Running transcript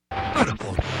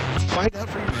Find out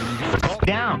for you.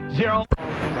 Down, 0.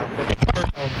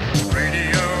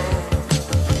 Radio,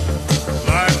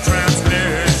 live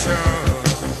transmission.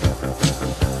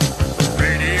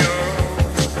 Radio,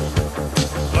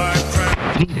 live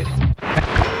transmission.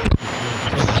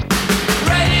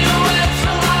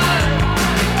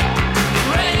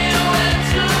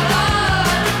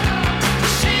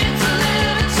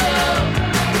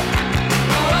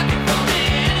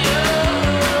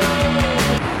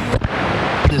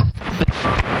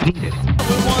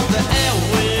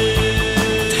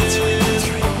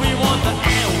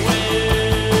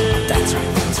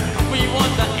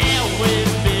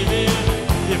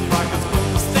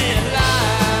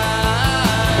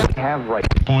 Have right.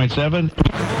 0.7.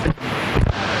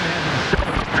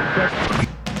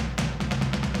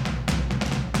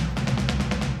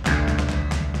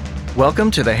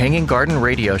 Welcome to the Hanging Garden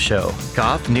Radio Show.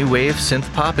 Goth, new wave,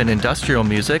 synth pop, and industrial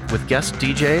music with guest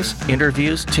DJs,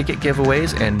 interviews, ticket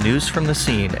giveaways, and news from the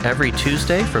scene every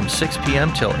Tuesday from 6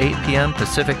 p.m. till 8 p.m.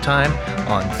 Pacific Time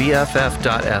on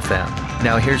BFF.FM.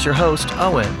 Now here's your host,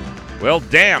 Owen. Well,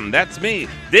 damn, that's me.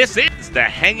 This is the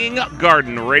Hanging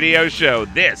Garden Radio Show.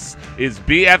 This is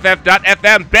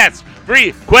BFF.FM best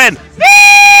frequencies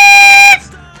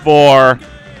forever.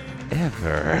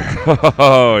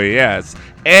 Oh, yes.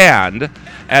 And,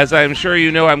 as I'm sure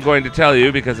you know I'm going to tell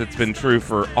you, because it's been true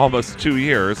for almost 2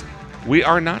 years, we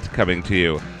are not coming to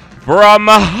you from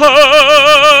high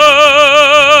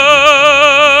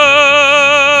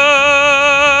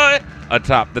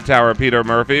atop the Tower Peter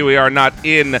Murphy. We are not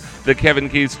in the Kevin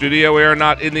Key studio. We are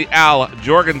not in the Al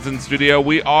Jorgensen studio.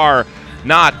 We are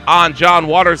not on John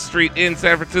Waters Street in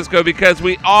San Francisco because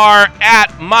we are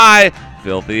at my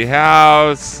filthy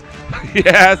house.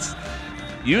 Yes.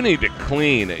 You need to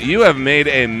clean. You have made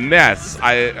a mess.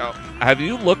 Have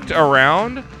you looked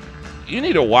around? You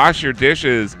need to wash your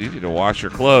dishes. You need to wash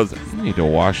your clothes. You need to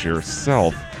wash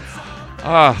yourself.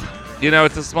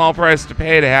 It's a small price to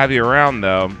pay to have you around,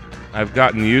 though. I've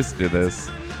gotten used to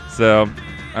this. So,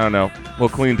 I don't know. We'll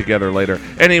clean together later.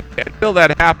 Anyway, until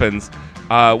that happens,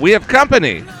 we have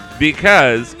company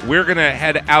because we're going to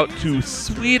head out to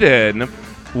Sweden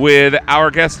with our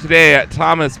guest today,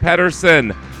 Thomas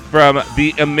Pettersson, from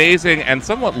the amazing and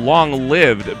somewhat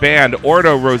long-lived band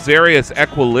Ordo, Rosarius,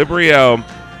 Equilibrio.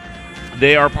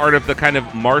 They are part of the kind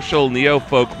of martial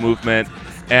neo-folk movement,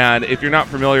 and if you're not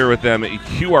familiar with them,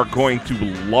 you are going to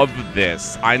love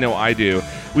this. I know I do.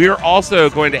 We are also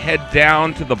going to head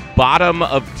down to the bottom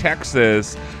of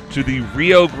Texas to the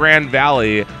Rio Grande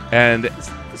Valley and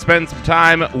spend some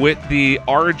time with the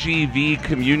RGV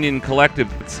Communion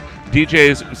Collective. It's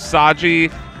DJs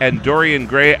Usagi and Dorian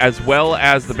Gray, as well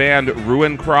as the band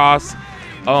Ruinkros.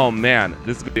 Oh man,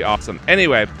 this is going to be awesome.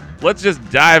 Anyway, let's just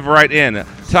dive right in.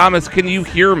 Thomas, can you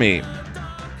hear me?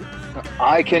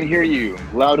 I can hear you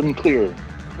loud and clear.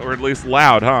 Or at least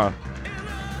loud, huh?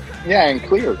 Yeah, and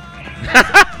clear.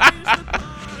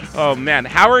 Oh man,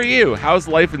 how are you? How's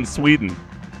life in Sweden?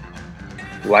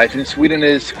 Life in Sweden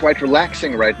is quite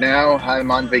relaxing right now.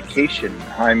 I'm on vacation.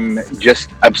 I'm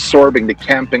just absorbing the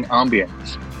camping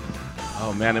ambience.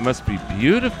 Oh man, it must be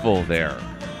beautiful there.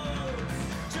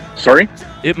 Sorry?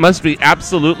 It must be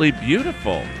absolutely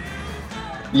beautiful.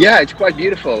 Yeah, it's quite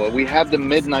beautiful. We have the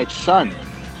midnight sun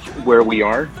where we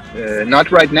are. Not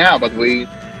right now, but the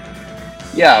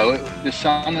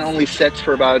sun only sets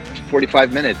for about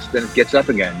 45 minutes, then it gets up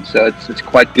again. So it's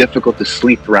quite difficult to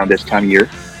sleep around this time of year.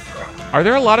 Are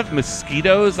there a lot of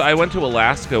mosquitoes? I went to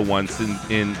Alaska once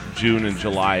in June and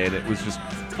July, and it was just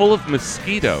full of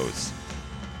mosquitoes.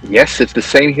 Yes, it's the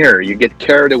same here. You get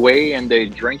carried away and they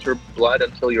drink your blood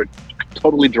until you're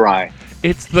totally dry.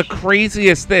 It's the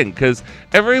craziest thing because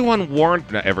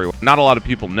not a lot of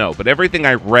people know, but everything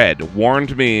I read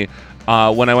warned me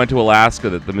when I went to Alaska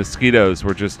that the mosquitoes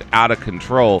were just out of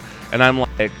control. And I'm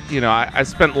like, I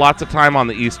spent lots of time on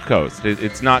the East Coast.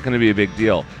 It's not going to be a big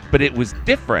deal. But it was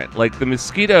different. Like the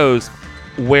mosquitoes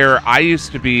where I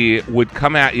used to be would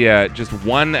come at you just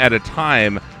one at a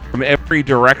time from every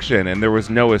direction, and there was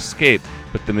no escape.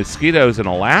 But the mosquitoes in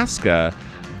Alaska,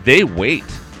 they wait.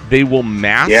 They will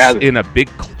mass in a big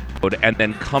cloud and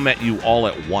then come at you all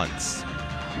at once.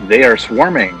 They are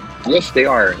swarming. Yes, they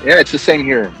are. Yeah, it's the same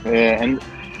here. And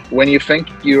when you think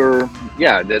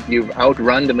that you've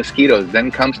outrun the mosquitoes, then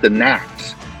comes the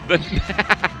gnats. The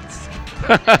gnats.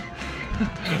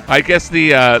 I guess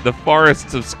the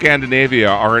forests of Scandinavia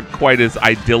aren't quite as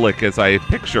idyllic as I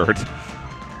pictured.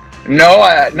 No,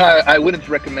 I wouldn't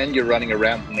recommend you running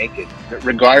around naked,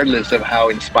 regardless of how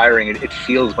inspiring it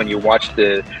feels when you watch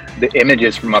the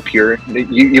images from up here.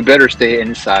 You better stay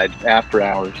inside after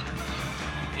hours.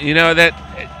 You know that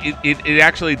it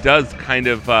actually does kind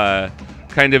of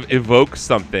evoke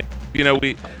something. You know,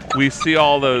 we see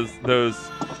all those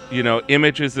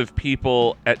images of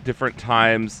people at different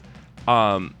times,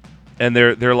 and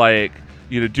they're like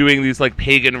doing these like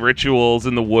pagan rituals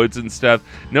in the woods and stuff.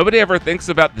 Nobody ever thinks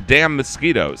about the damn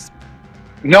mosquitoes.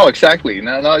 No, exactly.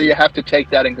 Now you have to take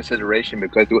that in consideration,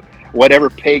 because whatever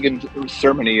pagan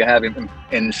ceremony you have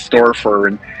in store for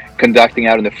and conducting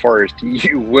out in the forest,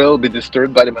 you will be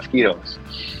disturbed by the mosquitoes.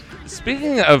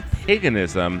 Speaking of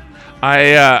paganism,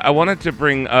 I wanted to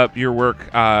bring up your work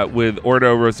with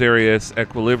Ordo, Rosarius,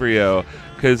 Equilibrio,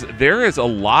 because there is a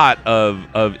lot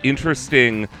of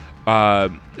interesting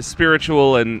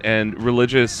spiritual and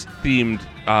religious themed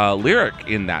lyric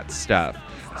in that stuff.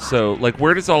 So, like,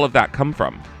 where does all of that come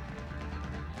from?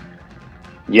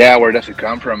 Yeah, where does it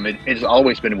come from? It's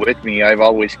always been with me. I've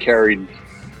always carried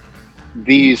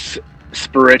these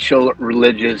spiritual,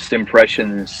 religious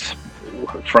impressions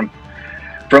from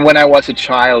when I was a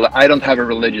child. I don't have a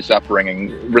religious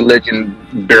upbringing. Religion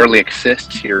barely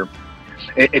exists here.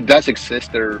 It does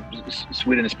exist.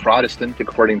 Sweden is Protestant,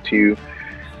 according to,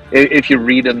 if you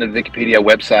read on the Wikipedia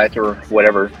website or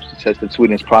whatever, it says that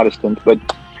Sweden is Protestant, but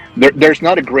there's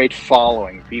not a great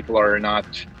following. People are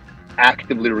not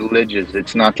actively religious.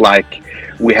 It's not like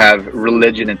we have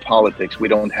religion in politics. We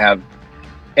don't have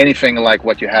anything like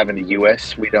what you have in the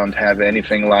US. We don't have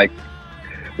anything like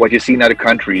what you see in other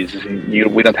countries.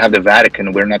 We don't have the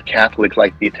Vatican. We're not Catholic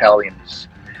like the Italians.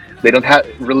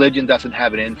 Religion doesn't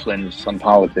have an influence on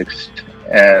politics.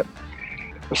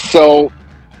 So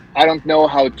I don't know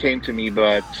how it came to me,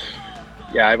 but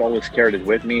yeah, I've always carried it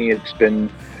with me. It's been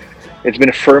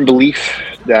a firm belief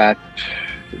that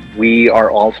we are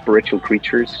all spiritual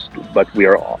creatures, but we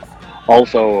are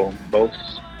also both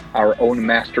our own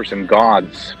masters and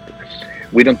gods.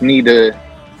 We don't need the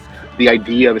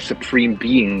idea of a supreme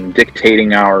being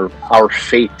dictating our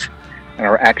fate and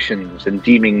our actions and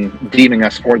deeming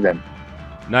us for them.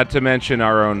 Not to mention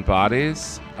our own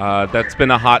bodies. That's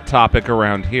been a hot topic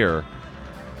around here.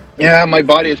 Yeah, my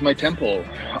body is my temple.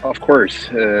 Of course,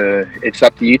 it's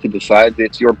up to you to decide.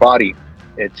 It's your body.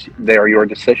 They are your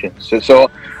decisions.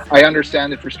 So I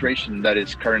understand the frustration that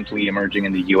is currently emerging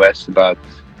in the U.S. about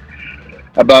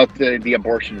the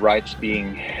abortion rights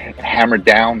being hammered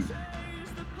down.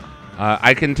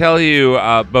 I can tell you,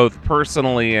 both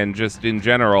personally and just in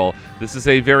general, this is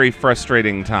a very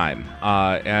frustrating time.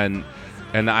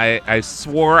 And I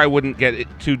swore I wouldn't get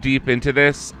too deep into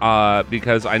this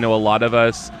because I know a lot of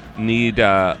us need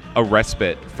a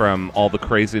respite from all the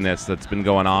craziness that's been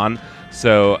going on.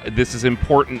 So this is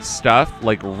important stuff,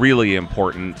 like really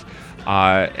important,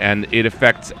 and it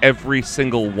affects every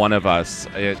single one of us,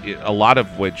 a lot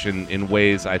of which in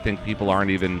ways I think people aren't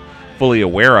even fully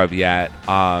aware of yet.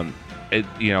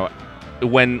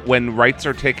 When rights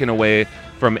are taken away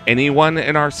from anyone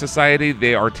in our society,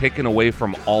 they are taken away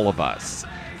from all of us.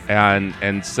 And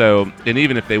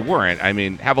even if they weren't, I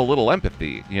mean, have a little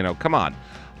empathy, come on.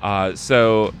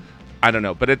 So I don't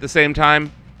know, but at the same time,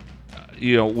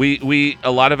 we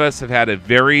a lot of us have had a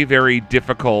very, very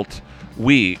difficult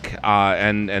week,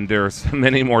 and there's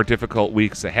many more difficult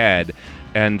weeks ahead.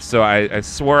 And so I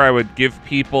swore I would give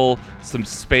people some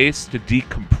space to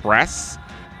decompress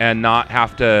and not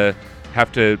have to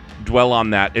dwell on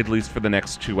that, at least for the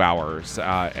next 2 hours.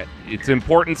 It's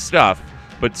important stuff,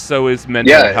 but so is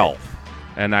mental health.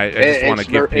 And I just want to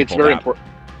give people that.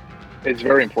 It's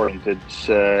very important.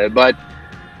 But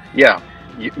yeah,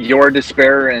 your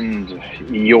despair and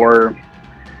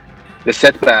the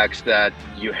setbacks that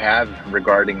you have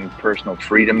regarding personal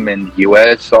freedom in the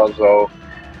U.S. also,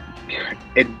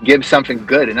 it gives something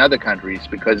good in other countries,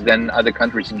 because then other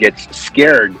countries get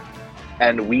scared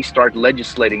and we start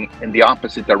legislating in the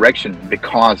opposite direction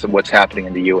because of what's happening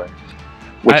in the U.S.,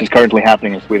 which is currently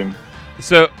happening in Sweden.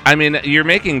 So, I mean, you're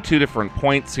making two different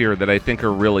points here that I think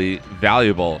are really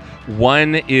valuable.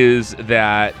 One is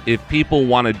that if people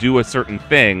want to do a certain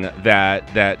thing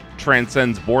that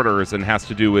transcends borders and has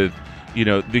to do with,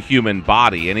 the human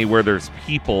body, anywhere there's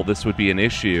people, this would be an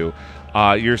issue.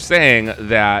 You're saying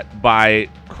that by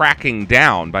cracking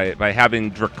down, by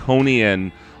having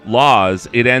draconian laws,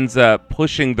 it ends up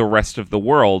pushing the rest of the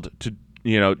world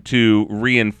to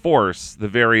reinforce the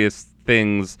various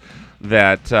things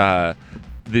that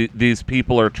these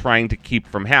people are trying to keep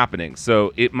from happening.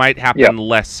 So it might happen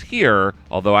less here,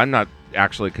 although I'm not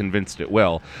actually convinced it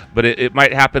will, but it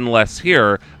might happen less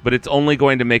here, but it's only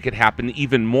going to make it happen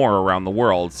even more around the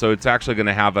world. So it's actually going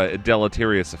to have a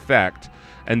deleterious effect.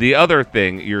 And the other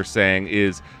thing you're saying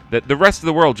is that the rest of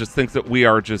the world just thinks that we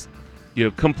are just,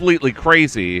 completely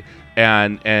crazy.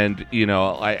 And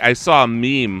I saw a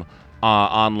meme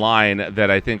online that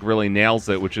I think really nails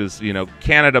it, which is,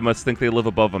 Canada must think they live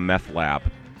above a meth lab.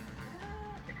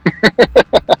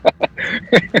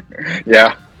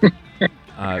 Yeah.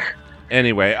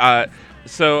 Anyway,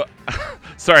 so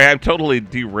sorry, I've totally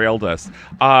derailed us.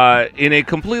 In a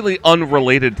completely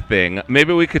unrelated thing,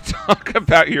 maybe we could talk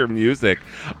about your music.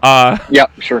 Yeah,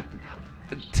 sure.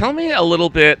 Tell me a little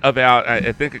bit about,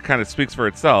 I think it kind of speaks for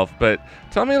itself, but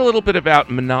tell me a little bit about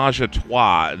Menage a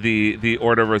Trois, the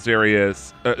Ordo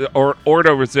Rosarius, or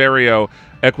Ordo Rosario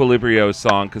Equilibrio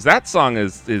song, because that song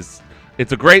is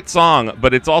it's a great song,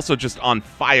 but it's also just on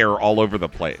fire all over the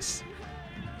place.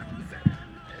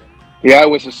 Yeah, it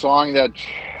was a song that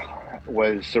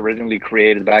was originally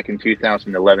created back in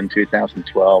 2011,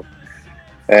 2012.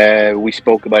 We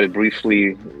spoke about it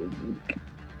briefly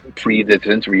pre this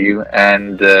interview,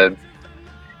 and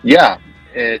yeah,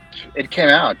 it came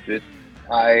out.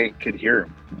 I could hear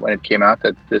when it came out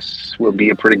that this will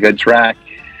be a pretty good track,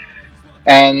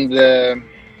 and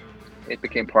it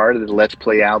became part of the Let's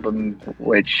Play album,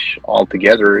 which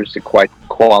altogether is a quite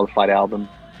qualified album.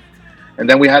 And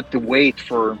then we had to wait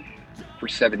for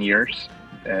 7 years.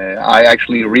 I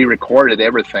actually re-recorded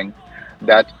everything,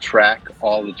 that track,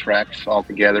 all the tracks all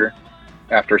together.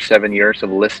 After 7 years of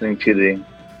listening to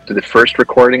the first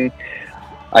recording,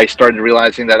 I started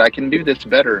realizing that I can do this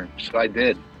better, so I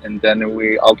did. And then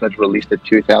we ultimately released it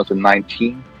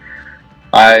 2019.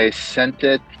 I sent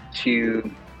it to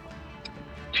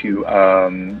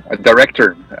a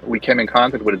director. We came in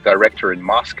contact with a director in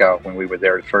Moscow when we were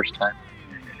there the first time.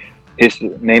 His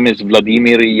name is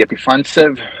Vladimir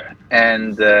Yepifantsev,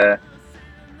 and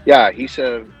yeah, he's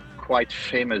a quite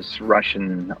famous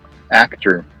Russian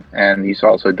actor, and he's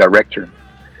also a director.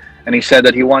 And he said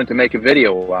that he wanted to make a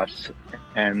video of us,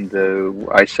 and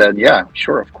I said, yeah,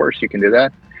 sure, of course you can do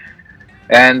that.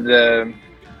 And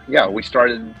yeah, we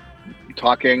started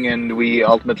talking, and we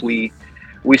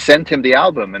sent him the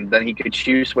album, and then he could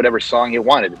choose whatever song he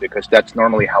wanted, because that's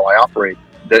normally how I operate.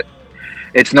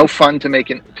 It's no fun to make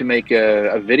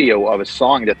a video of a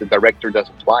song that the director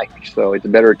doesn't like. So it's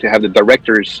better to have the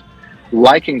directors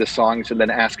liking the songs and then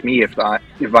ask me if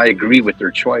I agree with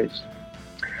their choice.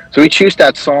 So we chose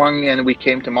that song, and we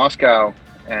came to Moscow,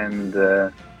 and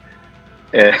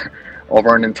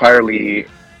over an entirely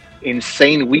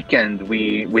insane weekend,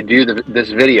 we do this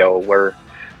video where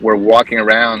we're walking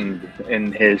around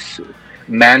in his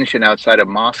mansion outside of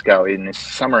Moscow, in his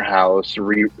summer house,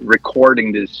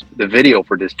 recording the video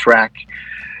for this track.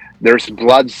 There's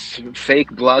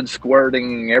fake blood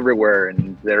squirting everywhere,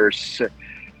 and there's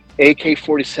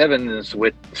AK-47s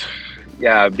with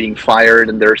being fired,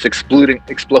 and there's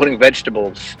exploding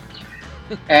vegetables.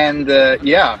 And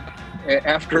yeah,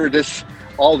 after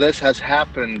all this has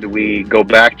happened, we go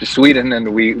back to Sweden,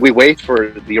 and we wait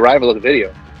for the arrival of the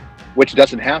video, which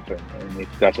doesn't happen. And it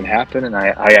doesn't happen, and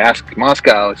I ask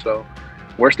Moscow, so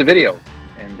where's the video?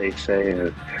 And they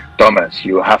say, Thomas,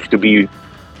 you have to be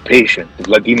patient.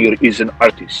 Vladimir is an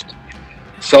artist.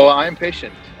 So I'm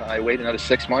patient. I wait another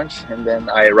 6 months, and then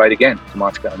I write again to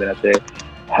Moscow. Then I say,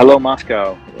 hello,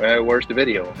 Moscow, where's the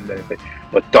video? And then they say,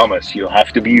 but Thomas, you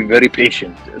have to be very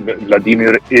patient.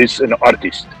 Vladimir is an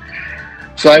artist.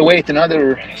 So I wait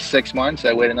another 6 months,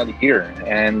 I wait another year.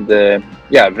 And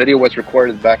yeah, video was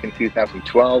recorded back in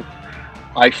 2012.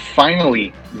 I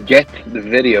finally get the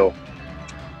video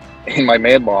in my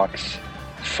mailbox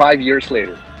 5 years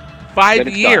later. 5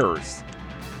 years?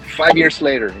 5 years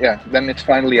later, yeah. Then it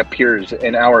finally appears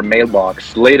in our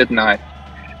mailbox late at night.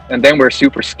 And then we're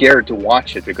super scared to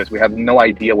watch it because we have no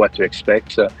idea what to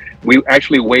expect. So we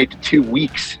actually wait 2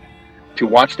 weeks to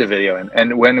watch the video.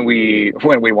 And when we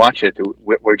watch it,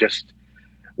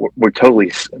 we're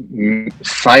totally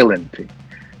silent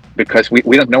because we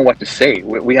don't know what to say.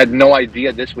 We had no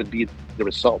idea this would be the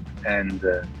result. And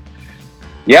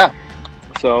yeah,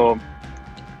 so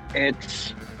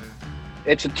it's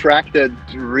a track that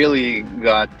really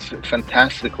got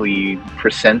fantastically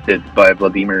presented by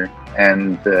Vladimir.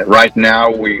 And right now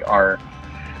we are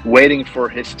waiting for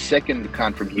his second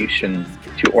contribution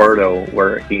to Ordo,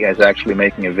 where he is actually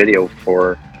making a video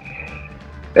for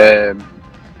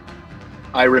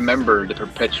I Remember the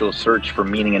Perpetual Search for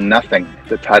Meaning in Nothing,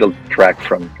 the title track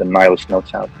from the Nihilist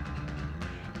Notes album.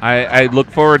 I look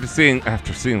forward to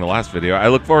after seeing the last video, I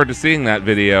look forward to seeing that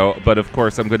video, but of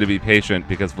course I'm going to be patient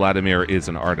because Vladimir is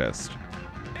an artist.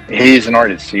 He's an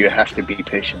artist, so you have to be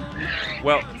patient.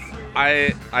 Well,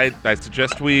 I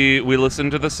suggest we listen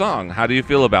to the song. How do you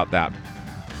feel about that?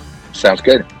 Sounds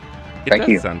good. Thank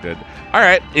you. Sound good. All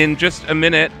right, in just a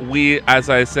minute, as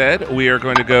I said, we are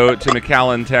going to go to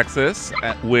McAllen, Texas,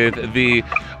 with the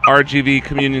RGV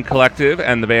Communion Collective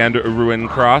and the band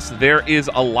Ruinkros. There is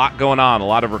a lot going on, a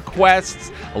lot of requests,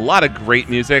 a lot of great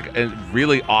music, a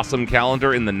really awesome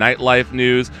calendar in the nightlife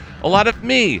news, a lot of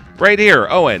me right here,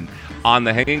 Owen, on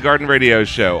the Hanging Garden Radio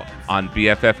Show on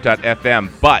BFF.FM.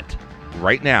 But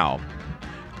right now,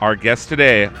 our guest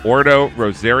today, Ordo,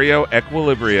 Rosario,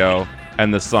 Equilibrio,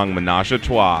 and the song Menage a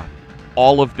Trois.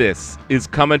 All of this is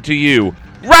coming to you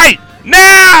right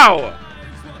now!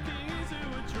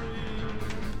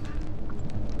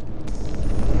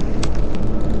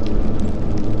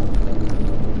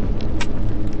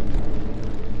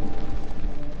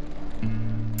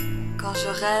 Quand je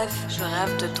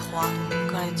rêve de toi.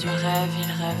 Quand les dieux rêvent,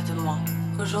 ils rêvent de moi.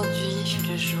 Aujourd'hui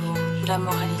fut le jour où la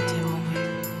moralité mourut.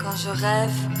 Quand je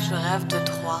rêve de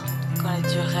toi. Quand les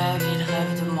dieux rêvent, ils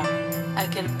rêvent de moi. À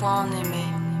quel point on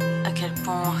aimait, à quel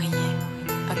point on riait,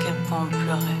 à quel point on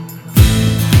pleurait.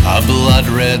 A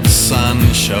blood-red sun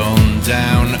shone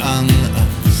down on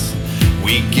us.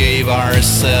 We gave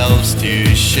ourselves to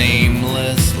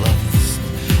shameless lust.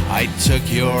 I took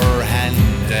your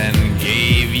hand and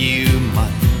gave you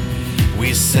mine.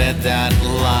 We said that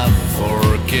love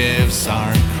forgives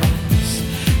our crimes.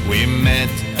 We met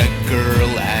a girl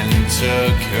and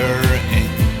took her in.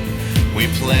 We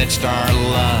pledged our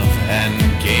love and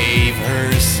gave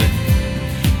her sin.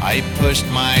 I pushed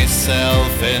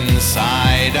myself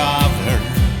inside of her.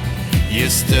 You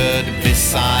stood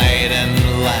beside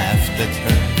and laughed at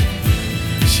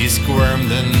her. She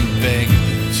squirmed and begged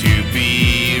to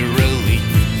be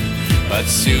relieved, but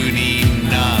soon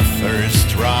enough her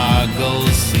struggle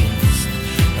ceased.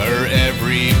 Her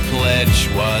every pledge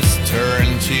was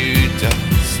turned to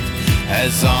dust,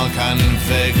 as all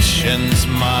convictions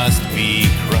must be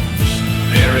crushed.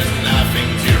 There is nothing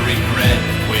to regret,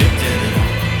 we did it all.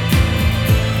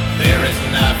 There is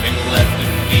nothing left to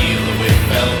feel, we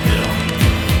felt it all.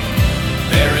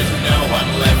 There is no one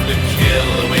left to kill,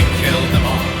 we killed them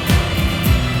all.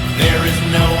 There is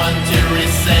no one to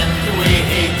resent, we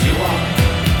hate you all.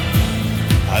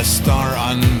 A star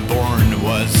unborn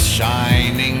was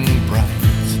shining bright.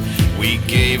 We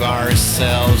gave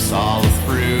ourselves all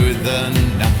through the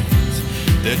night.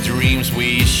 The dreams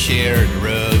we shared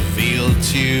revealed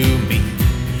to me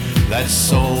that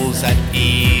souls at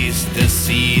ease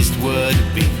deceased would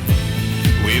be.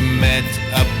 We met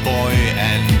a boy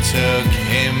and took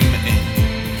him in.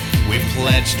 We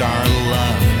pledged our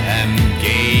love and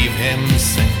gave him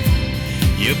sin.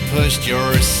 You pushed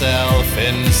yourself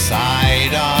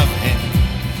inside of him.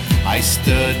 I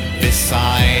stood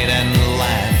beside and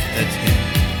laughed at him.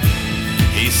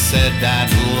 He said that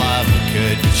love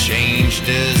could change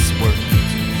this world,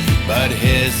 but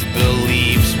his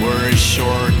beliefs were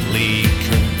shortly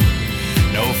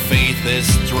curbed. No faith is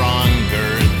stronger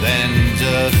than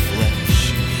the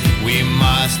flesh. We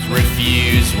must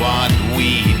refuse what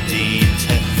we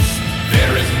detest.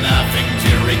 There is nothing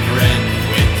to regret,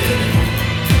 we did it all.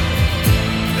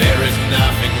 There is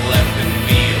nothing left to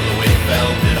feel, we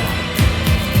felt it all.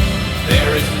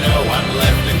 There is no one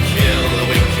left to kill,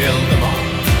 we killed them all.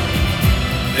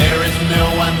 There is no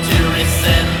one to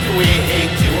resent, we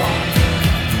hate you all.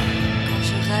 Quand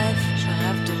je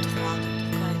rêve de toi.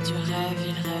 Quand les dieux rêvent,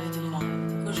 ils rêvent de moi.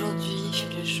 Aujourd'hui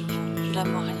fut le jour où la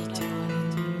moralité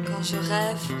mourut. Quand je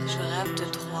rêve de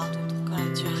toi. Quand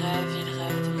les dieux rêvent, ils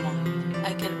rêvent de moi.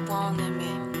 À quel point on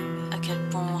aimait, à quel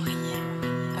point on riait,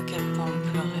 à quel point on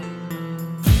pleurait.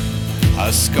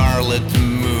 A scarlet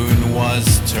moon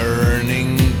was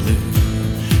turning blue.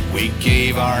 We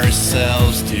gave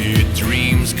ourselves to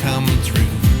dreams come true.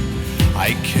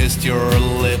 I kissed your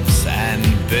lips and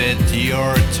bit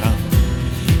your tongue.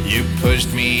 You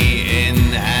pushed me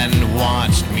in and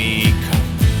watched me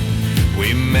come.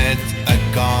 We met a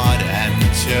god and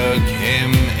took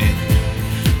him in.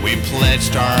 We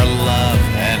pledged our love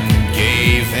and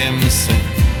gave him sin.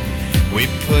 We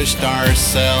pushed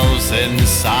ourselves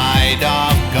inside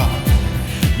of God.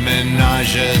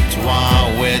 Menage a trois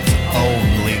with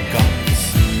only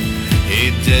gods.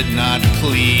 He did not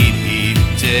plead, he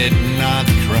did not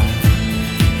cry.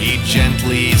 He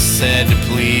gently said,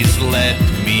 please let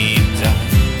me die.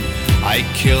 I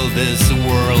killed this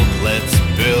world, let's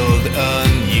build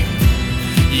anew.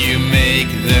 You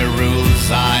make the rules,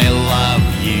 I love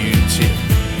you too.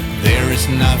 There is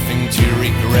nothing to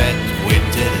regret, we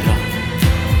did it all.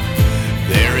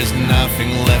 There is nothing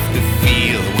left to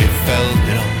feel, we felt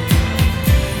it all.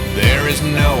 There is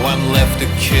no one left to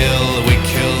kill, we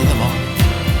killed them all.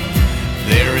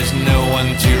 There is no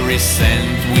one to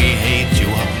resent, we hate you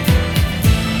all.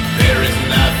 There is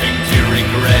nothing to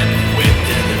regret, we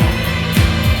did it all.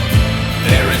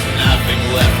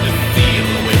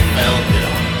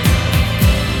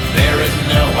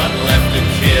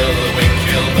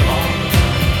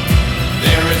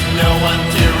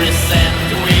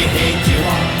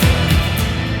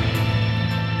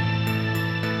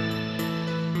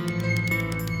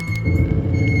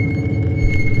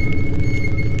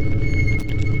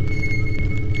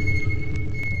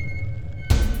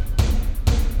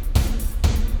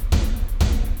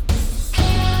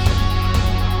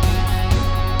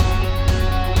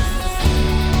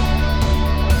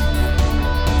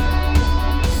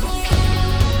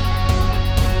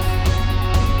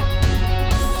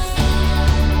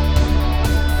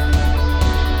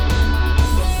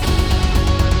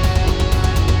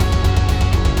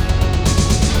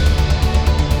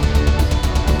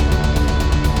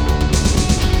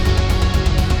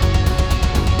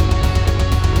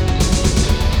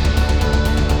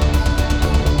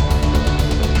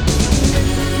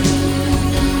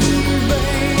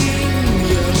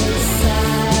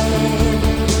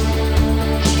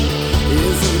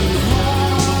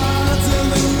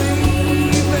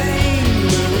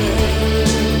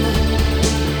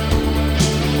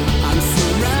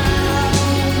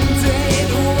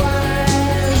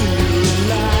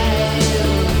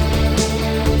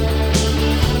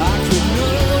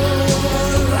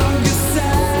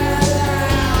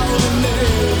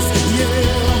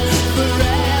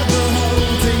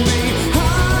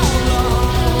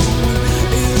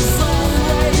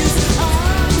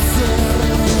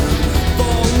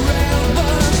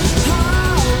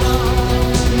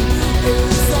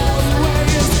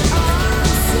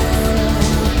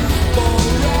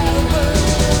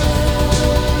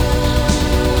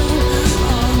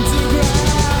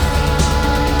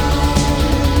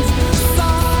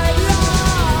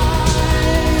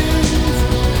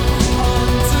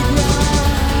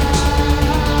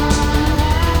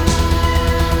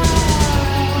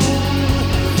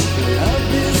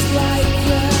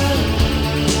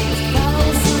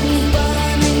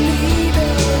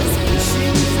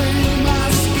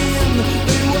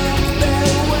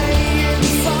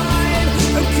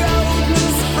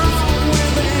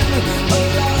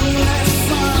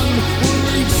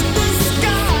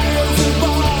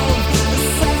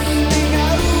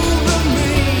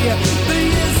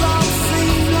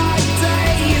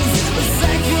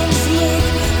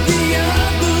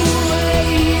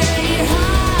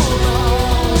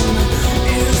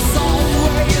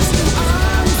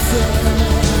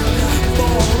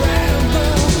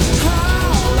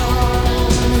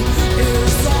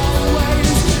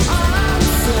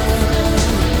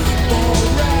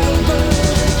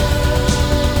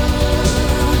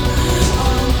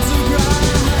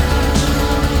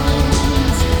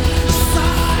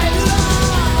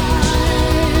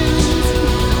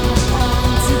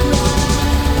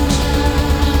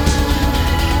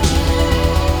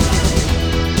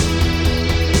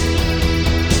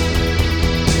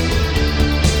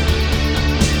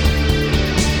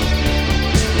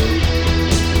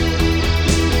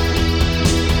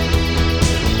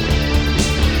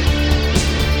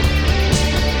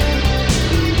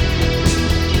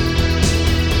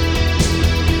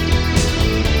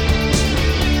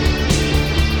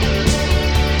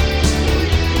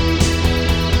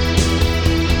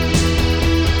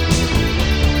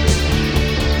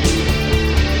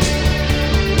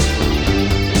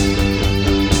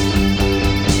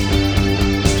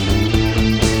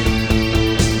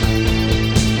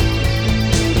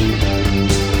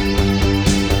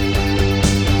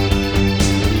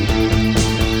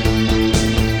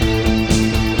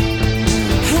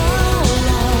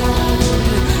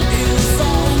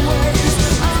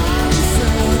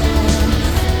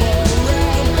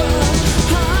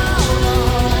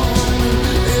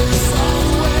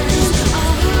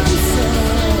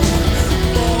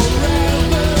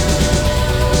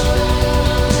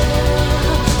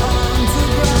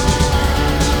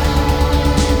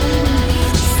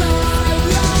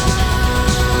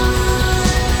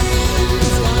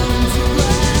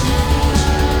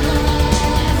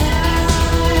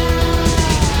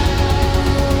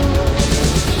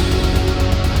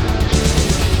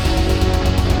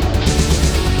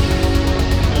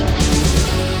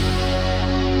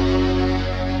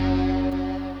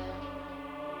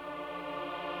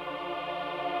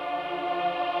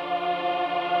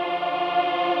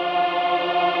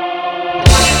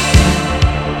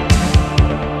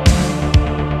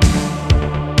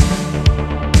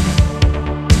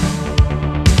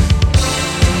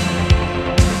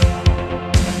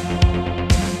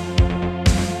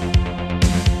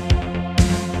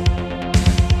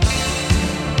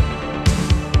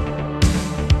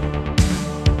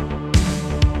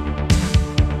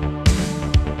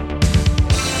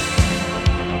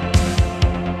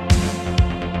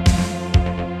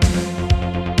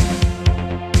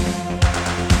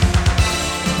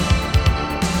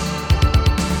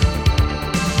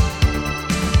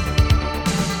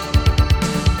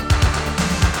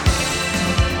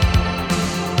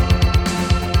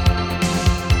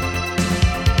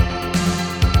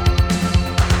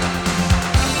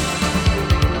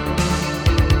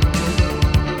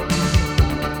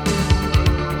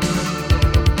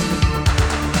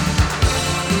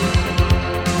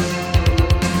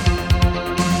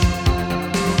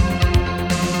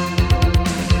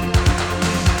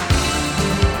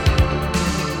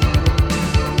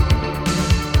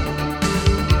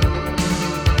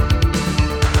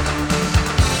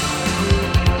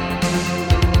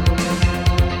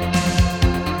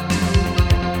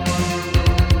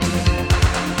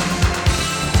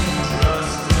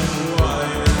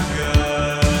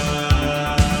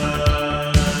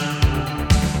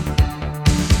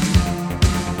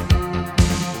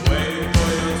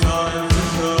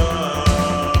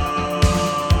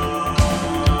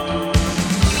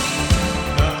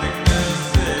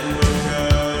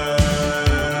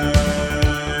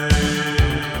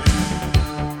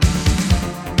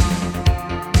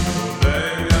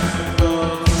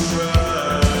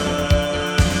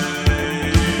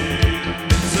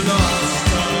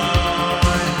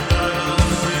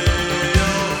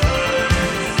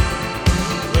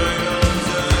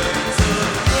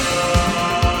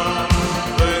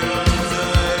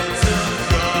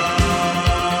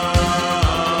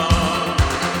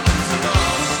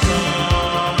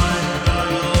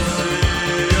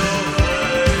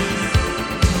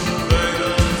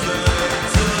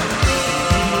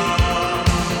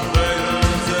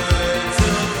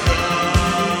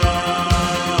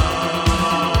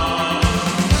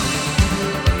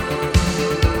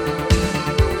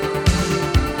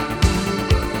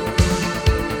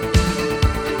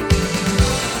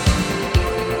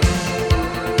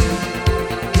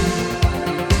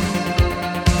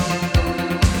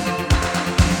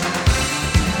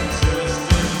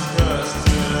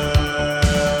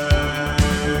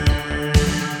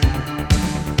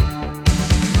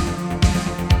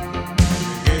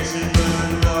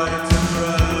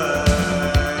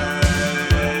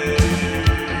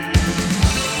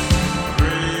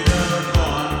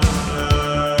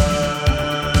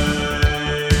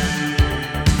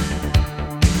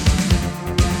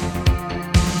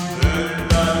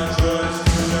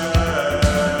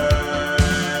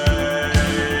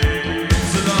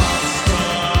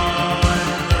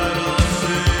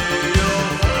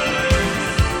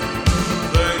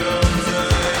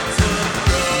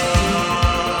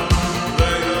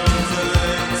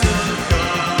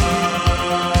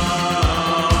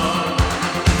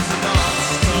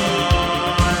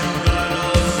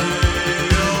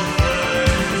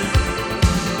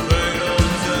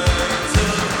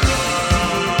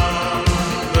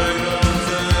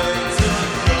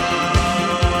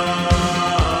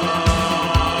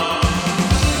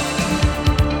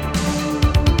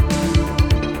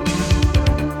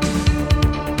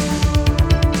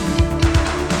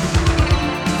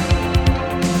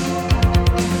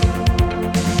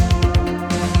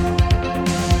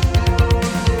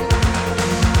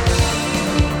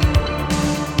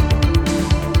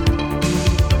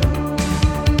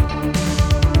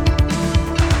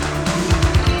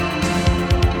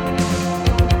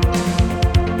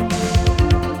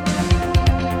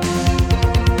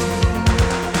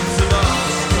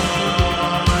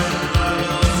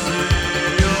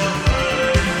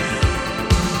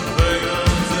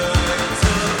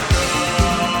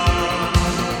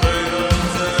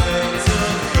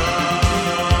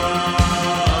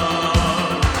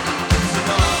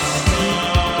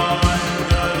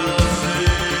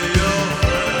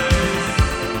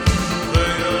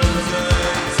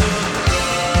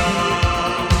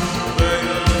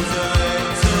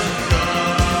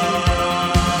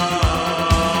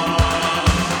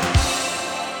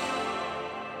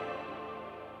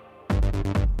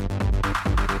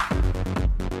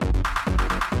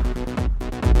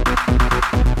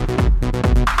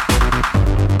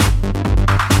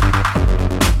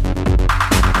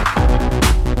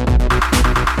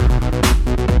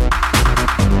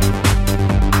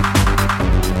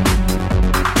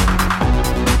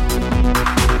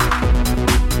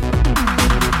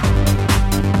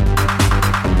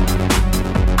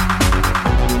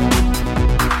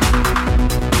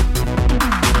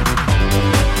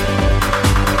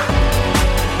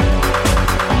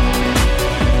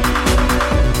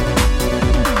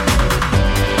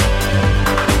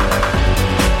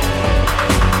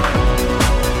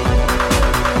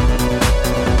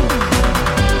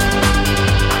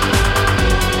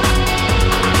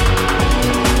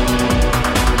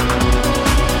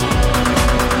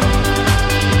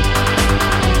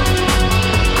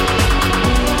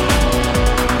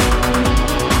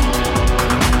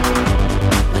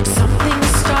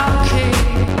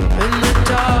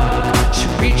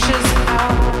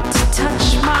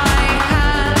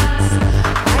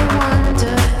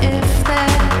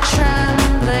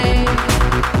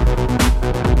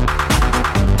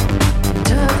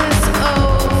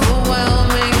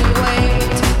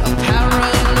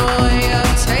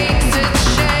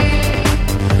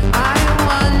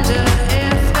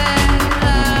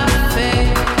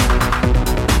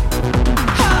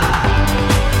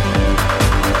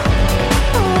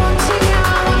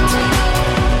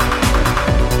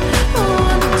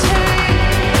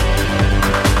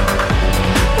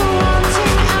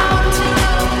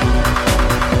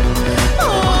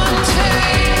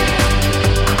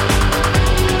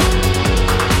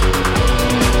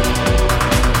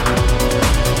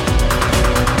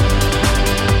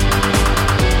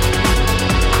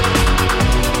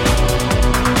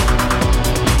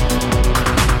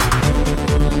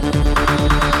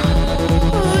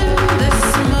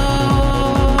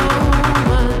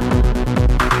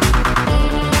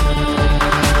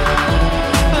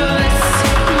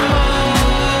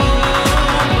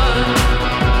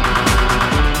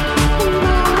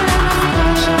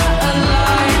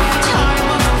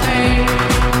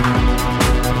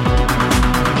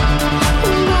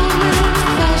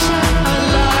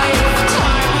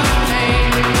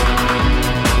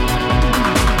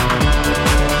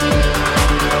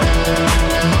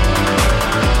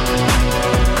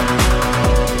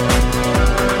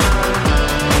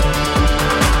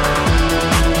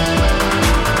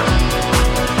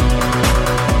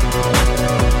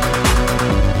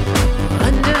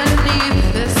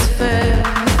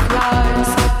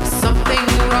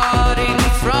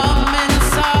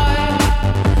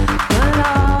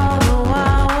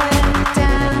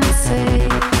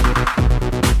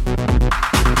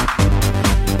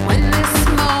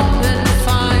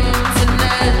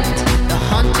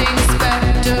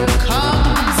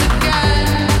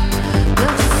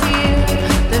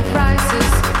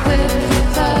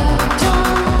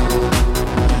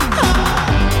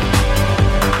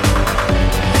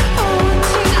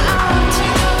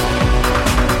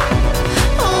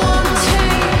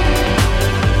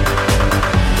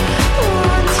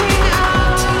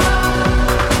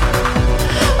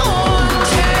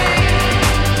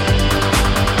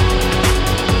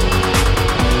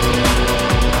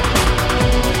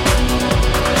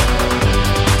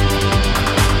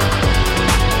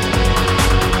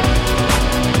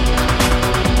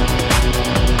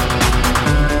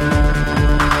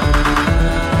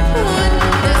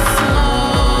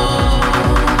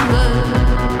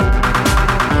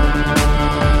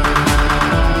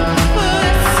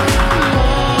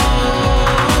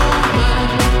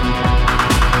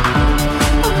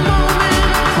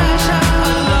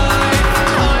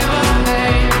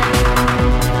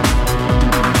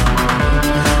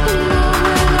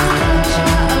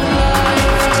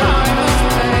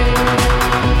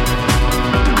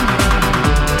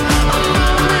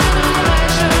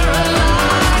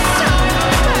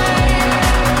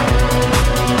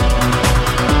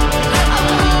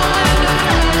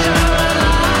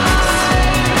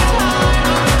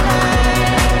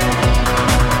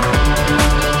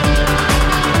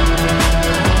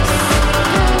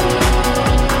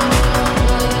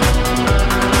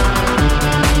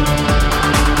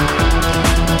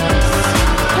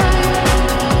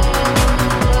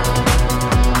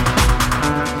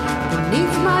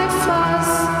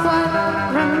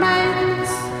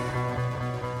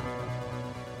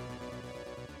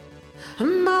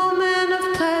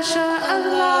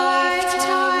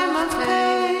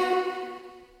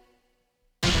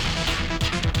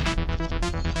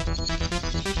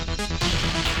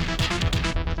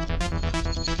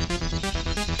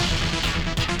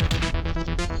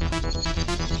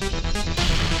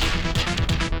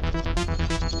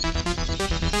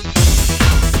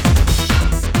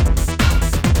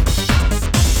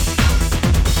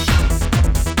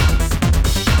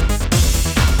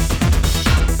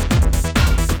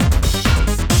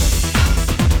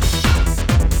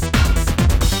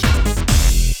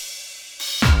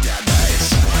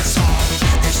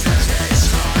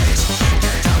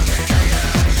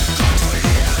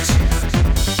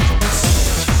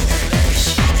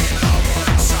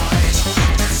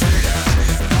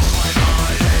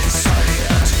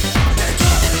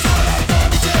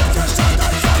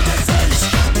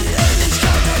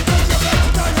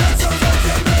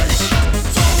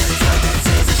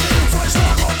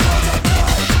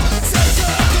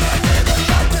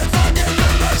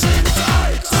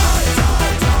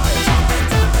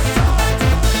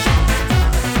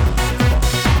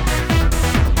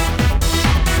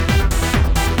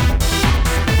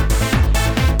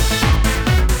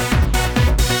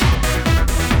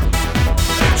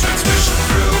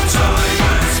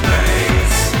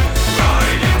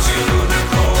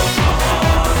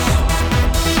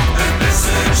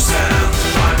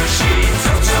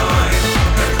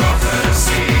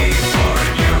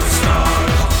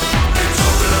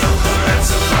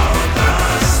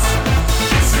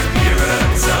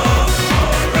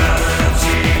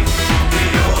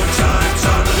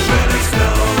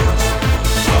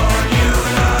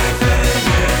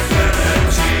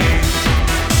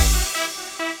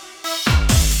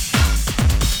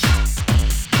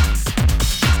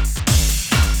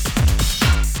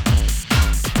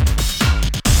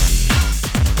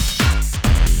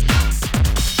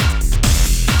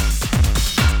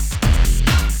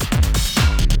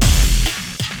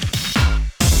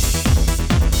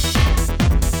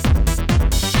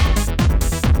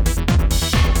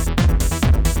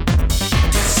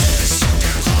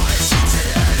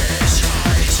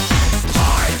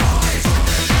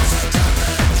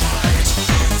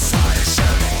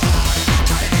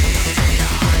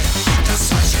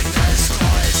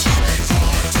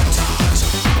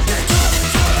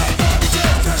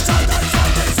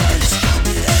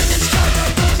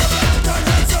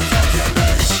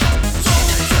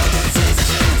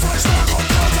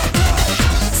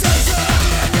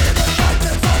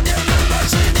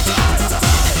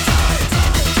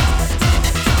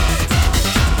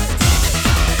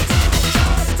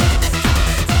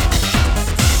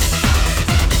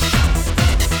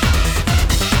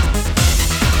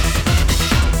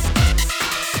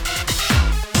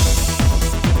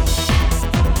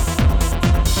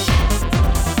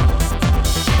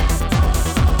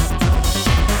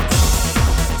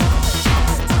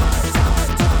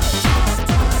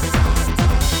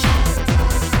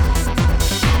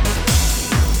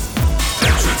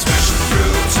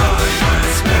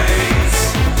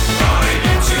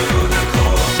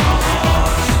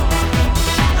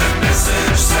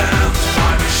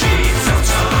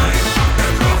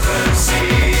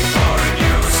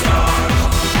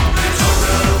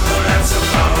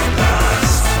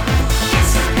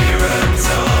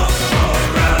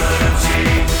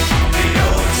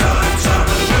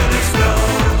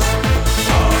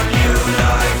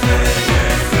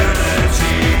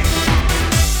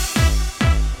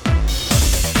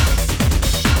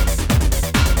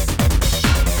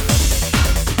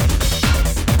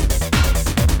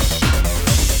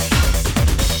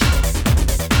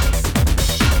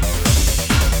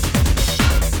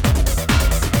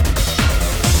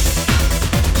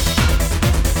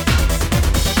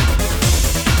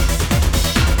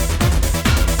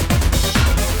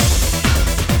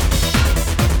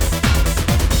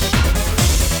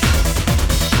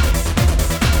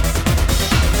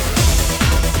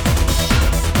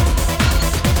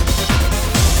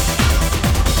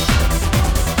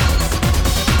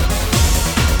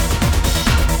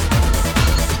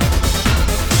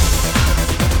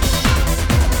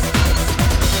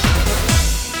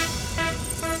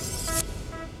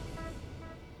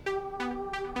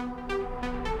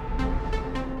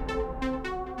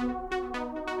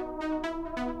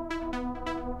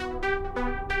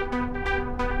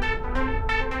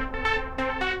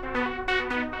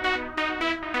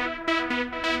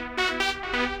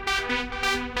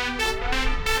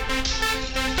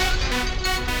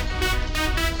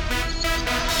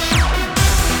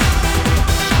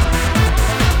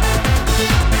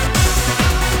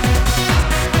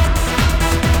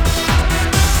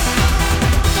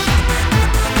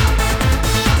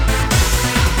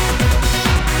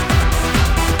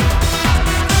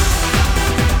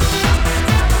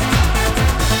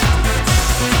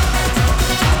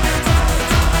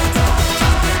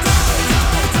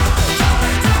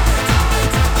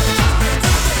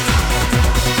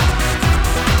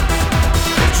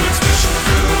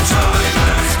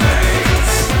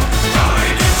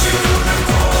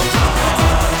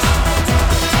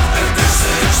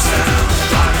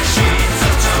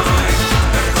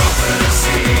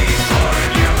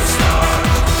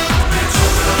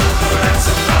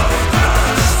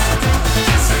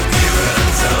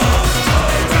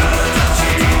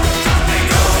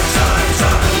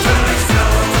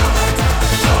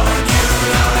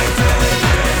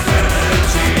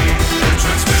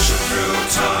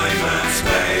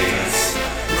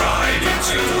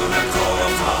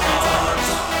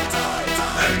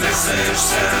 message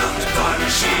sent by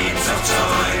machines of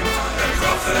time, a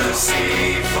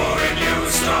prophecy for a new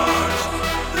start,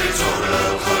 the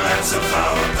total collapse of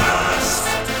our past,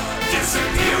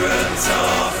 disappearance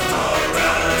of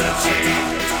morality,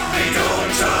 the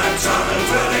old time tunnel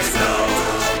will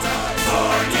explode,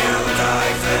 for new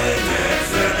life in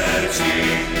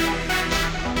infinity.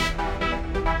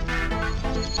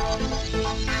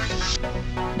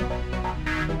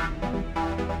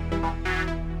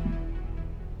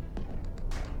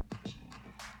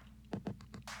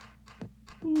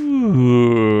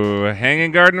 Ooh,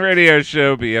 Hanging Garden Radio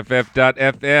Show,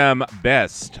 BFF.FM,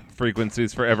 best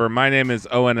frequencies forever. My name is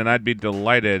Owen, and I'd be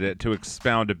delighted to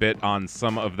expound a bit on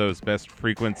some of those best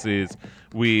frequencies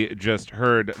we just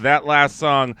heard. That last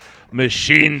song,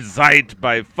 Machine Zeit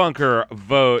by Funker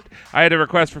Vote. I had a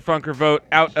request for Funker Vote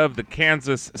out of the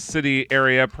Kansas City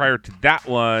area. Prior to that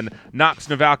one, Nox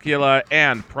Novacula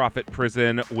and Prophet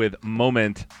Prison with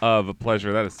Moment of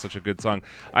Pleasure. That is such a good song.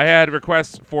 I had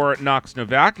requests for Nox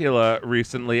Novacula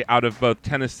recently out of both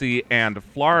Tennessee and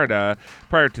Florida.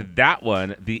 Prior to that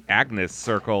one, the Agnes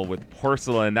Circle with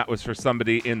Porcelain. That was for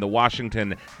somebody in the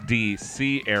Washington,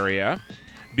 D.C. area.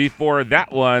 Before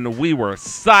that one, we were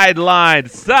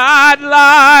sidelined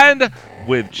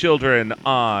with Children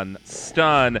on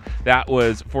Stun. That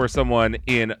was for someone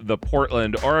in the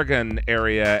Portland, Oregon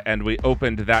area, and we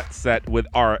opened that set with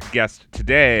our guest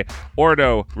today,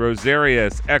 Ordo,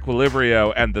 Rosarius,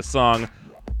 Equilibrio, and the song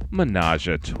Menage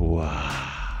a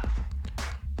Trois.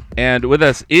 And with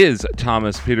us is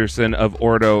Thomas Peterson of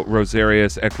Ordo,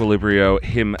 Rosarius, Equilibrio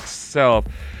himself.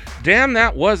 Damn,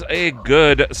 that was a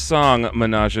good song,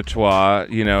 Menage a Trois.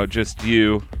 You know, just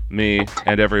you, me,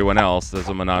 and everyone else as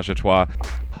a Menage a Trois.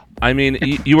 I mean,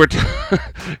 you were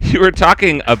you were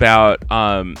talking about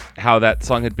how that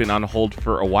song had been on hold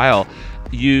for a while.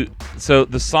 So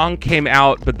the song came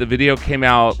out, but the video came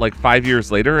out like 5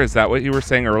 years later. Is that what you were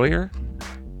saying earlier?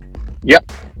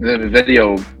 Yep, the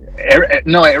video.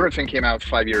 Everything came out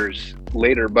 5 years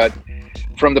later, but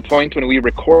from the point when we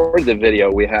recorded the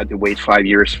video, we had to wait 5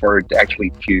 years for it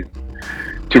actually to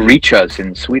reach us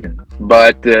in Sweden.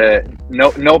 But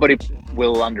nobody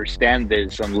will understand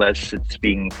this unless it's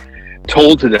being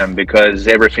told to them, because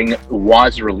everything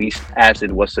was released as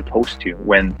it was supposed to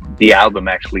when the album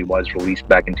actually was released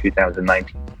back in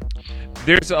 2019.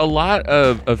 There's a lot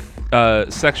of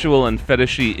sexual and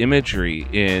fetishy imagery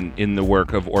in the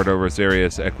work of Ordo,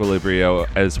 Rosarius, Equilibrio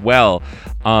as well.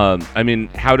 I mean,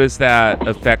 how does that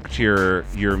affect your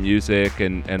music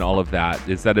and all of that?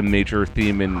 Is that a major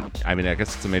theme I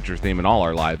guess it's a major theme in all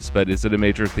our lives, but is it a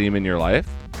major theme in your life?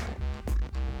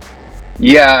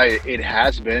 Yeah, it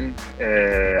has been.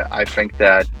 I think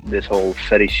that this whole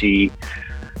fetishy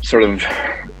sort of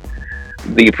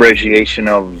the appreciation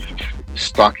of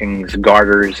stockings,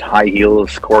 garters, high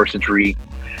heels, corsetry.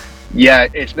 Yeah,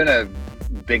 it's been a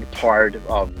big part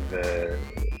of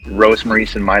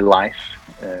Rosemary's in my life.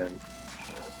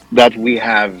 That we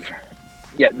have,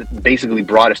 basically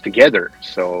brought us together.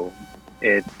 So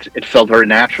it felt very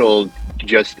natural to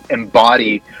just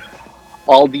embody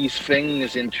all these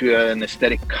things into an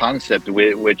aesthetic concept,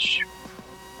 which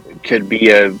could be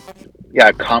a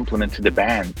compliment to the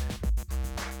band.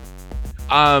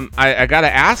 I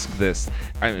gotta ask this.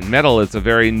 I mean, metal is a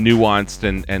very nuanced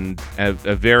and a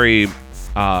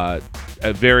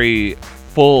very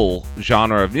full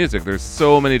genre of music. There's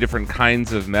so many different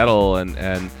kinds of metal,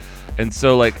 and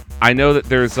so like I know that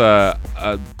there's a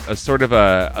sort of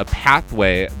a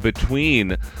pathway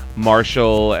between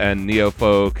martial and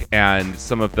neofolk and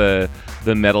some of the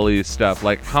metal-y stuff.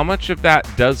 Like, how much of that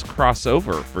does cross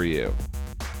over for you?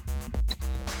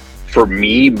 For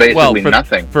me, basically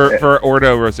nothing. For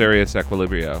Ordo, Rosarius,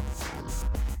 Equilibrio.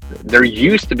 There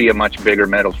used to be a much bigger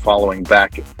metal following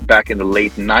back in the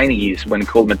late 90s when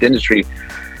Cold Meat Industry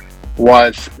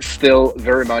was still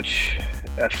very much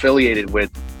affiliated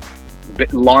with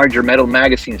larger metal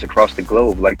magazines across the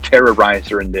globe, like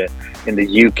Terrorizer in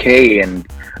the UK and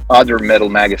other metal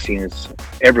magazines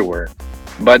everywhere.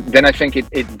 But then I think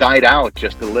it died out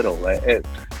just a little.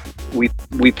 We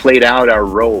played out our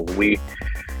role.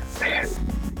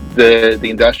 The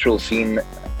industrial scene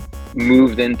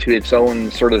moved into its own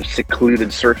sort of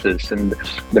secluded surface, and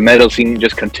the metal scene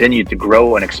just continued to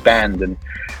grow and expand.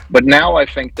 But now I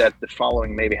think that the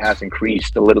following maybe has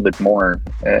increased a little bit more.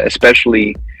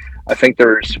 Especially, I think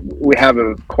we have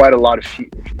quite a lot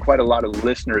of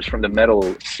listeners from the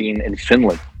metal scene in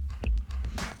Finland.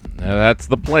 That's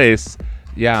the place.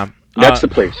 Yeah. That's the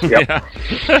place. Yep. Yeah.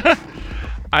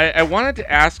 I wanted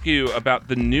to ask you about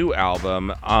the new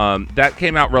album that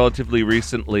came out relatively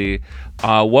recently.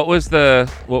 What was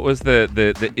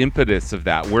the impetus of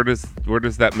that? Where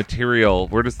does that material?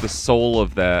 Where does the soul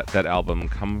of that album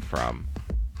come from?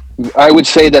 I would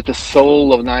say that the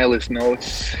soul of Nihilist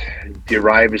Notes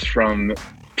derives from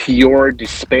pure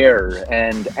despair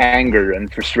and anger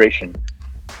and frustration.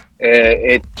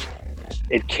 It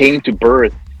came to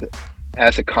birth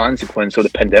as a consequence of the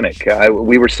pandemic.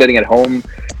 We were sitting at home.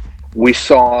 We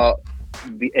saw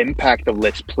the impact of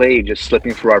Let's Play just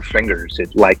slipping through our fingers.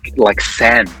 It like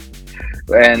sand,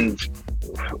 and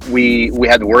we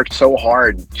had worked so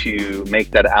hard to make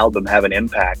that album have an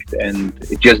impact, and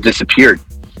it just disappeared.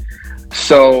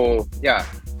 So yeah,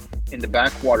 in the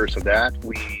backwaters of that,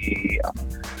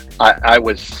 I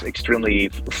was extremely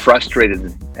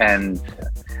frustrated, and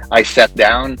I sat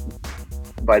down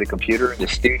by the computer in the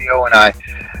studio, and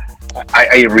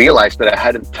I realized that I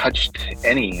hadn't touched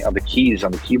any of the keys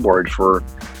on the keyboard for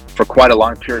quite a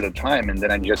long period of time, and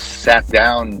then I just sat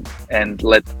down and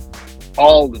let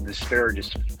all the despair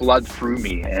just flood through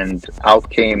me, and out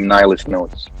came Nihilist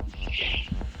Notes.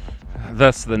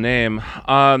 Thus the name.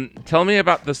 Tell me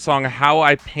about the song "How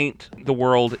I Paint the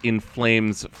World in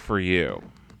Flames for You,"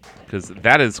 because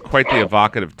that is quite the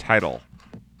evocative title.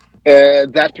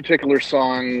 That particular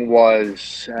song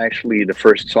was actually the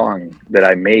first song that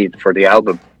I made for the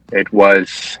album. It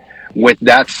was with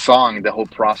that song the whole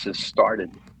process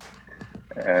started.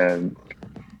 And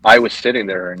I was sitting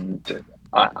there, and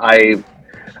I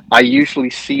usually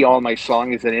see all my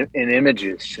songs in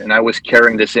images, and I was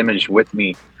carrying this image with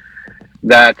me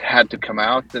that had to come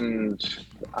out, and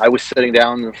I was sitting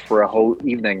down for a whole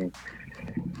evening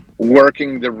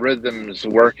working the rhythms,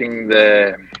 working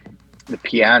the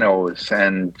pianos,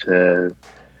 and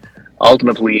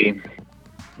ultimately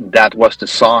that was the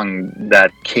song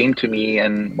that came to me.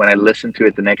 And when I listened to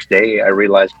it the next day, I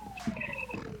realized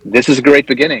this is a great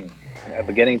beginning, a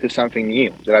beginning to something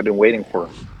new that I've been waiting for.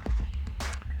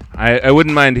 I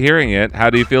wouldn't mind hearing it. How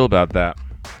do you feel about that?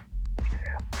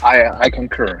 I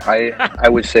concur. I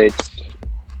would say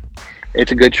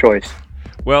it's a good choice.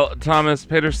 Well, Thomas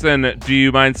Peterson, do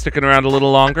you mind sticking around a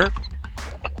little longer?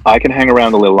 I can hang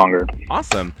around a little longer.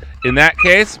 Awesome. In that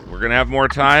case, we're going to have more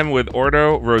time with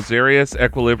Ordo, Rosarius,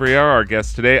 Equilibrio, our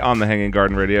guest today on the Hanging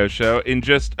Garden Radio Show. In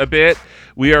just a bit,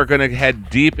 we are going to head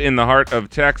deep in the heart of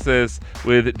Texas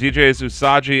with DJs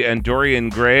Usagi and Dorian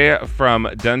Gray from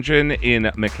Dungeon in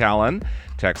McAllen,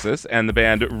 Texas, and the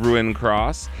band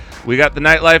Ruinkros. We got the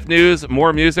nightlife news,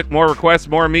 more music, more requests,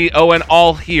 more me, and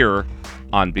all here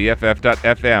on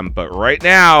BFF.FM. But right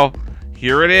now,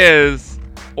 here it is.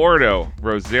 Ordo,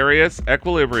 Rosarius,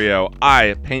 Equilibrio,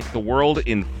 I Paint the World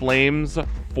in Flames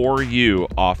for You,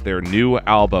 off their new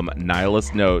album,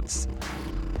 Nihilist Notes.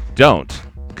 Don't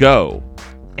go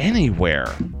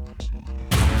anywhere.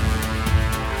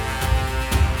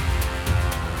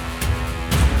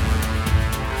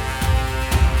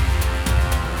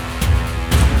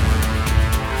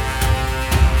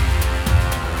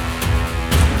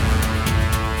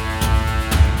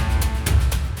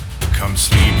 Come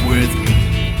sleep with me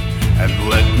and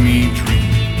let me dream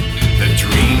the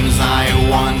dreams I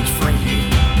want for you,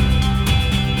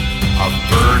 of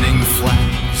burning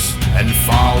flags and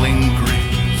falling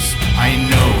graves. I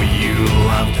know you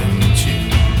love them too.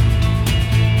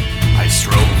 I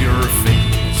stroke your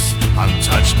face,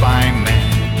 untouched by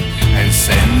man, and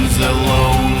sends a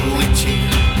lonely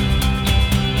tear.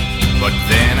 But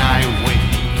then I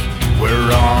wake,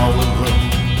 we're all alone.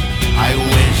 I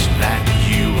wish that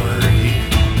you were here.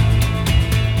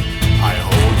 I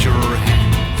hold your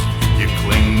hand, you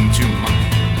cling to mine.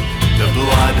 The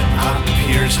blood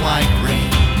appears like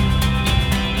rain.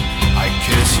 I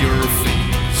kiss your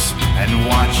face and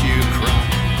watch you cry.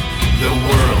 The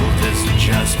world is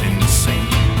just insane.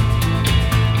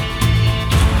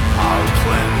 I'll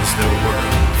cleanse the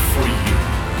world for you.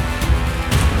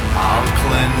 I'll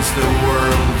cleanse the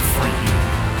world for you.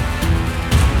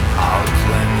 I'll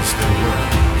cleanse the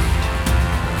world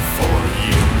for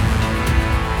you.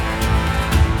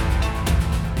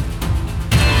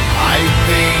 I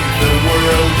paint the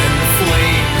world in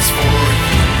flames for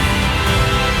you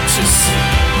to see.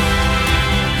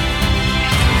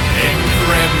 In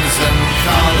crimson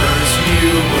colors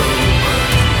you will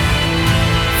burn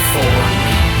for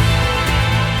me.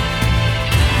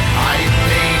 I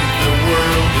paint the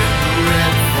world in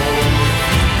red for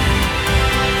you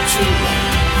to love.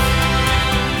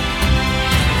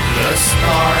 The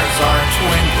stars are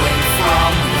twinkling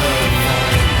from the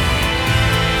void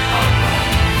above.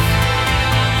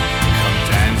 Come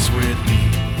dance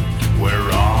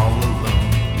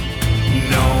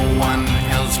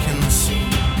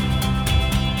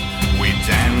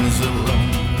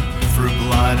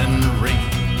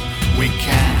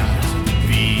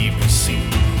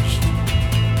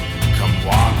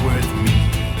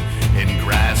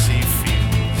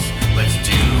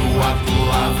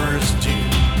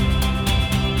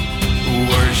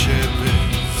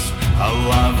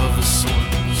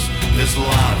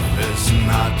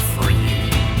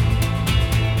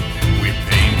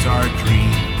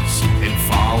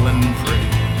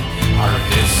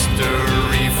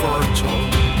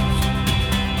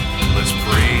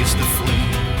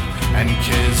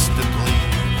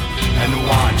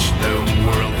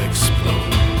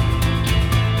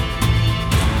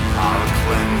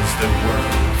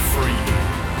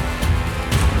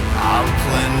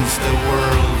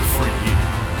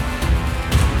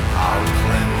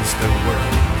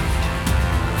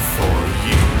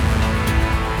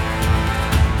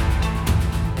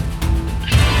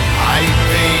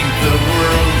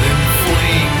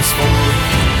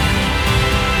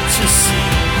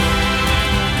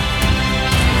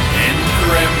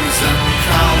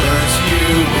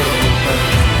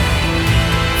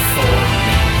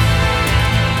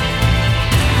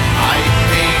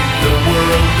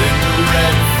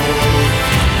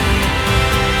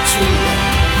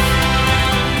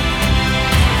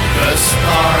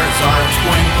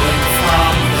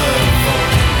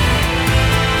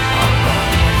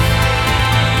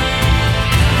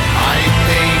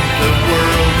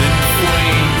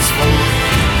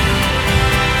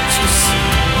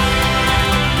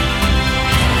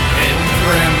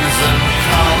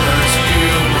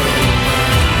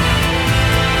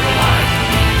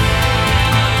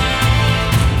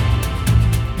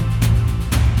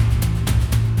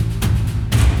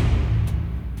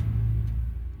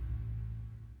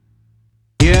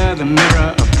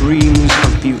mirror of dreams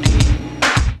of beauty.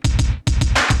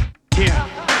 Here,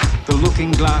 the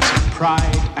looking glass of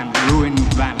pride and ruined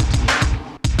vanity.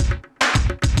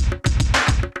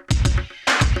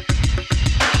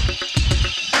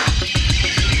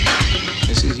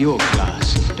 This is your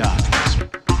glass of darkness.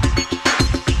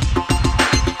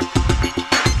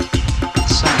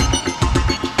 Sun.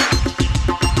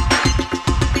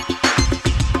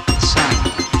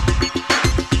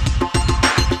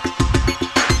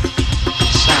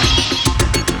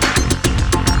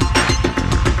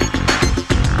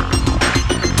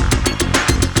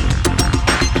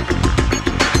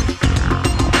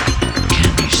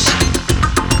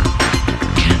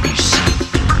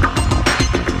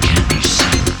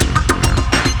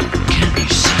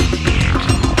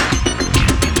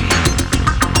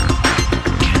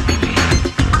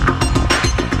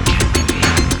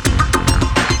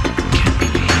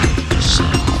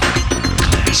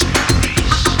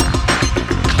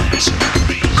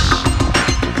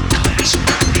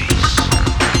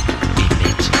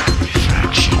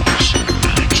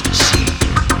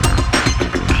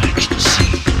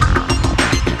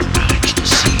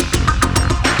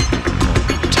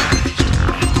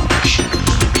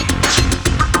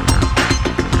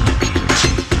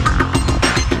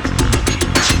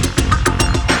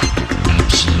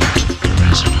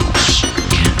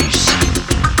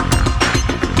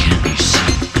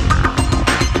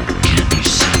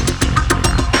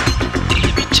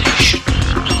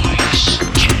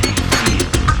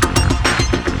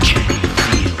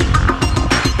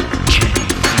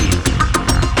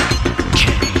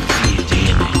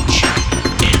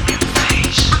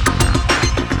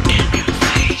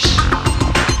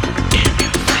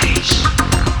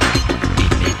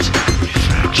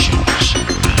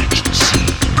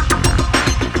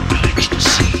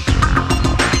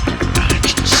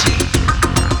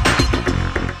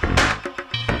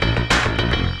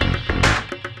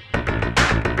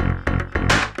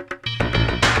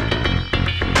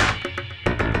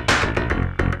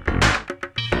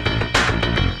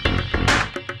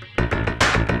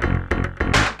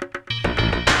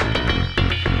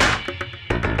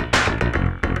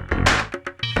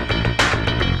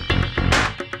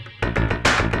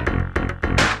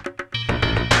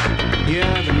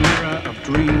 Here, the mirror of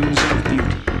dreams of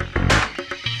beauty.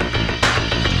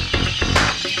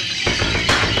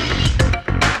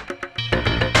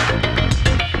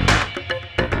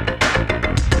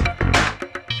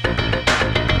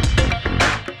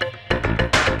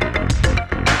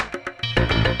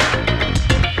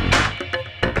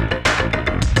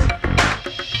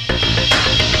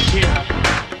 Here,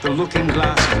 the looking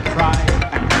glass of pride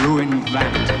and ruined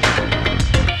vanity.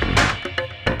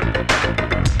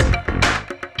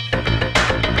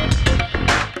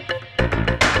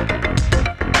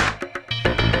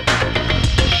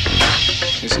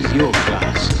 This is your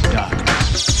glass of darkness.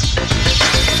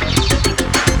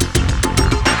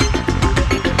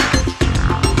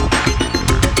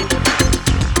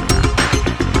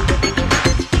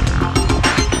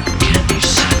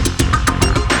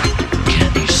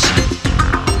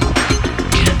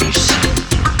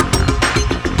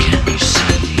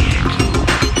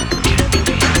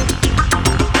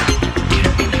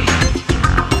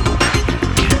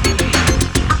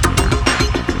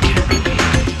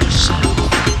 Yourself,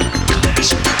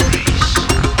 glass of grace.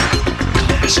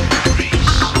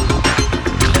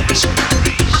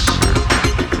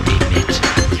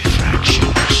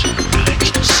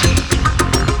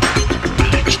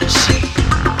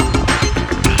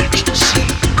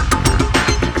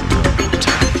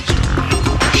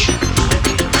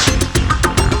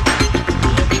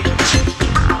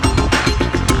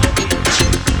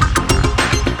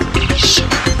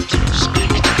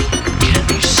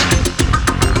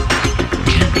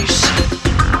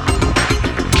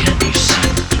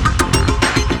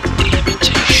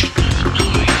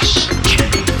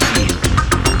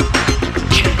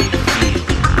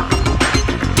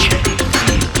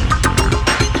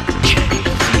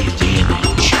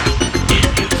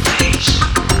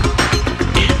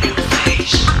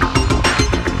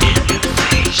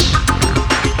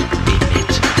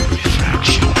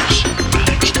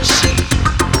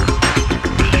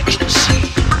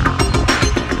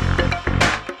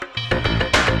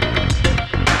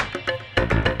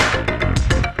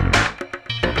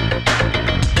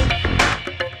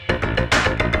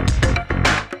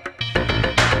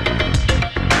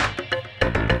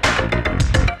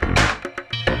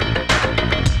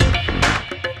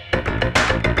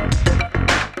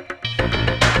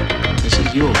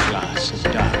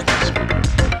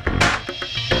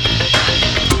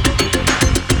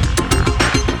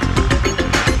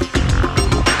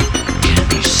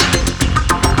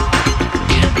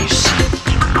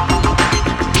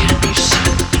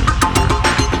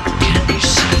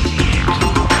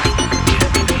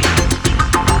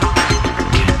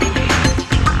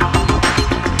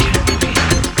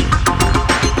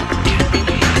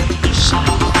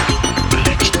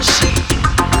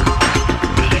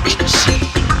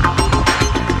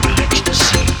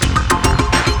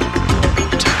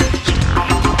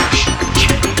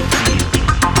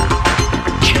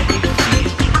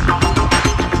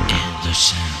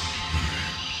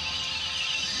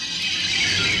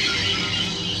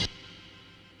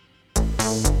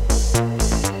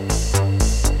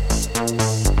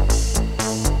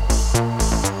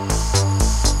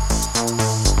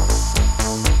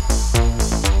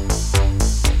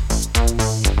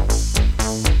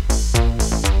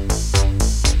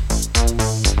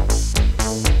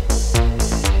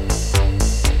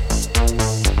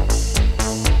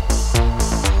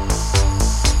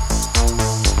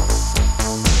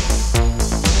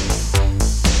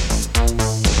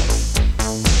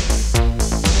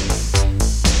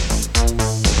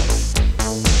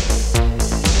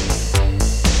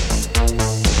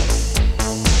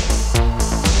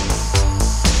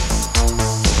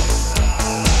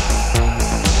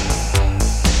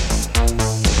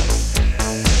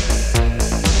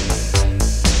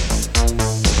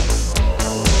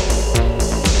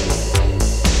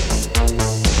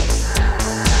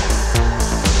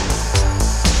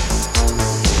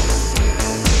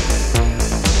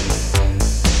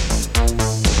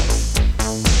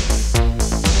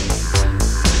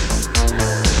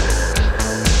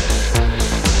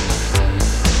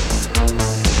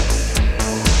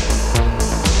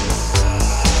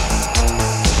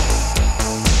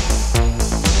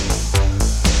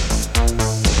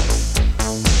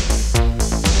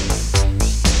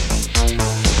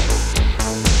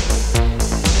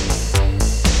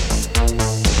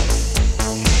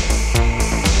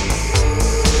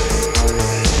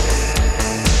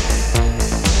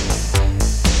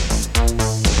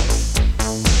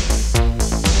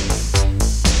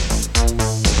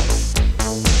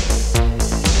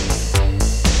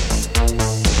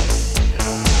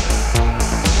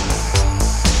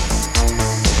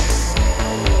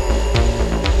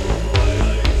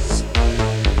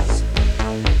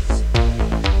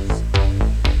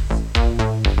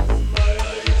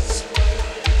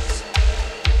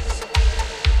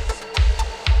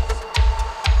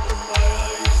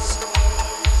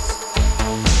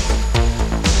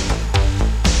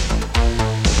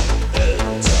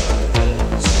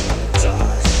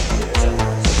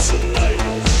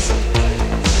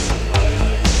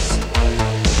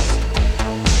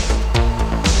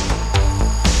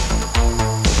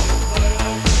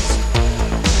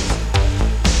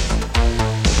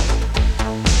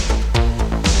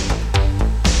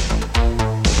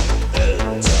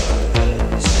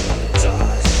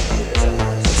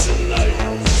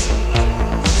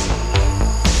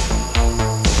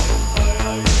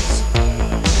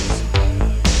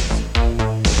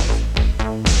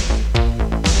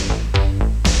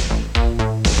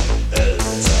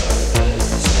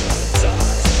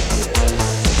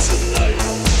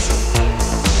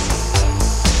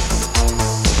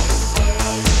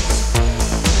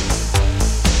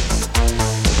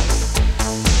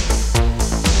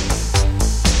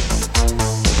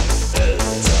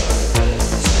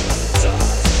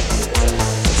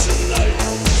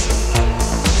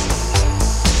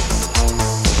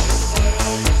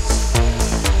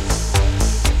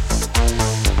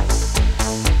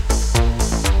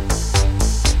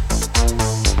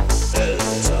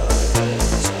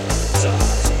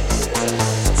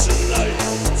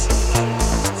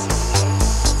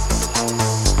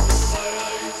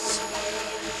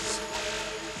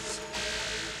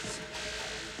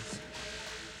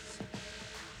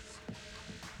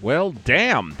 Well,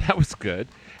 damn, that was good.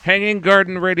 Hanging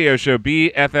Garden Radio Show,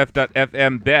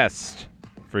 BFF.FM, best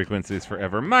frequencies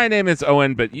forever. My name is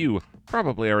Owen, but you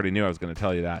probably already knew I was going to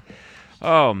tell you that.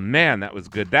 Oh, man, that was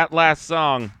good. That last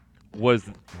song was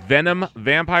Venom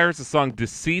Vampires, the song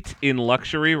Deceit in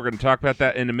Luxury. We're going to talk about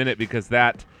that in a minute because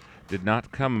that did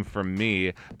not come from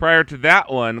me. Prior to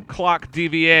that one, Clock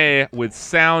DVA with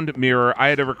Sound Mirror. I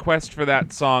had a request for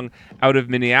that song out of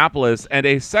Minneapolis and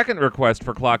a second request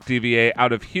for Clock DVA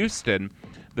out of Houston.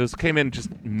 Those came in just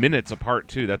minutes apart,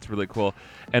 too. That's really cool.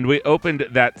 And we opened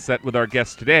that set with our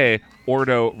guest today,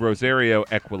 Ordo, Rosario,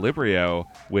 Equilibrio,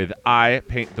 with I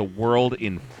Paint the World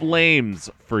in Flames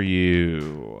for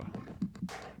You.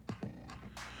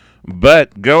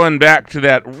 But going back to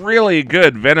that really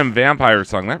good Venom Vampire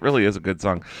song, that really is a good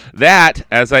song. That,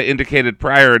 as I indicated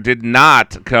prior, did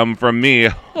not come from me.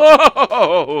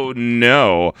 Oh,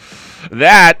 no.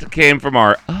 That came from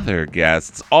our other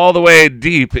guests, all the way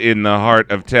deep in the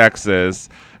heart of Texas,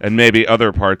 and maybe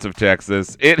other parts of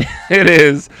Texas. It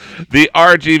is the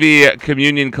RGV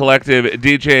Communion Collective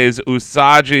DJs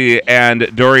Usagi and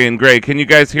Dorian Gray. Can you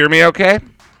guys hear me okay?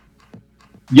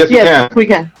 Yes, we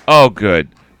can. Oh, good.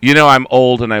 You know, I'm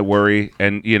old and I worry,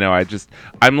 and, you know,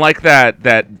 I'm like that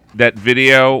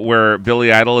video where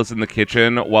Billy Idol is in the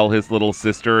kitchen while his little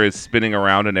sister is spinning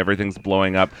around and everything's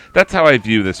blowing up. That's how I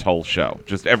view this whole show.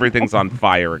 Just everything's on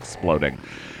fire, exploding.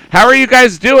 How are you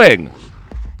guys doing?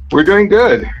 We're doing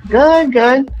good. Good.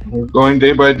 We're going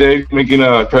day by day, trying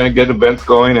to get events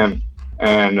going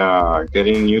and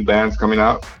getting new bands coming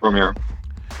out from here.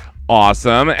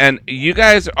 Awesome. And you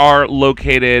guys are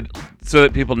located, so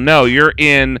that people know, you're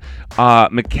in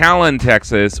McAllen,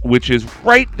 Texas, which is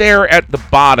right there at the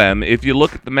bottom. If you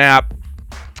look at the map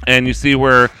and you see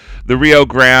where the Rio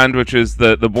Grande, which is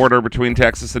the border between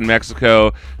Texas and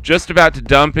Mexico, just about to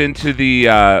dump into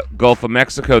the Gulf of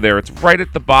Mexico there. It's right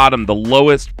at the bottom, the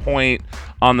lowest point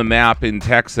on the map in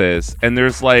Texas. And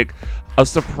there's like a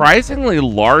surprisingly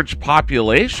large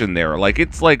population there. Like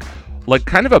it's like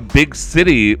kind of a big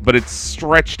city, but it's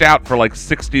stretched out for like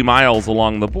 60 miles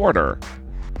along the border.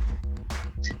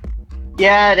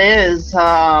 Yeah, it is.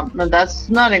 And that's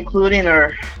not including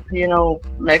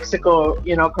Mexico,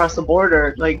 across the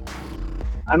border. Like,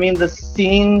 I mean, the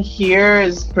scene here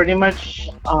is pretty much,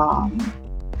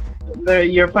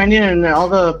 you're finding in all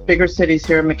the bigger cities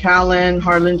here, McAllen,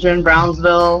 Harlingen,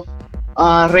 Brownsville.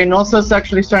 Reynosa is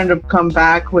actually starting to come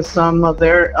back with some of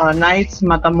their nights.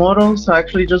 Matamoros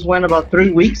actually just went about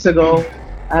 3 weeks ago.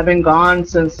 I haven't gone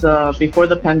since before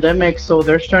the pandemic, so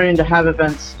they're starting to have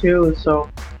events too. So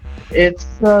it's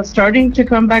starting to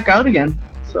come back out again.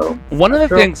 So one of the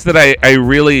things that I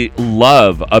really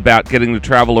love about getting to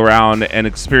travel around and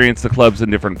experience the clubs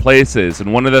in different places,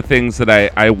 and one of the things that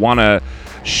I want to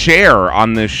share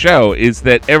on this show is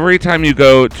that every time you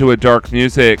go to a dark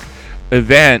music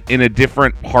event in a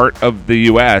different part of the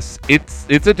US, it's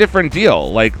a different deal.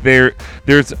 Like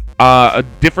there's a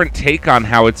different take on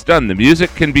how it's done. The music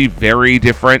can be very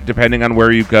different depending on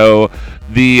where you go.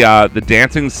 The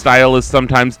dancing style is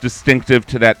sometimes distinctive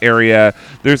to that area.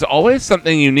 There's always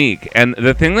something unique, and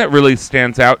the thing that really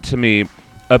stands out to me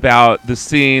about the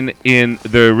scene in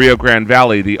the Rio Grande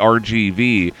Valley, the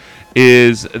RGV,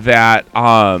 is that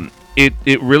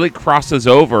it really crosses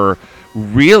over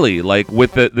really like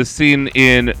with the scene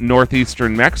in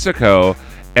northeastern Mexico,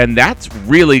 and that's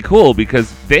really cool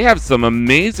because they have some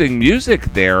amazing music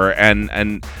there,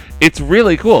 and it's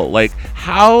really cool. Like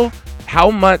how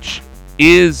much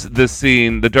is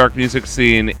the dark music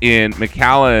scene in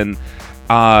McAllen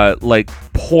like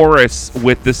porous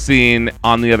with the scene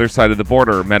on the other side of the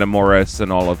border, Matamoros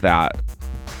and all of that?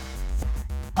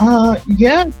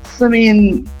 Yes, I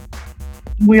mean,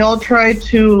 we all try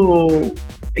to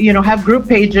have group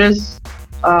pages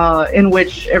in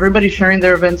which everybody's sharing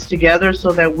their events together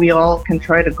so that we all can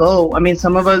try to go. I mean,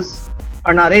 some of us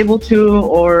are not able to,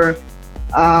 or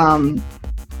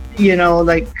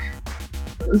like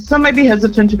some might be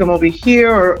hesitant to come over here,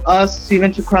 or us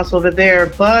even to cross over there,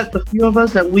 but the few of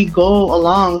us that we go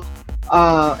along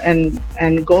and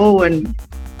go and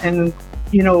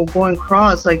go and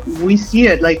cross, like we see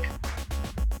it. Like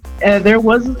there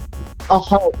was a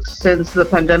halt since the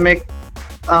pandemic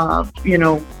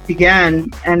began,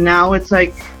 and now it's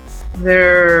like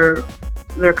they're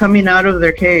coming out of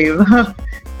their cave.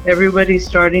 Everybody's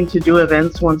starting to do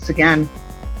events once again.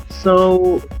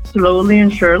 So slowly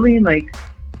and surely, like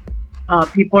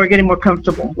people are getting more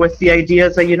comfortable with the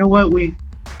ideas that, we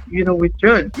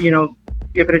should,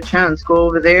 give it a chance. Go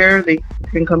over there, they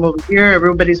can come over here,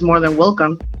 everybody's more than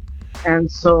welcome. And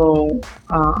so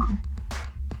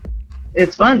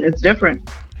it's fun, it's different.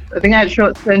 I think I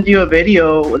had send you a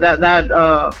video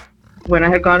that when I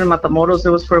had gone to Matamoros, it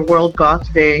was for World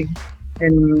Goth Day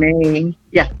in May.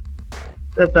 Yeah,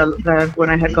 that when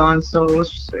I had gone, so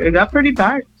it got pretty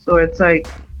packed. So it's like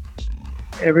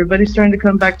everybody's trying to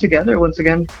come back together once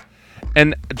again.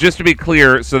 And just to be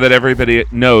clear, so that everybody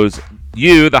knows,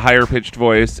 you, the higher pitched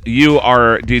voice, you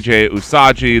are DJ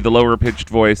Usagi. The lower pitched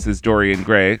voice is Dorian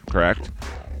Gray, correct?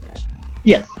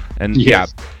 Yes. And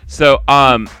Yes. yeah,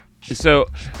 so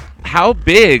how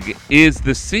big is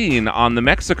the scene on the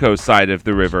Mexico side of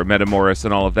the river, Matamoros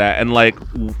and all of that? And like,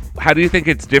 how do you think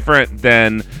it's different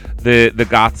than the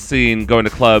goth scene going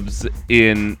to clubs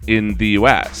in the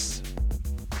U.S.?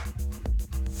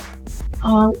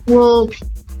 Well,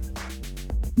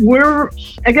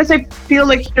 I guess I feel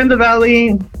like here in the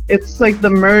valley, it's like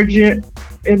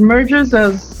it merges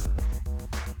as,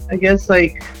 I guess,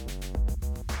 like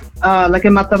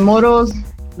in Matamoros,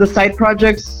 the side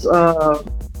projects of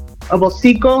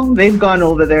Hocico, they've gone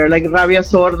over there. Like Rabia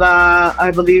Sorda,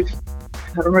 I believe,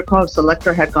 I don't recall if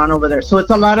Selector had gone over there. So it's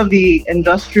a lot of the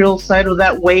industrial side of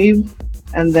that wave,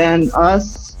 and then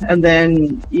us, and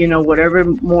then, whatever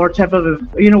more type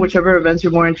of, whichever events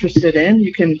you're more interested in,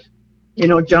 you can,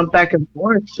 jump back and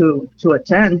forth to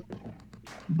attend.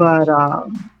 But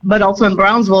also in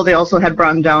Brownsville, they also had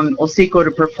brought down Hocico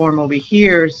to perform over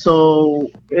here.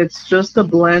 So it's just a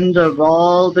blend of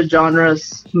all the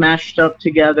genres mashed up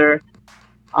together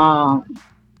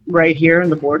right here in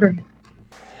the border.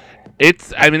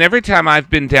 Every time I've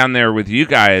been down there with you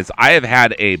guys, I have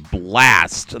had a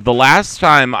blast. The last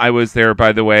time I was there,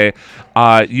 by the way,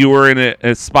 you were in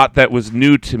a spot that was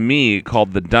new to me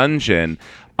called The Dungeon.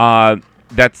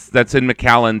 That's in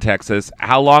McAllen, Texas.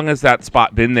 How long has that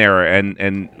spot been there?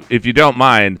 And if you don't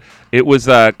mind, it was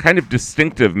kind of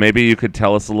distinctive. Maybe you could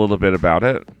tell us a little bit about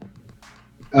it.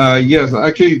 Yes,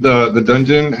 actually, the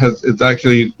dungeon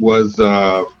was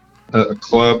a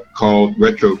club called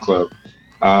Retro Club.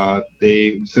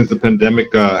 Since the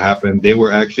pandemic happened, they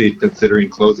were actually considering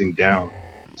closing down.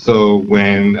 So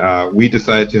when we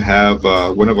decided to have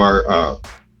one of our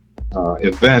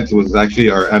events, was actually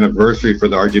our anniversary for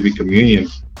the RGV communion,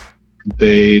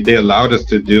 they allowed us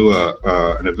to do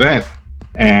an event,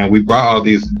 and we brought all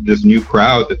this new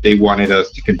crowd that they wanted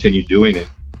us to continue doing it.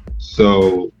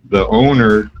 So the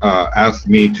owner asked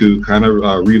me to kind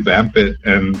of revamp it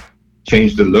and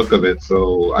change the look of it.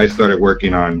 So I started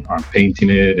working on painting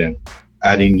it and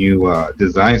adding new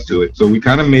designs to it. So we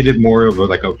kind of made it more of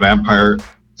a vampire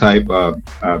type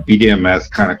BDMS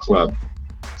kind of club.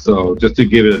 So just to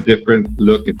give it a different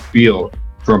look and feel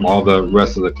from all the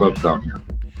rest of the clubs down here.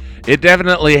 It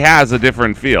definitely has a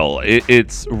different feel.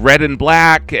 It's red and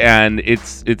black, and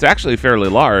it's actually fairly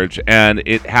large, and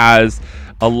it has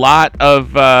a lot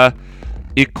of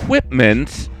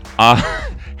equipment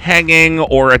hanging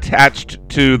or attached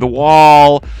to the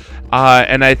wall,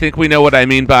 and I think we know what I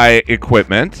mean by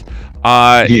equipment.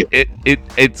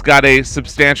 It's got a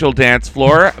substantial dance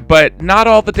floor, but not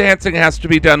all the dancing has to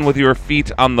be done with your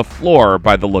feet on the floor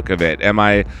by the look of it. Am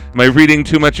I reading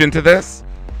too much into this?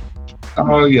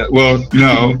 Oh yeah. Well,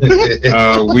 no.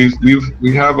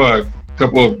 We have a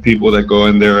couple of people that go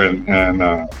in there,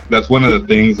 and that's one of the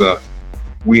things.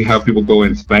 We have people go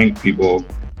and spank people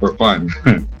for fun.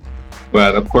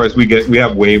 But of course, we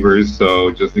have waivers,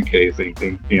 so just in case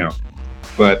anything,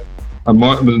 But the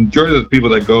majority of the people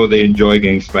that go, they enjoy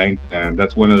getting spanked, and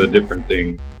that's one of the different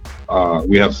things.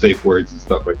 We have safe words and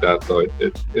stuff like that, so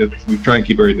we try and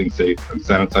keep everything safe and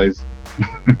sanitized.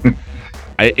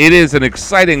 It is an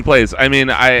exciting place.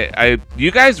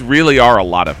 You guys really are a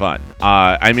lot of fun.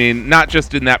 Not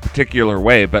just in that particular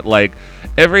way, but like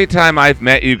every time I've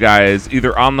met you guys,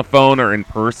 either on the phone or in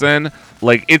person,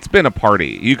 like it's been a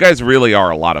party. You guys really are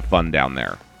a lot of fun down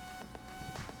there.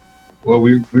 Well,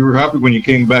 we were happy when you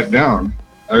came back down.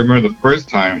 I remember the first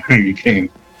time you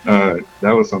came. That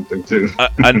was something too.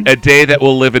 a day that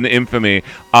will live in infamy.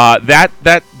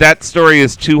 That story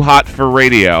is too hot for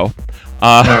radio.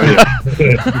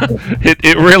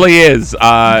 It really is.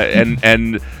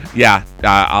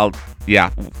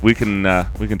 We can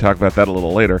talk about that a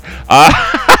little later.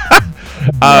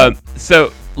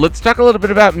 So let's talk a little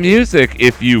bit about music,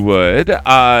 if you would.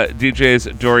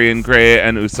 DJs Dorian Gray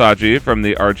and Usagi from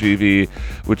the RGV,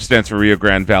 which stands for Rio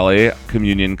Grande Valley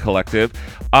Communion Collective.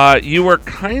 You were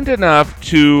kind enough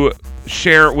to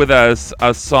share with us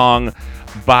a song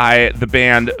by the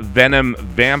band Venom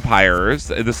Vampires.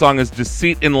 The song is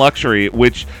Deceit in Luxury,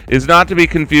 which is not to be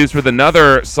confused with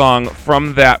another song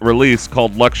from that release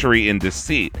called Luxury in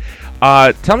Deceit.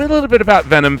 Tell me a little bit about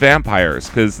Venom Vampires,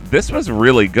 because this was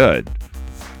really good.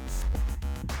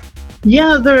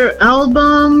 Yeah, their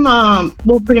album,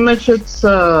 well, pretty much it's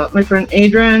my friend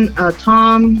Adrian,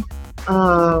 Tom.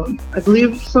 I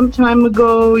believe some time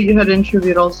ago you had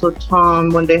interviewed also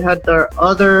Tom when they had their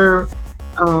other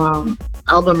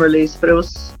album release, but it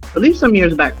was, I believe, some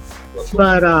years back.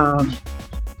 But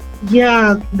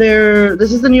yeah,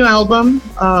 this is the new album.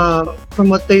 From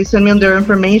what they sent me on their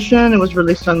information, it was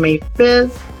released on May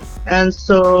 5th. And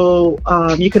so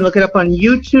you can look it up on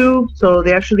YouTube. So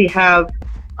they actually have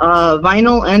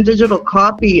vinyl and digital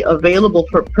copy available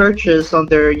for purchase on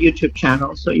their YouTube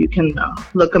channel. So you can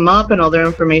look them up, and all their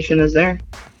information is there.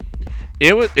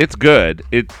 It's good.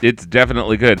 It's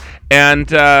definitely good. And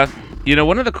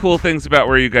one of the cool things about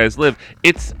where you guys live,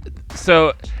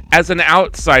 so as an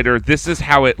outsider, this is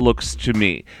how it looks to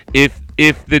me.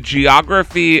 If the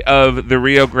geography of the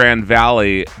Rio Grande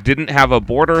Valley didn't have a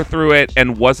border through it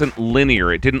and wasn't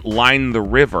linear, it didn't line the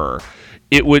river,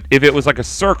 it would, if it was like a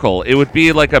circle, it would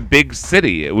be like a big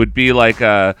city. It would be like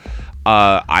I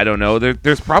don't know.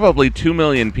 There's probably 2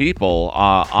 million people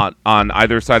on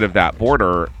either side of that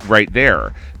border right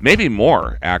there. Maybe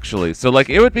more, actually. So, like,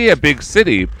 it would be a big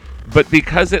city, but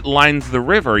because it lines the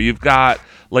river, you've got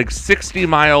like 60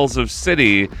 miles of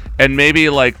city and maybe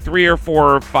like 3 or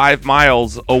 4 or 5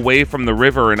 miles away from the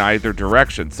river in either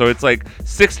direction. So it's like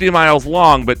 60 miles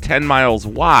long, but 10 miles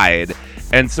wide.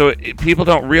 And so people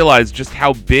don't realize just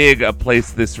how big a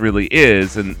place this really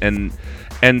is. And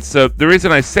so the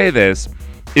reason I say this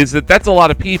is that that's a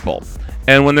lot of people.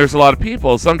 And when there's a lot of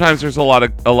people, sometimes there's a lot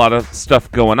of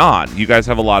stuff going on. You guys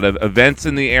have a lot of events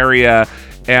in the area,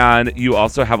 and you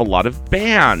also have a lot of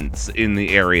bands in the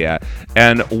area.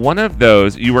 And one of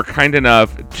those, you were kind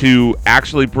enough to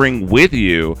actually bring with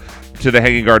you to the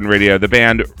Hanging Garden Radio, the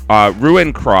band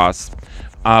Ruinkros,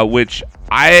 which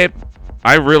I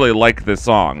really like the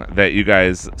song that you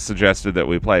guys suggested that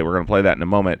we play. We're going to play that in a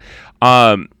moment.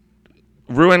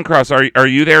 Ruinkros, are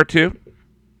you there too?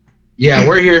 Yeah,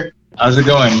 we're here. How's it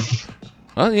going?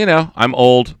 Well, I'm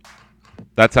old.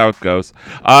 That's how it goes.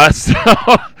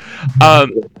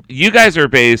 You guys are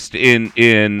based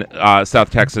in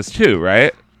South Texas too,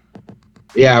 right?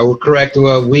 Yeah, we're correct.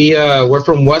 Well, we're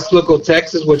from West Local,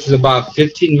 Texas, which is about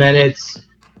 15 minutes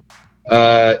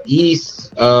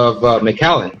east of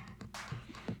McAllen.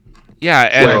 Yeah,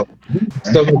 and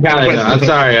so McAllen. I'm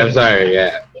sorry.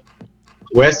 Yeah,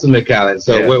 west of McAllen.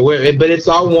 So but it's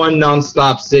all one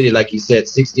nonstop city, like you said,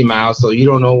 60 miles. So you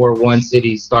don't know where one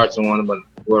city starts and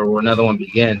where another one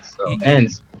begins. So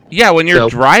ends. Yeah, when you're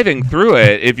driving through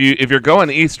it, if you're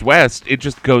going east-west, it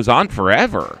just goes on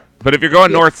forever. But if you're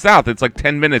going north-south, it's like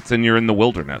 10 minutes and you're in the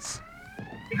wilderness.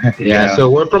 Yeah, so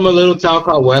we're from a little town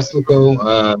called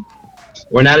Westlaco.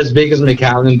 We're not as big as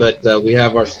McAllen, but we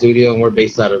have our studio, and we're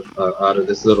based out of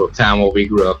this little town where we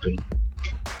grew up in.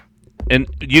 And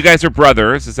you guys are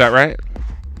brothers, is that right?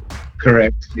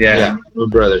 Correct. Yeah, we're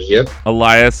brothers. Yep.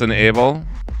 Elias and Abel.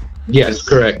 Yes,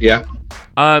 correct. Yeah.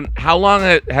 How long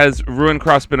has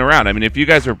Ruinkros been around? I mean, if you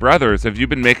guys are brothers, have you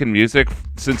been making music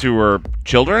since you were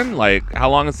children? Like, how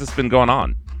long has this been going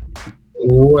on?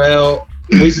 Well,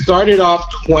 we started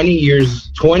off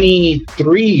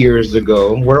 23 years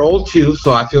ago. We're old too,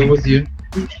 so I feel with you.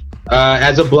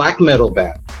 As a black metal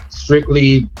band,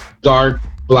 strictly dark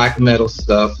black metal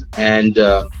stuff. And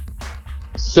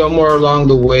somewhere along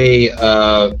the way,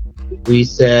 we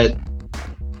said,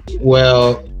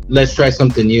 well, let's try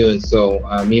something new. And so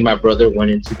me and my brother went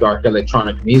into dark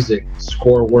electronic music,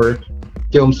 score work,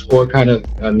 film score kind of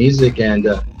music. And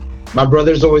my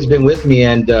brother's always been with me,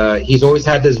 and he's always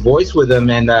had this voice with him.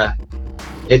 And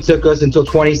it took us until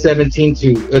 2017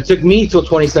 it took me till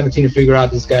 2017 to figure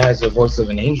out this guy has the voice of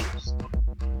an angel.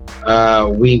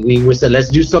 We said, let's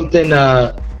do something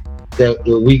that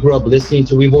we grew up listening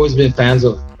to. We've always been fans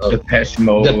of Depeche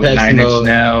Mode, Nine Inch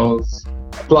Nails,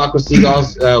 Flock of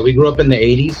Seagulls. We grew up in the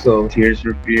 80s, so Tears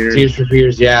for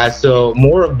Fears, yeah. So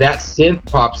more of that synth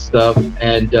pop stuff,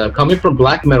 and coming from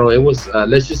black metal, it was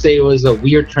let's just say it was a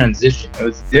weird transition. It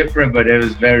was different, but it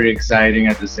was very exciting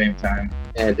at the same time.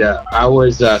 And I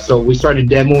was so we started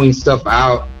demoing stuff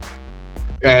out,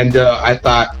 and I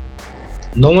thought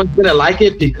no one's gonna like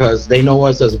it because they know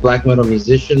us as black metal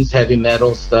musicians, heavy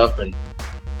metal stuff, and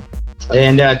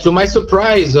to my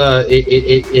surprise,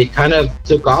 it kind of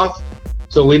took off.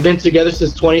 So we've been together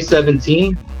since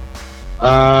 2017.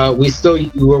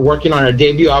 We're working on our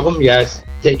debut album. Yeah, it's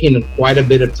taking quite a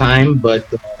bit of time, but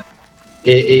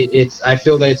it's I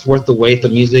feel that it's worth the wait. The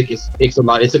music takes a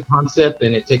lot. It's a concept,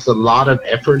 and it takes a lot of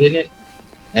effort in it.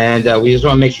 And we just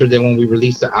want to make sure that when we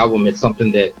release the album, it's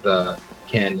something that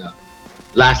can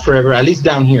last forever, at least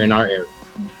down here in our area.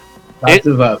 Lots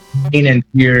of pain and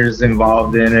tears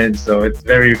involved in it, so it's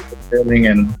very fulfilling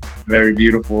and very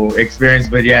beautiful experience.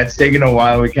 But yeah, it's taken a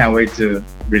while. We can't wait to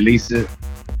release it.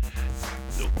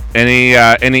 Any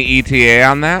ETA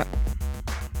on that?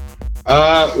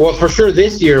 Well, for sure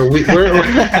this year we're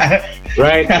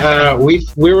right.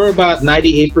 We were about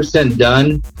 98%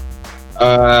 done.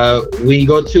 We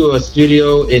go to a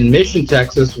studio in Mission,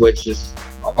 Texas, which is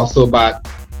also about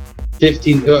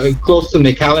 15, close to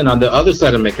McAllen, on the other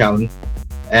side of McAllen,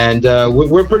 and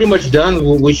we're pretty much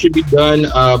done. We should be done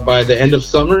by the end of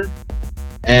summer,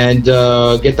 and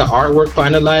get the artwork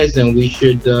finalized, and we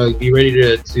should be ready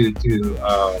to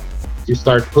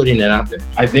start putting it out there.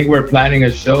 I think we're planning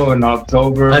a show in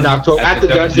October. At the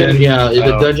dungeon. Yeah,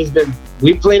 the dungeon's been.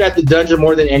 We played at the dungeon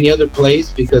more than any other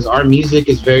place because our music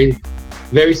is very,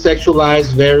 very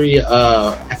sexualized, very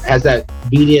has that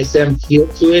BDSM feel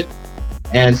to it.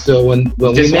 And so when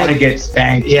just want to get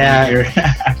spanked. Yeah.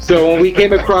 So when we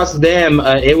came across them,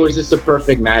 it was just a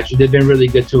perfect match. They've been really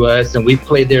good to us, and we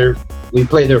played there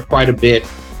quite a bit.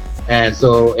 And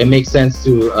so it makes sense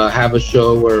to have a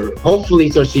show where hopefully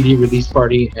it's our CD release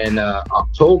party in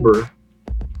October.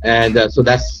 And so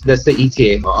that's the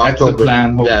ETA. That's the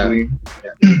plan, hopefully.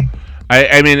 Yeah.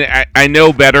 I mean, I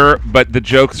know better, but the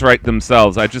jokes write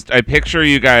themselves. I picture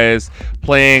you guys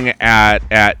playing at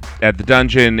the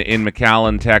dungeon in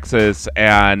McAllen, Texas,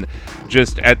 and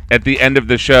just at the end of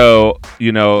the show,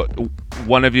 you know,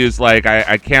 one of you is like,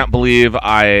 I can't believe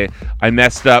I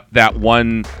messed up that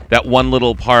one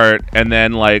little part, and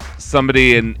then like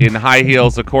somebody in high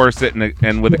heels, a corset,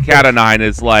 and with a cat o' nine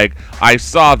is like, I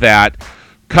saw that.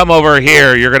 Come over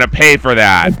here, you're gonna pay for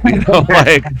that. You know,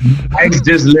 like I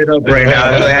just lit up right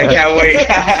now. I can't wait.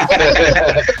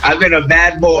 I've been a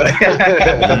bad boy.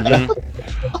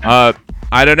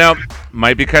 I don't know.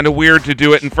 Might be kind of weird to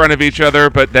do it in front of each other,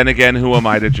 but then again, who am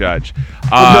I to judge?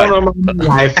 My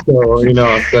life, so you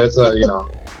know, so it's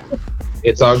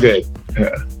it's all good.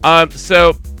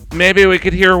 So maybe we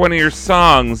could hear one of your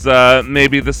songs.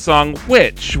 Maybe the song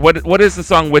 "Witch." What is the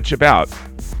song "Witch" about?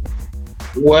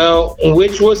 Well,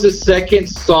 which was the second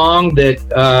song that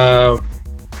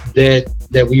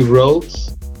we wrote,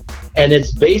 and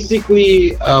it's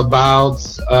basically about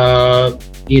the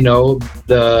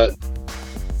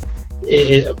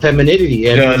femininity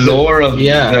and the lore of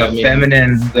the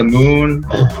feminine, the moon.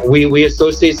 We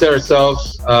associate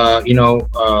ourselves,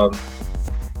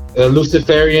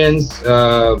 Luciferians.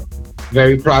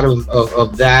 Very proud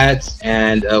of that,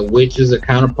 and witch is a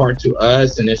counterpart to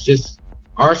us, and it's just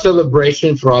our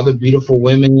celebration for all the beautiful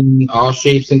women, all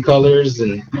shapes and colors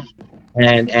and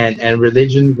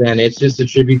religions, and it's just a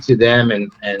tribute to them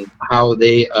and how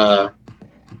they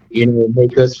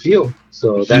make us feel.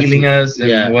 So that's healing us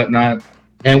and whatnot.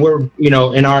 And we're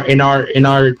in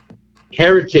our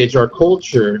heritage, our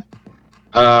culture,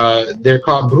 they're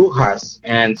called brujas,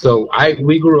 and so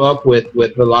we grew up with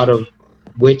a lot of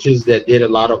witches that did a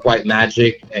lot of white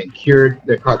magic and cured.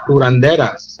 They're called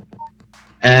curanderas.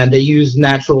 And they use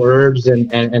natural herbs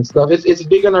and stuff. It's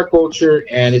big in our culture,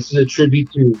 and it's a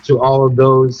tribute to all of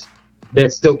those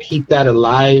that still keep that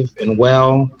alive and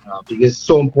well, because it's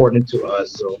so important to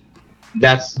us. So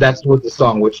that's what the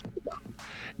song "Witch" is about.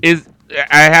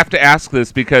 I have to ask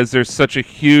this because there's such a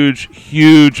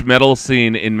huge metal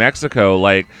scene in Mexico.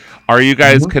 Like, are you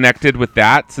guys connected with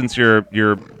that, since you're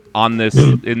on this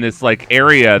in this like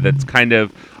area that's kind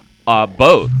of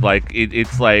both? Like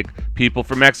it's like people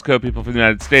from Mexico, people from the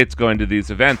United States going to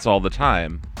these events all the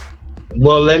time.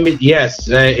 Well, yes.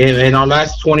 In our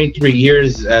last 23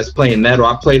 years as playing metal,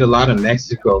 I played a lot in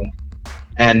Mexico,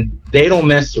 and they don't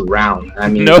mess around. I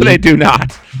mean, no, they do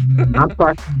not. I'm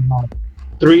talking about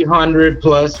 300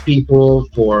 plus people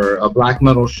for a black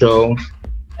metal show.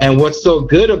 And what's so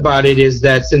good about it is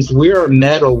that since we're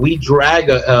metal, we drag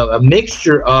a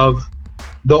mixture of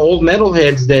the old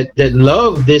metalheads that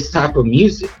love this type of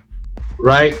music,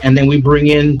 right? And then we bring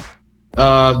in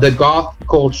the goth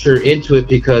culture into it,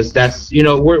 because that's,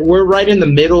 we're right in the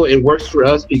middle. It works for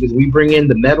us because we bring in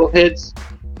the metalheads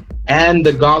and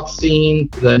the goth scene,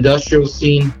 the industrial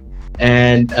scene,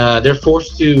 and they're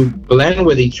forced to blend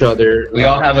with each other. We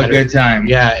all have a good time.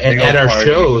 Yeah, at our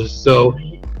shows. So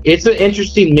it's an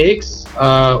interesting mix.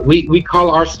 We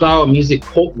call our style of music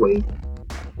cult wave,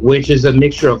 which is a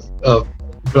mixture of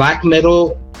black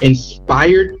metal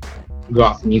inspired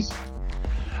goth music.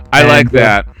 I like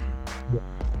that.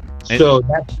 So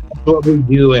that's what we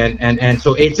do, and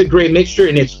so it's a great mixture,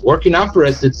 and it's working out for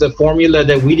us. It's a formula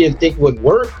that we didn't think would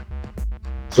work.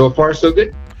 So far, so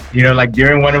good. Like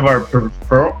during one of our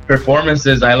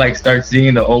performances, I start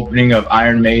seeing the opening of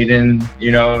Iron Maiden.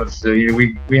 So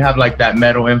we have like that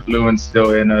metal influence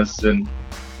still in us, and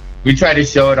we try to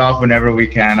show it off whenever we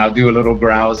can. I'll do a little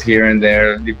growls here and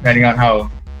there, depending on how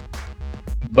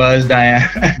buzzed I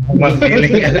am. I'm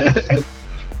feeling.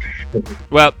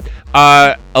 Well,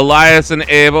 Elias and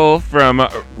Abel from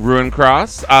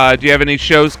Ruinkros, do you have any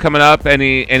shows coming up?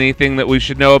 Anything that we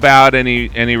should know about?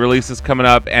 Any releases coming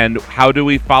up? And how do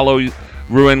we follow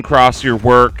Ruinkros, your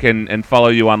work, and follow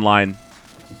you online?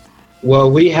 Well,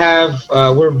 we have.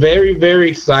 We're very, very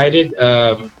excited.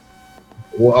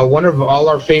 One of all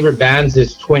our favorite bands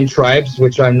is Twin Tribes,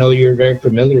 which I know you're very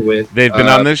familiar with. They've been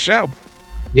on this show.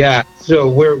 Yeah, so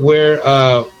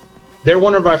they're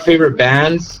one of our favorite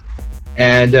bands.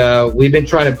 And we've been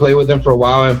trying to play with them for a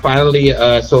while, and finally,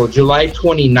 so July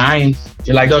 29th,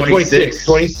 July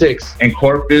 26th in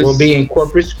Corpus. We'll be in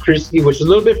Corpus Christi, which is a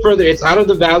little bit further. It's out of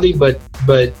the valley, but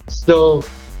still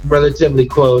relatively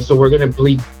close. So we're going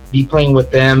to be playing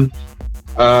with them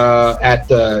at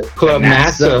the Club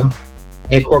NASA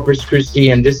in Corpus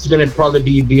Christi, and this is going to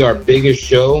probably be our biggest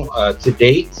show to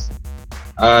date.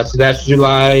 So that's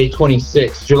July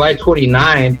 26th. July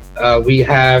 29th,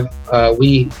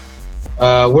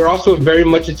 we're also very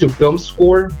much into film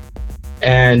score,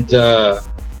 and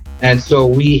so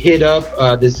we hit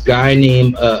up this guy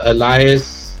named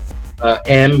Elias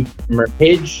M.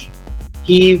 Merhige.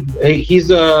 He's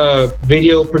a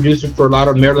video producer for a lot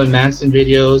of Marilyn Manson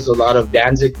videos, a lot of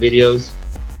Danzig videos,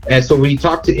 and so we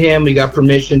talked to him. We got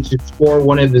permission to score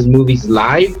one of his movies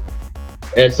live.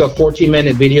 It's a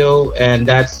 14-minute video, and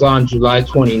that's on July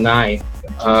 29th.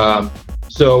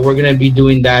 So we're going to be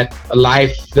doing that a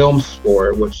live film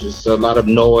score, which is a lot of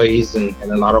noise and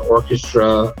a lot of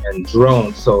orchestra and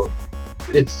drones. So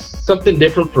it's something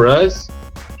different for us.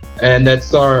 And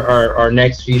that's our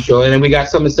next few show. And then we got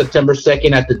something September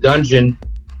 2nd at the Dungeon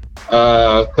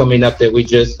coming up that we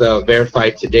just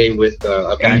verified today with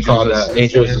a band called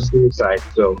Angels of Suicide.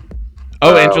 So,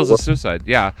 Angels of Suicide,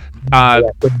 yeah.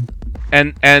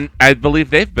 And I believe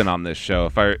they've been on this show.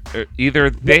 Either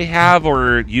they have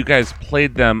or you guys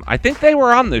played them. I think they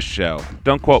were on this show.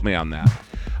 Don't quote me on that.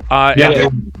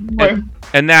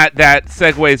 And that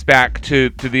segues back to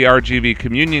the RGV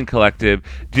Communion Collective,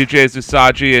 DJs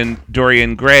Usagi and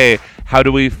Dorian Gray. How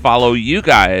do we follow you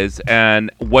guys,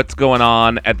 and what's going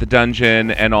on at the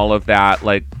Dungeon and all of that?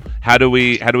 Like, how do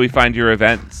we find your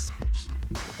events?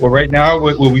 Well, right now,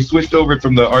 we switched over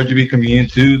from the RGB Communion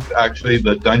to actually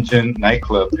the Dungeon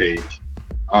Nightclub page.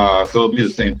 So it'll be the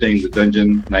same thing, the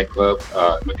Dungeon Nightclub,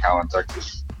 McAllen,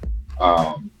 Texas.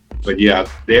 But yeah,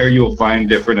 there you'll find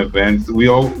different events. We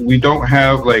don't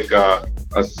have like a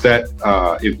set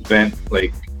event.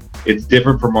 Like, it's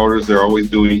different promoters. They're always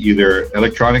doing either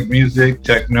electronic music,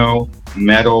 techno,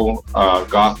 metal,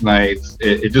 goth nights.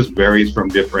 It just varies from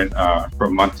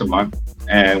month to month.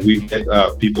 And we get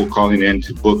people calling in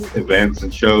to book events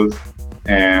and shows,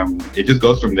 and it just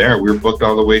goes from there. We're booked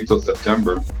all the way till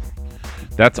September.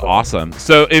 That's awesome.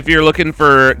 So if you're looking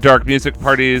for dark music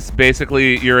parties,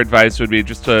 basically your advice would be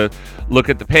just to look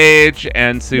at the page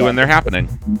and see when they're happening.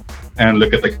 And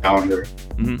look at the calendar.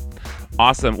 Mm-hmm.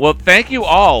 Awesome. Well, thank you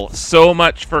all so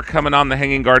much for coming on the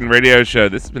Hanging Garden Radio Show.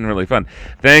 This has been really fun.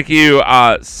 Thank you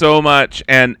so much.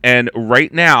 And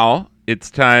right now,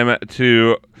 it's time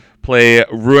to play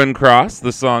Ruinkros,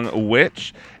 the song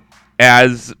Witch,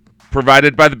 as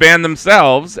provided by the band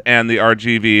themselves and the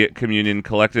RGV Communion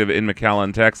Collective in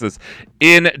McAllen, Texas.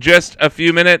 In just a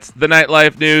few minutes, the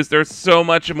nightlife news. There's so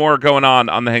much more going on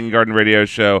the Hanging Garden Radio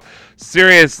Show.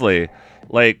 Seriously,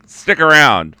 stick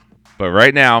around. But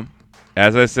right now,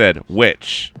 as I said,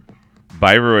 Witch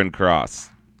by Ruinkros.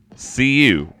 See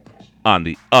you on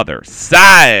the other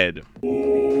side.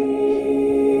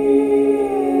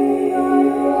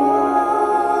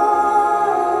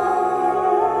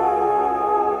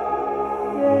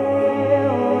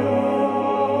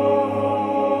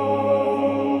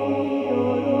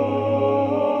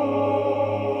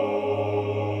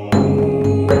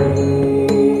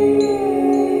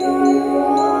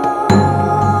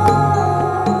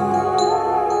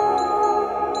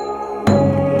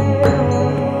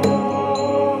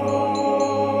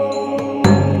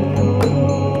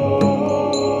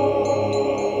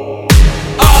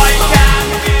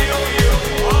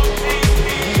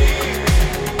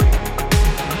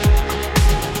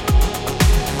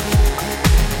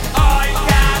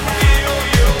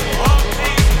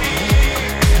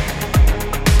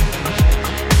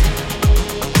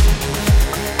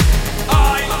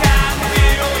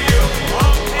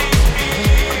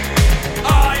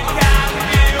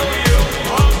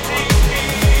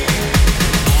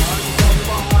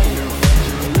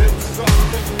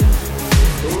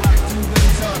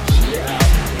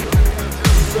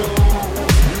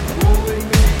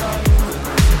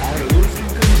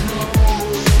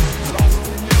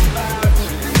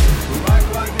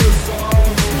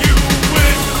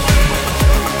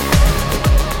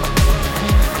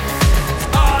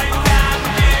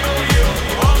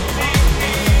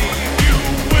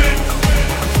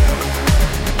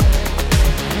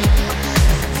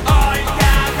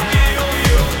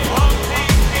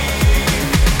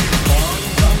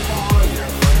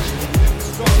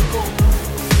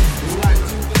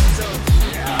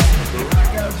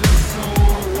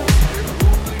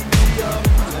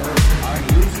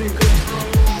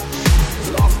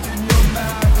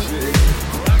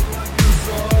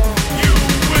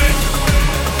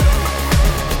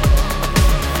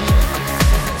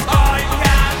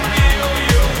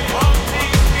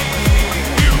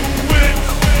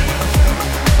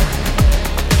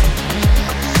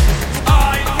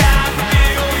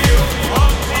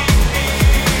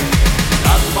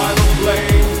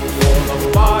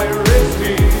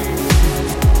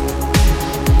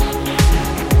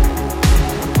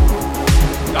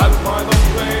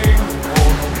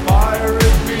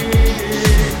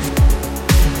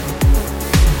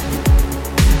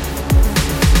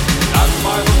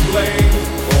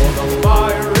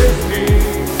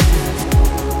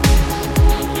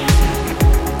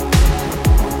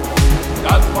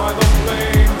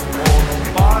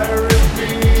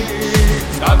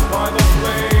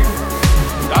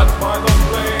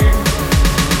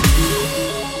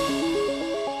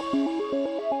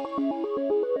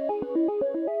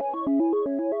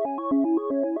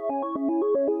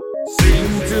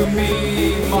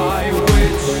 me, my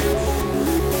witch.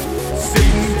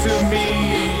 Sing to me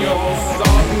your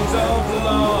songs of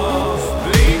love.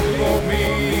 Bleed for me,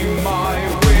 my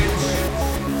witch.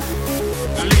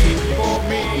 Bleed for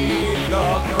me the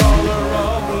color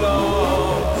of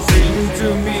love. Sing to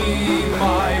me,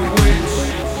 my witch.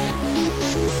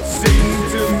 Sing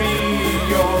to me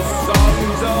your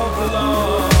songs of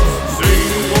love.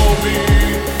 Sing for me.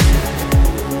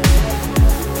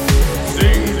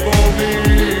 Sing for me.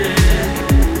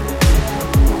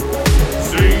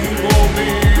 Sing for me.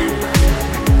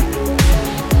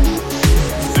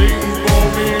 Sing for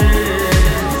me.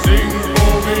 Sing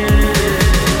for me.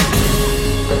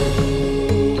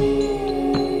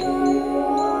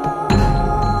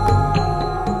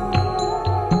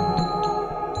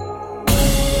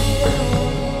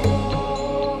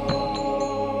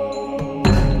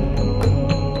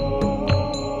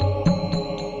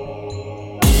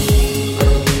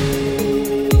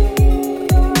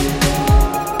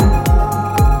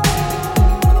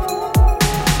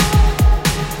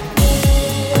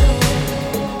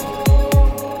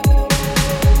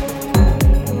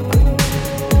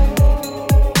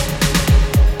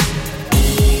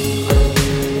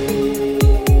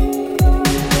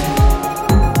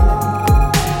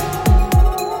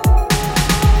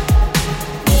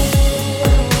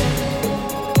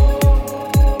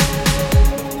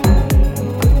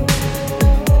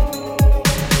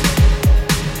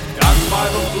 Dance by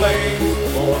the flames,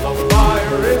 for the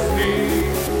fire is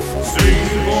near. Sing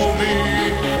for me,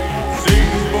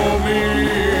 sing for me.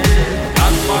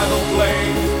 Dance by the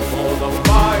flames, for the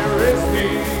fire is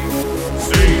near.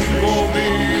 Sing for me,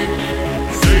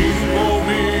 sing for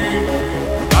me.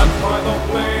 Dance by the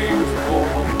flames, for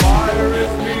the fire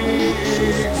is near.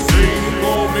 Sing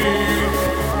for me,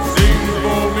 sing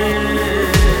for me.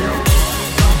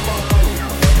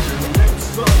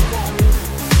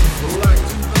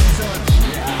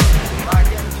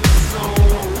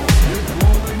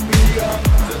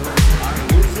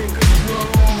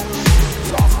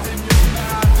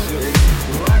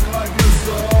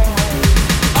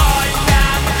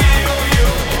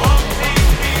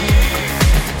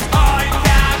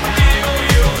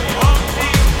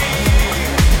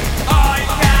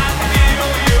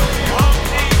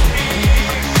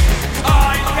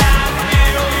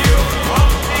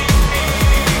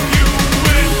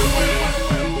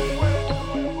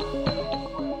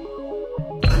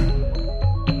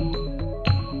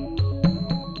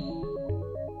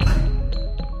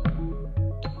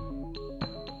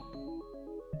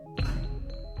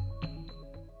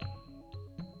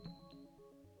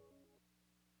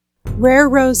 Rare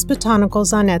Rose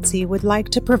Botanicals on Etsy would like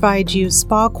to provide you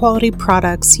spa-quality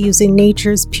products using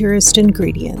nature's purest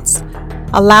ingredients.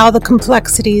 Allow the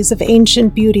complexities of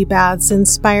ancient beauty baths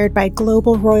inspired by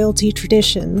global royalty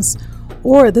traditions,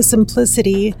 or the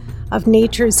simplicity of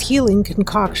nature's healing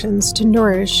concoctions to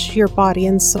nourish your body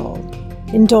and soul.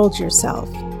 Indulge yourself.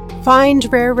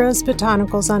 Find Rare Rose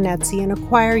Botanicals on Etsy and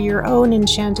acquire your own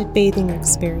enchanted bathing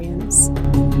experience.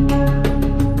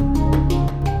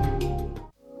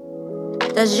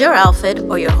 Does your outfit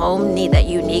or your home need that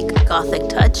unique Gothic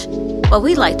touch? What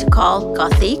we like to call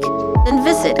Gothique? Then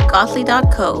visit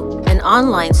Gothly.co, an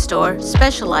online store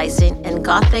specializing in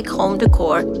Gothic home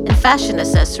decor and fashion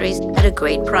accessories at a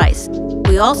great price.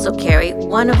 We also carry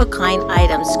one-of-a-kind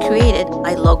items created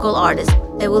by local artists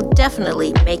that will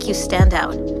definitely make you stand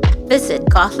out. Visit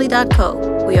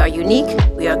Gothly.co. We are unique,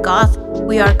 we are goth,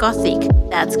 we are Gothique.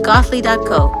 That's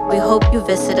Gothly.co. We hope you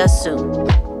visit us soon.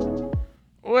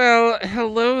 Well,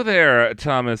 hello there,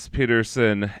 Thomas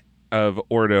Peterson of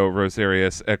Ordo,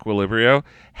 Rosarius, Equilibrio.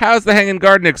 How's the Hanging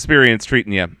Garden experience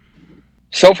treating you?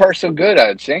 So far, so good,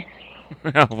 I'd say.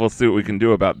 Well, we'll see what we can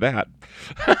do about that.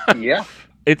 Yeah.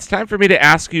 It's time for me to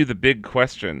ask you the big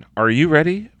question. Are you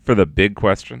ready for the big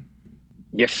question?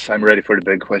 Yes, I'm ready for the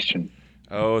big question.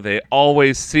 Oh, they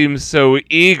always seem so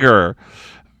eager.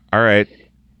 All right.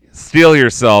 Steel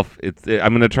yourself.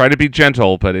 I'm going to try to be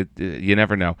gentle, but you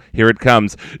never know. Here it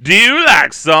comes. Do you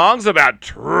like songs about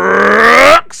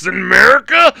trucks in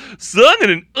America sung in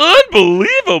an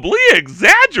unbelievably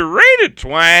exaggerated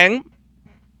twang?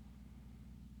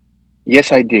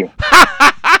 Yes, I do.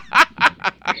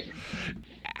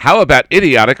 How about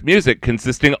idiotic music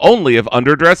consisting only of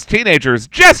underdressed teenagers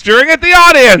gesturing at the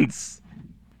audience?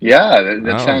 Yeah,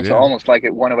 that sounds almost like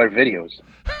one of our videos.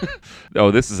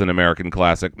 Oh, this is an American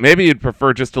classic. Maybe you'd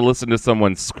prefer just to listen to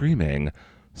someone screaming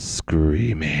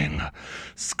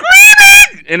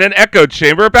in an echo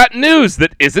chamber about news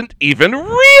that isn't even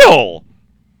real.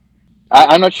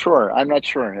 I'm not sure.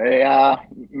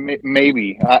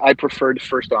 Maybe. I prefer the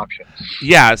first option.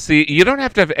 Yeah, see, you don't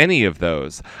have to have any of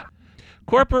those.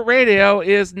 Corporate radio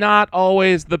is not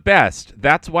always the best.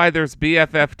 That's why there's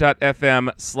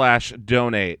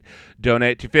BFF.FM/donate.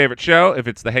 Donate to your favorite show. If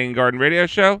it's the Hanging Garden Radio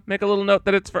Show, make a little note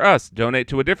that it's for us. Donate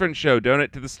to a different show.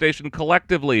 Donate to the station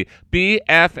collectively.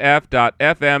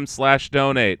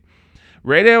 BFF.FM/donate.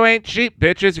 Radio ain't cheap,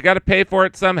 bitches. You got to pay for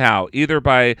it somehow, either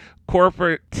by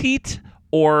corporate teat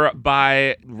or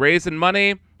by raising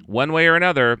money. One way or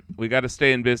another, we got to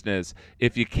stay in business.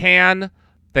 If you can,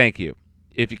 thank you.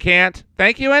 If you can't,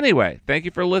 thank you anyway. Thank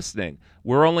you for listening.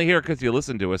 We're only here because you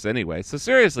listen to us anyway. So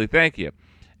seriously, thank you.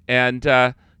 And,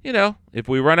 if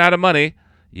we run out of money,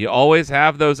 you always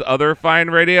have those other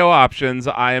fine radio options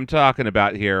I am talking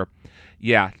about here.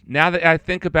 Yeah, now that I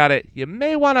think about it, you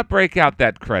may want to break out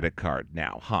that credit card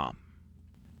now, huh?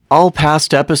 All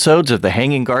past episodes of the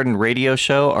Hanging Garden Radio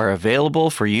Show are available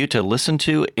for you to listen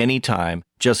to anytime.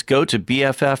 Just go to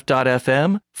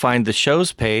BFF.FM, find the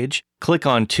show's page, click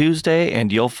on Tuesday, and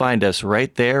you'll find us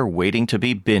right there waiting to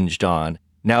be binged on.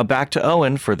 Now back to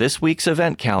Owen for this week's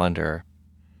event calendar.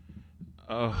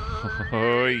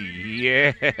 Oh,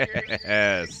 yes.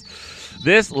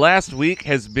 This last week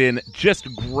has been just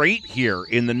great here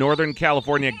in the Northern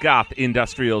California goth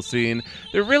industrial scene.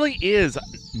 There really is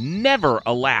never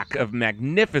a lack of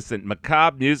magnificent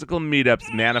macabre musical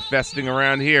meetups manifesting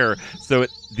around here. So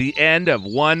at the end of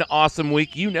one awesome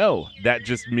week, that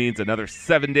just means another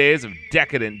 7 days of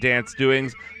decadent dance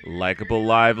doings, likable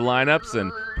live lineups,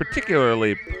 and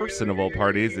particularly personable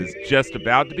parties is just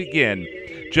about to begin.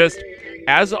 Just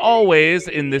as always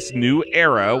in this new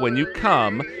era, when you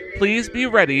come, please be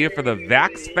ready for the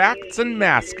Vax Facts and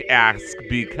Mask Ask,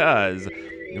 because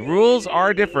the rules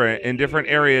are different in different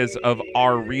areas of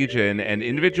our region, and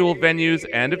individual venues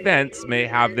and events may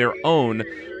have their own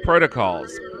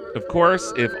protocols. Of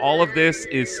course, if all of this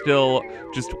is still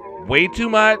just way too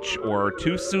much or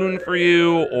too soon for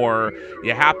you, or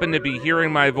you happen to be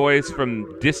hearing my voice from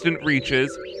distant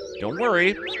reaches, don't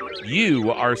worry,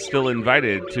 you are still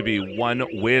invited to be one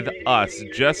with us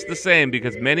just the same,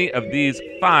 because many of these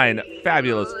fine,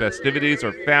 fabulous festivities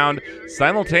are found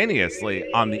simultaneously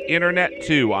on the internet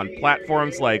too, on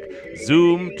platforms like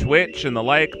Zoom, Twitch, and the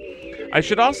like. I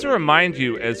should also remind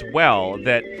you as well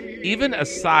that even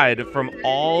aside from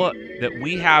all that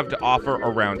we have to offer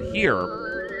around here,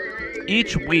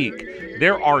 each week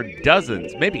there are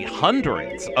dozens, maybe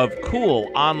hundreds of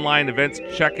cool online events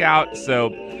to check out,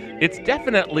 so it's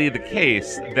definitely the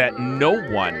case that no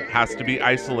one has to be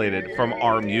isolated from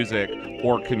our music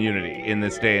or community in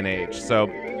this day and age. So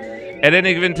at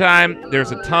any given time,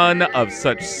 there's a ton of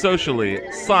such socially,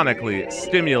 sonically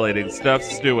stimulating stuff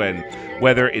stewing,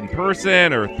 whether in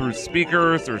person or through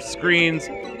speakers or screens.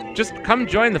 Just come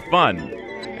join the fun.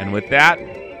 And with that,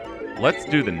 let's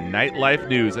do the nightlife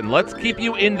news, and let's keep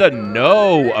you in the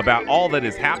know about all that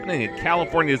is happening in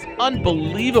California's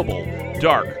unbelievable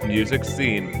dark music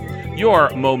scene. Your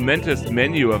momentous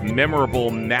menu of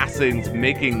memorable massings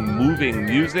making moving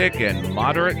music and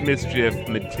moderate mischief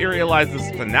materializes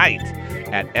tonight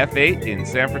at F8 in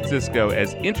San Francisco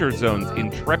as Interzone's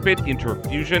intrepid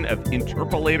interfusion of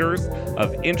interpolators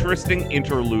of interesting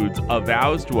interludes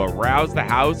avows to arouse the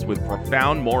house with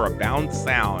profound moribund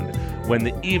sound, when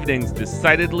the evening's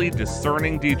decidedly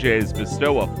discerning DJs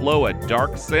bestow a flow of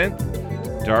dark synth,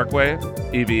 darkwave,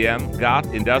 EBM, goth,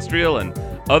 industrial, and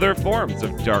other forms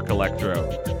of dark electro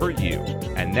for you.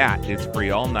 And that is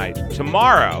free all night.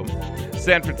 Tomorrow,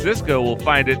 San Francisco will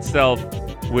find itself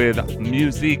with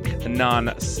music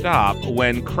non-stop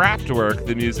when Kraftwerk,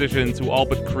 the musicians who all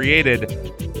but created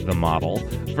the model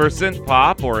for synth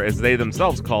pop, or as they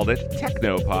themselves called it,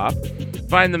 techno pop,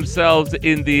 find themselves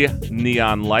in the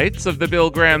neon lights of the Bill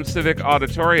Graham Civic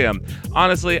Auditorium.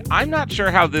 Honestly, I'm not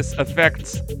sure how this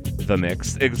affects the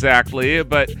mix exactly,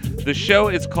 but the show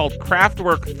is called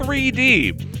Kraftwerk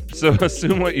 3D, so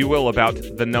assume what you will about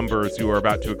the numbers you are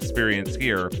about to experience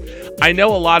here. I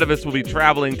know a lot of us will be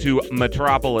traveling to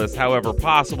Metropolis, however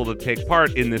possible, to take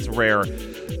part in this rare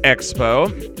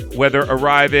expo, whether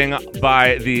arriving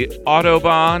by the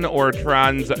Autobahn or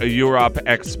Trans-Europe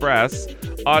Express.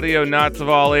 Audio nuts of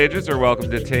all ages are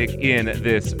welcome to take in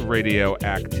this radio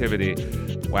activity.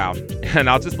 Wow. And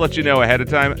I'll just let you know ahead of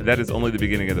time, that is only the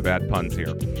beginning of the bad puns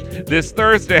here. This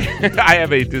Thursday, I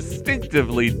have a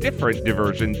distinctively different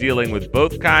diversion dealing with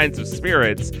both kinds of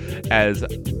spirits, as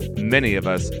many of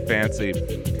us fancy.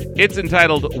 It's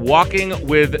entitled Walking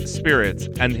with Spirits,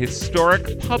 an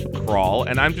historic pub crawl,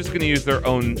 and I'm just going to use their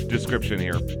own description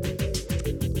here.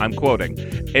 I'm quoting,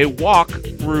 a walk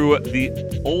through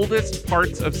the oldest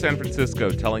parts of San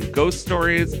Francisco, telling ghost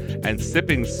stories and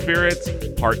sipping spirits,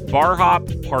 part bar hop,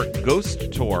 part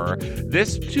ghost tour.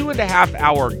 This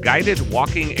 2.5-hour guided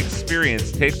walking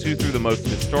experience takes you through the most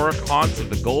historic haunts of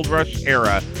the Gold Rush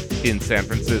era in San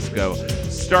Francisco,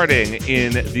 starting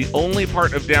in the only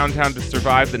part of downtown to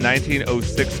survive the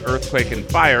 1906 earthquake and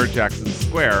fire, Jackson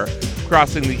Square,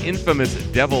 crossing the infamous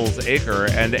Devil's Acre,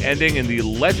 and ending in the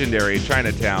legendary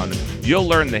Chinatown. You'll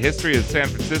learn the history of San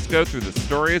Francisco through the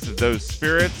stories of those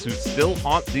spirits who still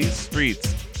haunt these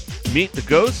streets. Meet the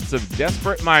ghosts of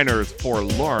desperate miners,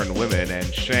 forlorn women, and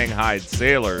Shanghaied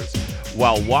sailors,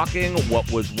 while walking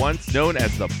what was once known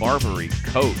as the Barbary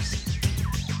Coast.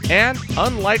 And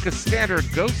unlike a standard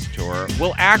ghost tour,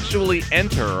 we'll actually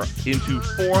enter into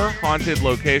 4 haunted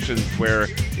locations where,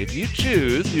 if you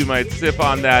choose, you might sip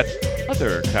on that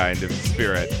other kind of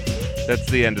spirit. That's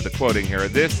the end of the quoting here.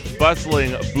 This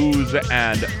bustling booze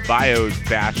and bios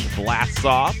bash blasts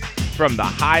off from the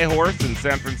High Horse in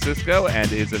San Francisco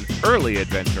and is an early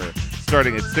adventure,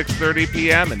 starting at 6:30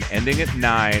 p.m. and ending at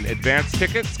 9. Advance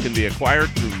tickets can be acquired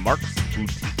through Mix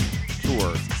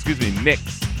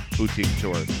Boutique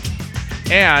Tours.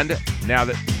 And now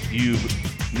that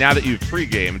you've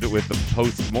pre-gamed with the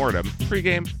post-mortem,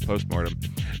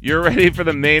 you're ready for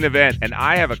the main event, and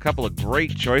I have a couple of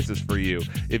great choices for you.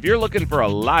 If you're looking for a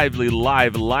lively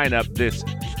live lineup this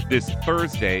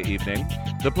Thursday evening,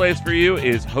 the place for you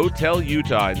is Hotel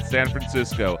Utah in San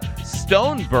Francisco.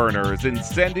 Stone Burners,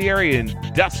 incendiary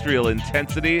industrial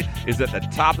intensity is at the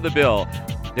top of the bill.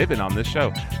 They've been on this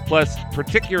show. Plus,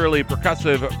 particularly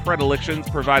percussive predilections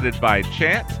provided by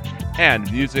Chant, and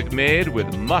music made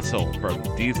with muscle from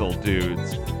Diesel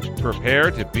Dudes. Prepare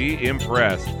to be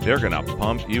impressed. They're gonna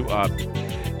pump you up.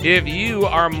 If you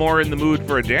are more in the mood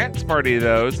for a dance party,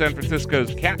 though, San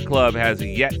Francisco's Cat Club has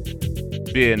yet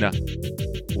been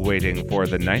waiting for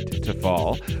the night to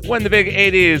fall, when the big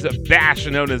 80s bash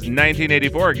known as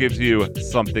 1984 gives you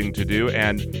something to do.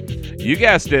 And you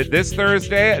guessed it, this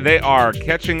Thursday they are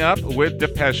catching up with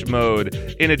Depeche Mode.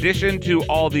 In addition to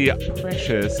all the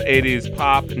precious 80s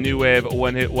pop, new wave,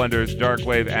 one-hit wonders, dark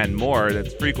wave, and more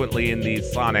that's frequently in the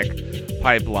sonic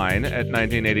pipeline at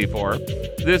 1984.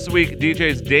 This week,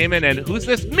 DJs Damon and Who's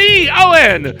This? Me,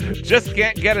 Owen! Just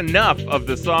can't get enough of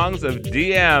the songs of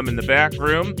DM in the back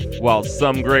room, while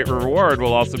some great reward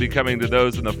will also be coming to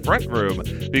those in the front room,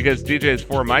 because DJs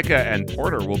Formica and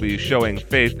Porter will be showing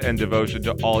faith and devotion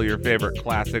to all your favorite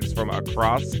classics from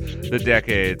across the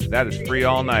decades. That is free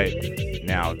all night.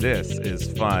 Now, this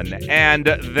is fun. And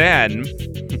then,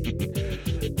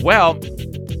 well,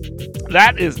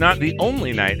 that is not the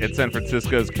only night at San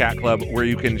Francisco's Cat Club where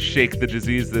you can shake the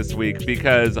disease this week,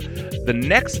 because the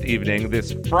next evening,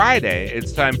 this Friday,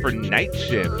 it's time for Night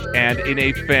Shift. And in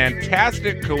a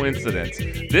fantastic coincidence,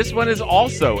 this one is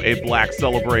also a black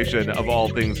celebration of all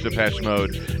things Depeche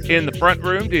Mode. In the front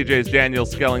room, DJs Daniel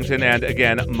Skellington and,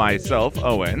 again, myself,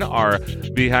 Owen, are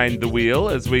behind the wheel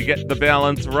as we get the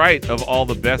balance right of all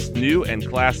the best new and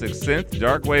classic synth,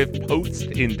 darkwave,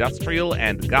 post-industrial,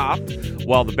 and goth,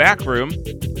 while the back room,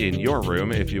 in your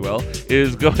room, if you will,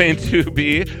 is going to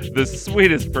be the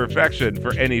sweetest perfection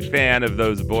for any fan of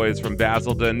those boys from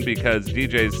Basildon, because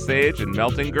DJs Sage and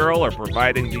Melting Girl are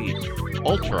providing the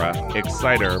Ultra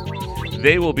Exciter.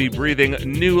 They will be breathing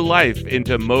new life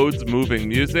into Mode's moving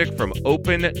music from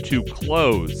open to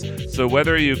close. So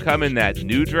whether you come in that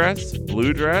new dress,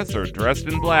 blue dress, or dressed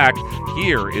in black,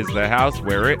 here is the house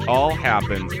where it all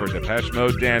happens for Depeche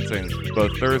Mode dancing,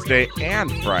 both Thursday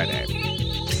and Friday.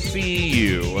 See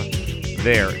you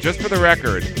there. Just for the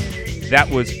record, that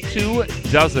was 24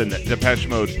 Depeche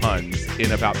Mode puns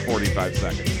in about 45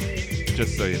 seconds.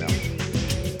 Just so you know.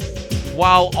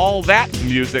 While all that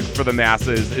music for the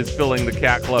masses is filling the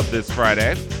Cat Club this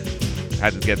Friday,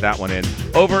 had to get that one in.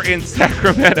 Over in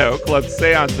Sacramento, Club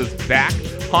Seance is back,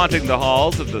 haunting the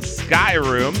halls of the Sky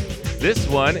Room. This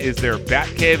one is their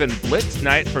Batcave and Blitz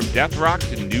night from Death Rock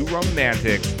to New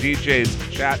Romantics.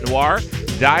 DJs Chat Noir,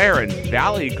 Dyer, and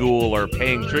Valley Ghoul are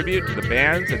paying tribute to the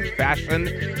bands and fashion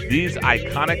these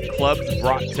iconic clubs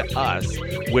brought to us,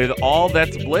 with all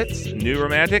that's Blitz, New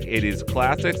Romantic, 80s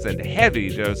classics, and heavy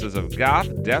doses of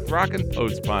goth, death rock, and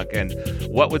post-punk. And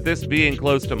what with this being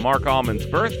close to Mark Allman's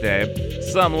birthday,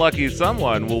 some lucky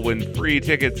someone will win free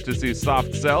tickets to see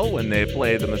Soft Cell when they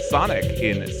play the Masonic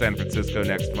in San Francisco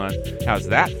next month. How's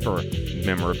that for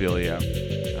memorabilia?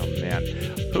 Oh, man.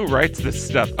 Who writes this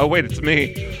stuff? Oh, wait, it's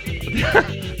me.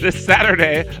 This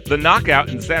Saturday, the Knockout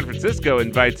in San Francisco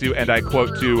invites you, and I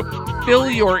quote, to fill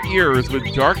your ears with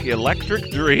dark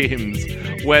electric dreams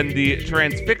when the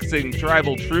transfixing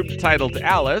tribal troupe titled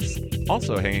Alice,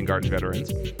 also Hanging Garden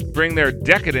veterans, bring their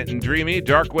decadent and dreamy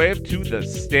dark wave to the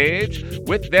stage.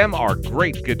 With them are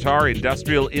great guitar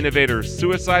industrial innovator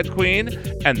Suicide Queen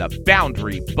and the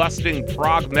boundary-busting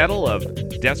prog metal of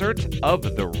Desert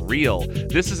of the Real.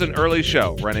 This is an early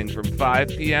show running from 5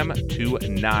 p.m. to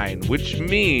 9, which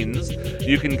means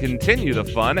you can continue the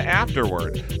fun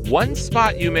afterward. One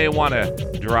spot you may want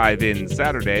to drive in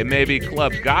Saturday may be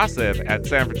Club Gossip at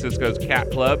San Francisco's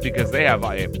Cat Club, because they have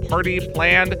a party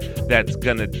planned that's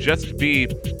gonna just be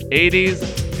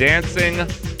 80s dancing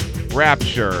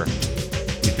rapture.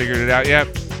 You figured it out yet?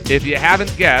 If you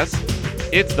haven't guessed,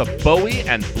 it's the Bowie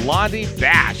and Blondie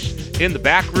Bash. In the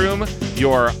back room,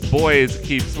 your boys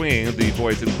keep swinging, the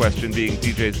boys in question being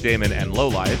DJs Damon and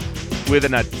Lowlife, with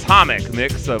an atomic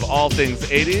mix of all things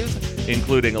 80s,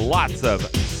 including lots of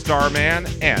Starman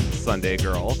and Sunday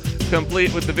Girl,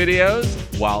 complete with the videos,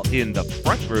 while in the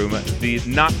front room, the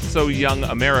not-so-young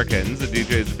Americans,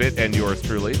 DJs Vit and yours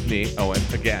truly, me, Owen,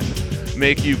 again,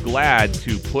 make you glad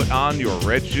to put on your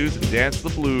red shoes and dance the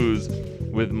blues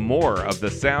with more of the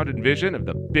sound and vision of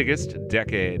the biggest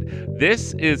decade.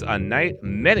 This is a night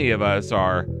many of us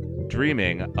are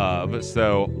dreaming of,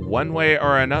 so one way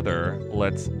or another,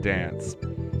 let's dance.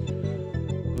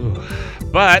 Ooh.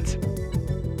 But,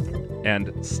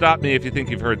 and stop me if you think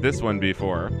you've heard this one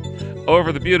before,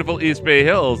 over the beautiful East Bay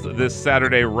Hills this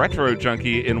Saturday, Retro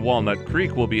Junkie in Walnut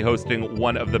Creek will be hosting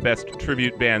one of the best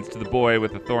tribute bands to the boy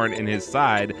with a thorn in his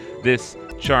side, this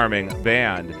charming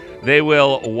band. They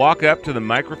will walk up to the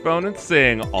microphone and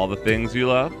sing all the things you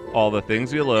love, all the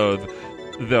things you loathe,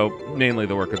 though mainly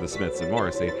the work of the Smiths and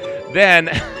Morrissey. Then,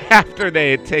 after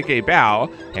they take a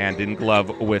bow, hand in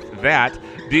glove with that,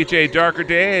 DJ Darker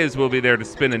Days will be there to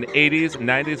spin an 80s,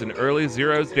 90s, and early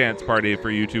Zeros dance party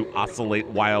for you to oscillate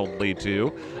wildly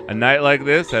to. A night like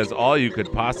this has all you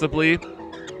could possibly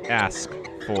ask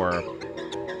for.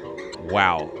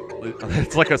 Wow.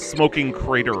 It's like a smoking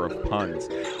crater of puns.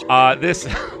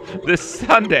 This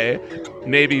Sunday,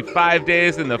 maybe 5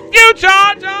 days in the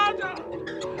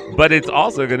future, but it's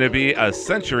also going to be a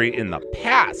century in the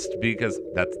past, because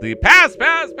that's the past.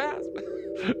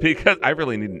 Because I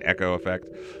really need an echo effect,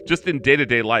 just in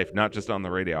day-to-day life, not just on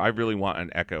the radio. I really want an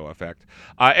echo effect.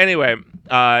 Anyway,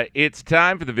 it's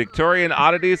time for the Victorian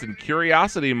Oddities and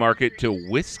Curiosity Market to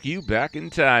whisk you back in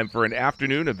time for an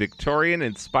afternoon of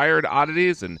Victorian-inspired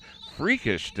oddities and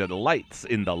freakish delights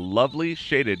in the lovely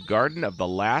shaded garden of the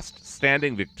last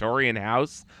standing Victorian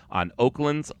house on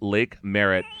Oakland's Lake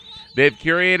Merritt. They've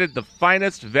curated the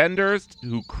finest vendors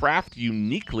who craft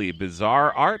uniquely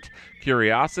bizarre art,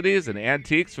 curiosities, and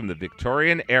antiques from the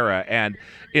Victorian era. And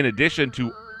in addition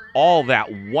to all that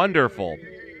wonderful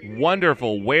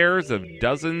wares of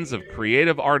dozens of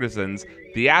creative artisans,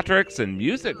 theatrics and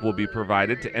music will be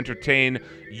provided to entertain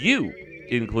you,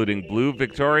 including Blue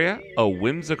Victoria, a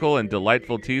whimsical and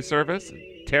delightful tea service,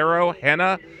 tarot,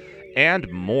 henna, and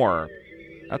more.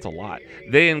 That's a lot.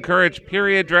 They encourage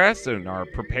period dress and are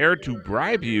prepared to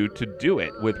bribe you to do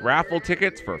it with raffle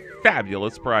tickets for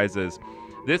fabulous prizes.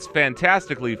 This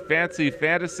fantastically fancy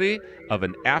fantasy of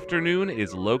an afternoon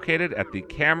is located at the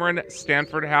Cameron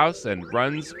Stanford House and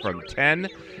runs from 10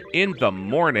 in the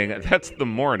morning. That's the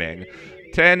morning.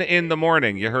 10 in the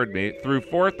morning, you heard me, through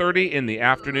 4:30 in the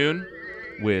afternoon,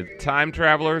 with time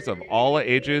travelers of all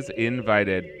ages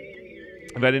invited.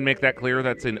 If I didn't make that clear,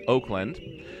 that's in Oakland.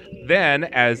 Then,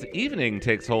 as evening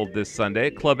takes hold this Sunday,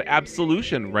 Club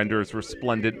Absolution renders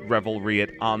resplendent revelry at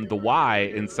On the Y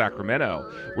in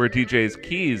Sacramento, where DJs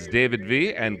Keys, David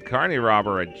V, and Carney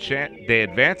Robber they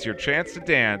advance your chance to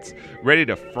dance, ready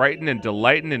to frighten and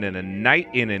delight in a night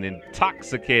in an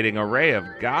intoxicating array of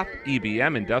goth,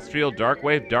 EBM, industrial, dark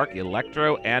wave, dark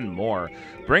electro, and more.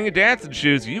 Bring your dancing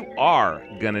shoes, you are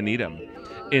gonna need them.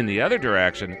 In the other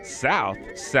direction, south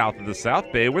of the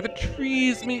South Bay, where the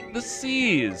trees meet the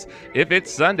seas. If it's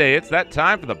Sunday, it's that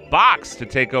time for the Box to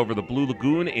take over the Blue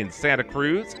Lagoon in Santa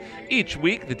Cruz. Each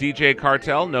week, the DJ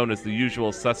cartel, known as the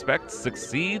Usual Suspects,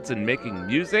 succeeds in making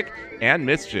music and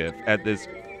mischief at this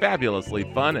fabulously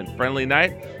fun and friendly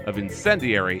night of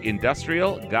incendiary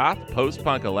industrial, goth,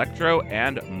 post-punk, electro,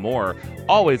 and more.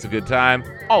 Always a good time,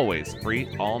 always free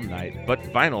all night. But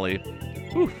finally,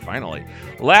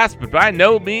 last but by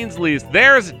no means least,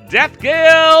 there's Death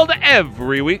Guild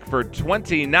every week for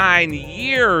 29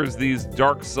 years. These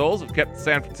dark souls have kept the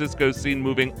San Francisco scene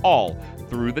moving all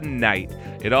through the night.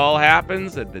 It all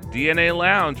happens at the DNA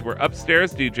Lounge, where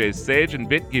upstairs DJs Sage and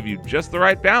Bit give you just the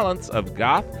right balance of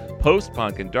goth,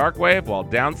 post-punk, and darkwave, while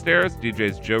downstairs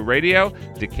DJs Joe Radio,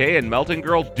 Decay, and Melting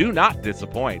Girl do not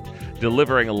disappoint,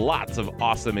 delivering lots of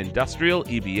awesome industrial,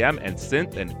 EBM, and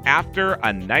synth, and after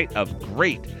a night of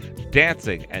great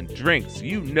dancing, and drinks,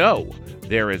 you know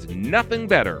there is nothing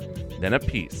better than a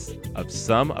piece of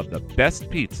some of the best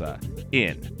pizza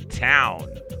in town.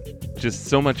 Just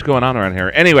so much going on around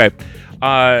here. Anyway,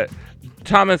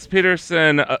 Thomas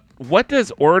Peterson, what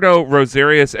does Ordo,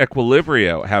 Rosarius,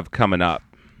 Equilibrio have coming up?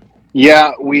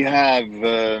 Yeah, we have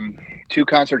 2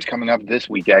 concerts coming up this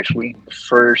week, actually.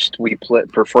 First, we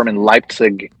perform in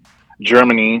Leipzig,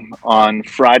 Germany on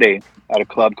Friday at a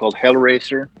club called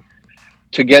Hellraiser,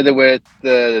 together with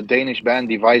the Danish band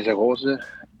Die Weise Rose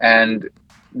and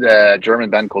the German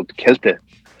band called Kälte.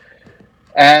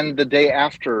 And the day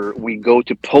after, we go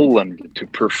to Poland to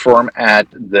perform at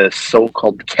the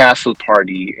so-called Castle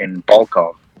Party in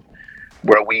Balkov,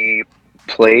 where we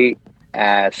play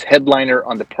as headliner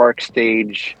on the Park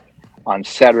stage on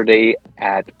Saturday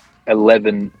at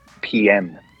 11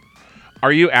 p.m.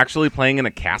 Are you actually playing in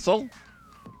a castle?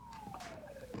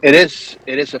 It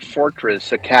is a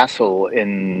fortress, a castle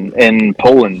in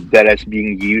Poland that is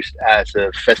being used as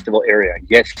a festival area.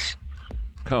 Yes.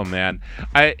 Oh man,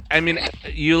 I mean,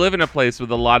 you live in a place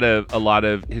with a lot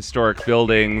of historic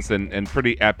buildings and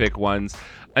pretty epic ones.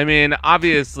 I mean,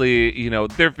 obviously, you know,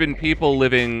 there have been people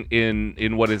living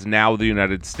in what is now the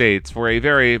United States for a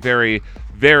very, very,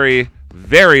 very,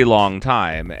 very long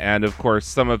time, and of course,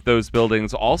 some of those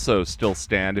buildings also still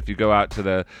stand if you go out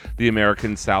to the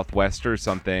American Southwest or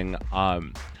something.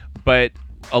 But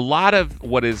a lot of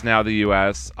what is now the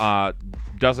U.S.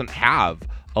 Doesn't have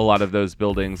a lot of those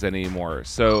buildings anymore.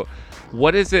 So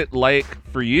what is it like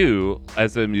for you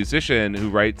as a musician who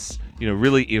writes, you know,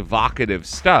 really evocative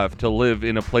stuff to live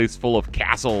in a place full of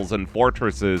castles and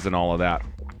fortresses and all of that?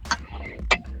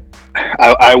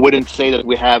 I wouldn't say that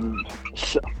we have,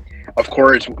 of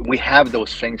course, we have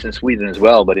those things in Sweden as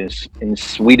well, but in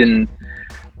Sweden,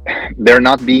 they're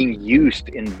not being used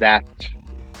in that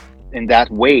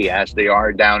way as they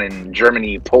are down in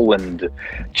Germany, Poland,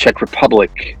 Czech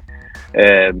Republic.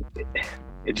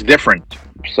 It's different.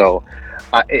 So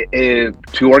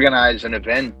to organize an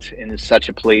event in such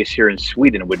a place here in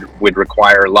Sweden would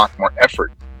require a lot more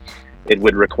effort. It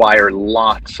would require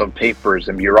lots of papers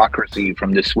and bureaucracy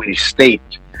from the Swedish state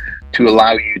to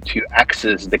allow you to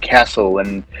access the castle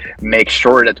and make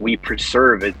sure that we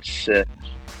preserve its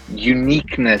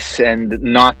uniqueness and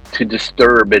not to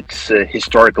disturb its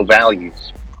historical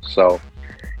values. So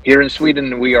here in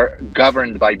Sweden, we are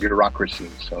governed by bureaucracy,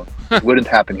 so it wouldn't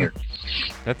happen here.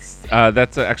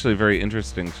 That's actually very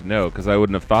interesting to know, because I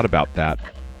wouldn't have thought about that.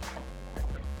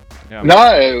 Yeah.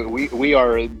 No, we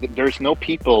are. There's no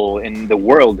people in the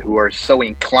world who are so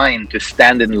inclined to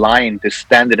stand in line, to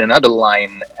stand in another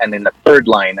line, and in a third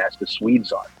line as the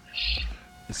Swedes are.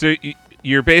 So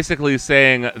you're basically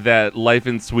saying that life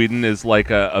in Sweden is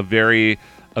like a very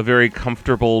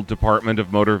comfortable department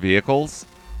of motor vehicles?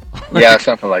 Yeah,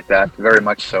 something like that. Very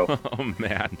much so. Oh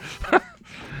man.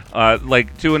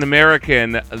 Like to an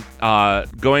American,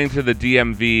 going to the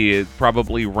DMV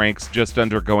probably ranks just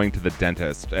under going to the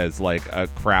dentist as like a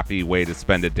crappy way to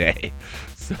spend a day.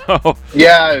 So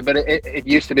yeah, but it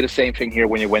used to be the same thing here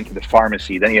when you went to the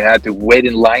pharmacy. Then you had to wait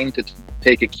in line to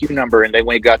take a queue number, and then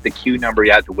when you got the queue number,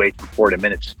 you had to wait for 40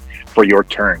 minutes for your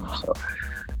turn. So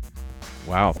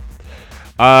wow.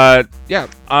 Let's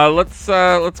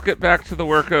get back to the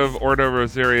work of Ordo,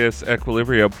 Rosarius,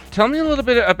 Equilibrio. Tell me a little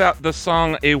bit about the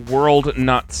song "A World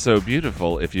Not So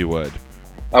Beautiful," if you would.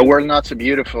 "A World Not So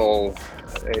Beautiful"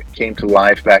 it came to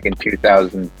life back in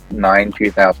 2009,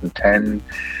 2010.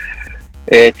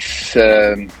 It's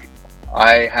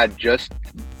I had just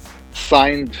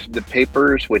signed the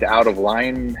papers with Out of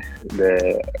Line,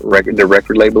 the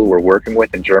record label we're working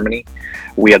with in Germany.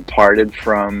 We had parted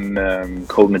from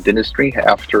Coleman Dynasty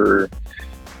after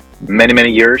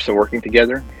many years of working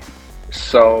together.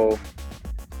 So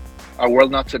 "A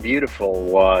World Not So Beautiful"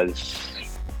 was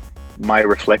my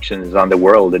reflections on the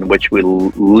world in which we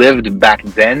lived back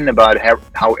then, about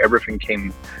how everything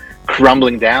came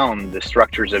crumbling down, the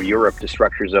structures of Europe, the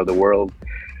structures of the world.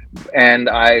 And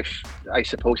I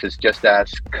suppose it's just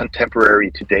as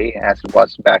contemporary today as it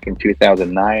was back in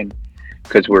 2009,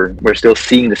 because we're still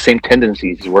seeing the same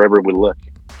tendencies wherever we look.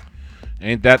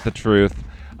 Ain't that the truth?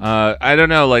 I don't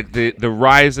know, like the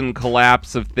rise and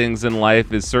collapse of things in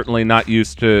life is certainly not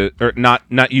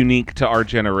unique to our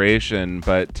generation,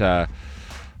 but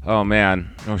oh man,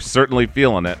 we're certainly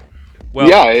feeling it. Well,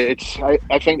 yeah,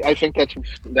 I think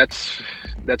that's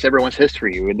everyone's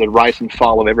history, with the rise and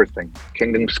fall of everything.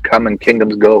 Kingdoms come and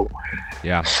kingdoms go.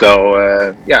 Yeah.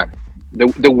 So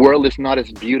the world is not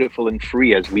as beautiful and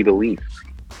free as we believe.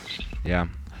 Yeah.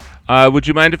 Would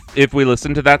you mind if we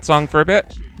listen to that song for a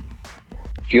bit?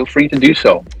 Feel free to do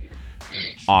so.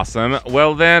 Awesome.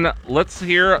 Well, then, let's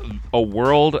hear A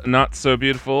World Not So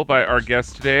Beautiful by our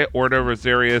guest today, Ordo,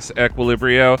 Rosarius,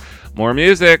 Equilibrio. More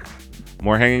music,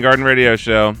 more Hanging Garden Radio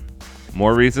Show,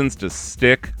 more reasons to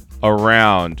stick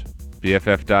around.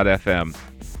 BFF.FM.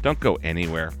 Don't go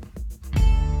anywhere.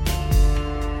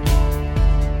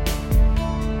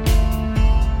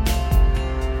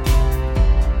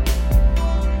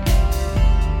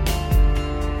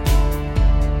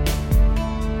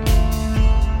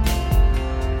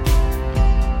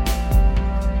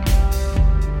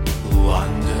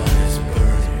 London is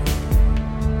burning,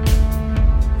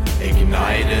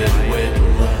 ignited with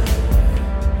love,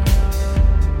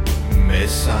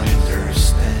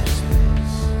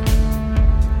 misunderstandings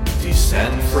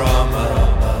descend from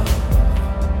above.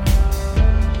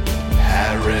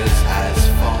 Paris has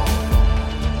fallen,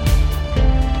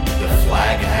 the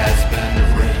flag has been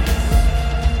raised,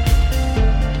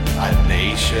 a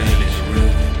nation is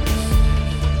ruined,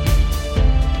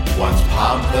 once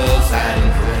pompous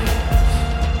and great.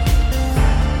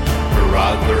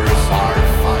 Brothers are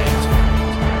fighting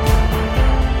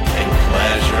in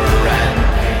pleasure and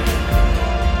pain.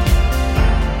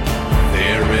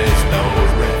 There is no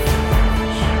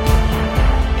refuge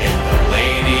in the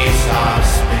ladies of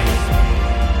Spain.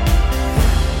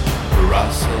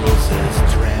 Brussels is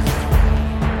drenched,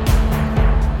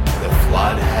 the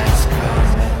flood has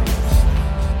commenced.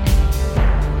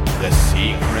 The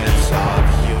secrets of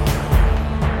Europe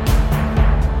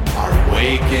are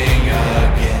waking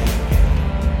again.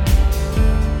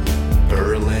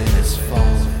 Berlin is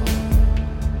falling,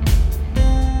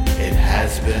 it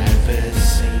has been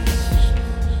besieged.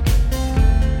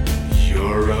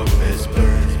 Europe is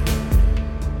burning,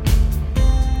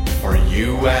 for you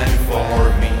and for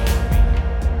me.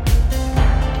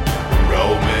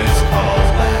 Rome is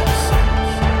collapsing,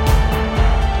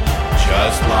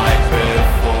 just like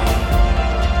before.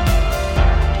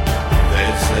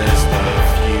 This is the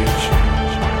future,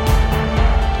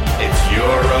 it's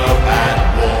Europe at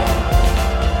war.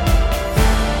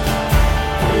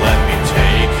 Let me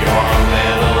take your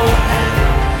little hand,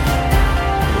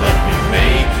 let me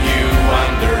make you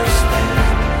understand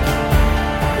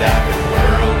that the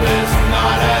world is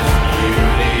not as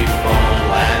beautiful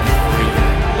and free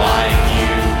like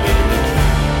you believe.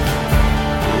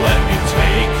 Let me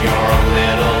take your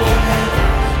little hand,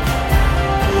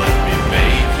 let me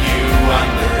make you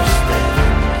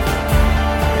understand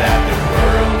that the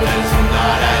world is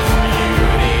not as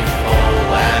beautiful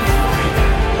and free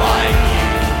like you.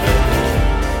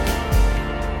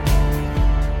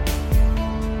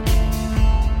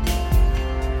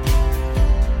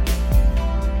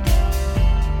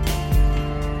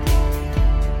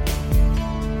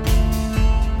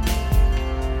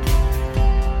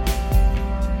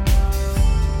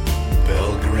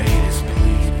 Belgrade is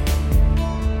bleeding,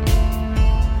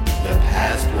 the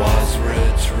past was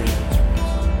retreat.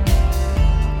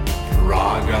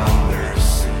 Prague under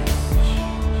siege,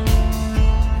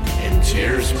 in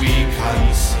tears we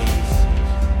conceive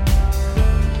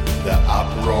the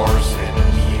uproars in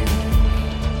Munich.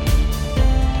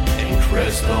 In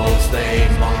crystals they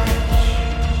march,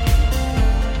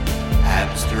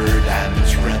 Amsterdam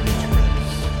trembles.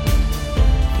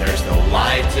 There's no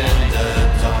light in the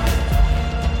dark.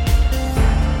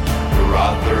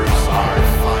 Brothers are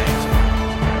fighting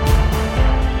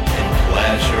in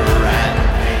pleasure and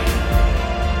pain.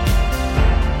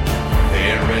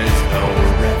 There is no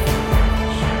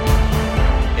refuge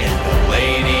in the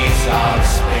ladies of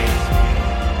Spain.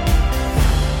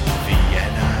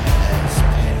 Vienna has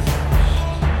perished,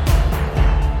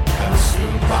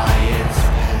 consumed by its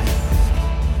past.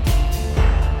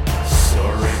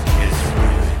 Zurich is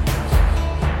ruined,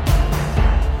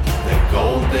 the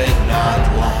gold did not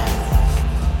last.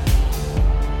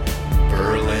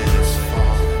 Berlin is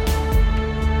falling,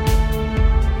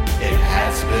 it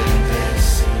has been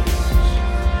besieged.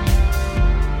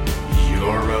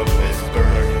 Europe is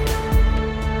burning,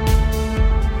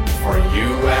 for you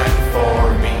and for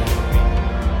me.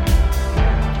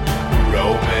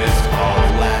 Rome is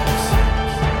collapsing,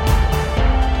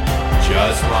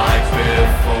 just like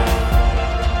before.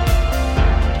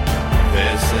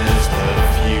 This is the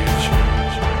future,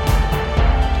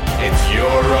 it's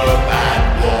Europe at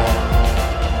war.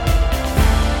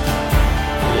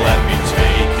 Let me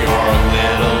take your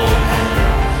little hand,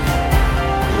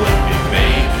 let me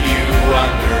make you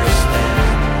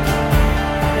understand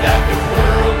that the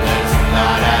world is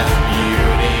not as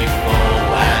beautiful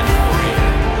and free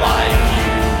like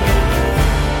you believe.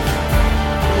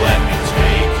 Let me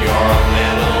take your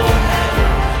little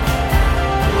hand,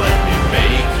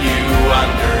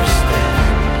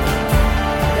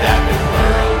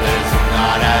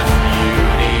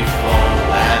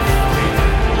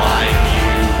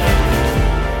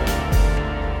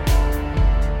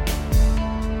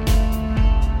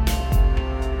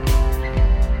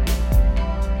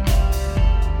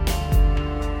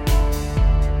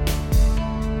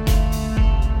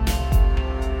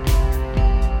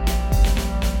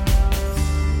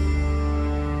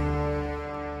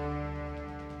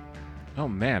 Oh,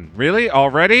 man. Really?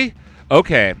 Already?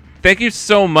 Okay. Thank you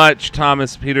so much,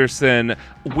 Thomas Peterson.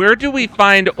 Where do we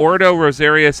find Ordo,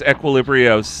 Rosarius,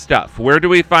 Equilibrio stuff? Where do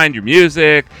we find your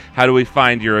music? How do we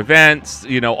find your events?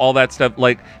 You know, all that stuff.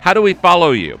 Like, how do we follow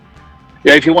you?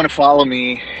 Yeah, if you want to follow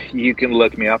me, you can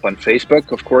look me up on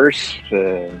Facebook, of course.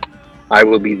 I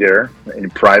will be there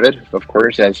in private, of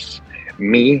course, as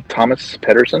me, Thomas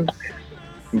Peterson.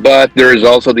 But there is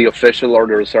also the official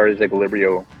Ordo Rosarius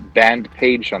Equilibrio band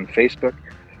page on Facebook.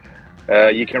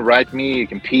 You can write me, you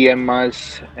can PM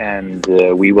us, and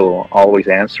we will always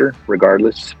answer,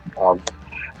 regardless of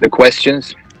the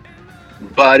questions.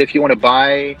 But if you want to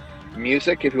buy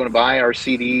music, if you want to buy our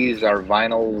CDs, our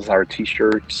vinyls, our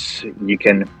T-shirts, you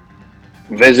can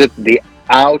visit the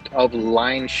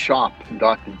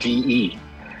outoflineshop.de.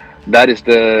 That is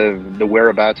the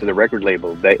whereabouts of the record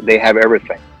label. They have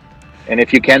everything. And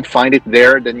if you can't find it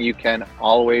there, then you can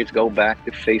always go back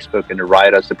to Facebook and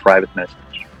write us a private message.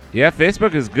 Yeah,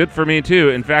 Facebook is good for me, too.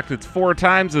 In fact, it's 4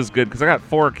 times as good because I got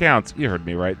 4 accounts. You heard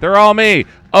me right. They're all me.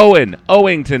 Owen,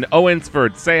 Owington,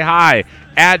 Owensford. Say hi.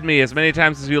 Add me as many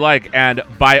times as you like. And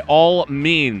by all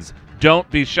means, don't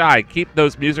be shy. Keep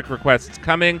those music requests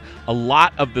coming. A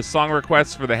lot of the song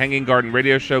requests for the Hanging Garden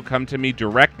radio show come to me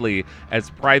directly as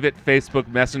private Facebook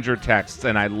Messenger texts,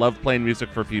 and I love playing music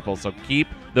for people, so keep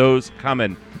those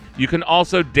coming. You can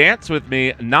also dance with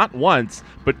me not once,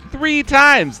 but 3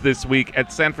 times this week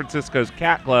at San Francisco's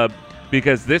Cat Club,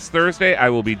 because this Thursday I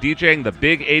will be DJing the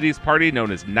big 80s party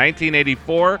known as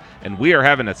 1984, and we are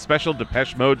having a special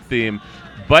Depeche Mode theme.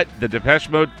 But the Depeche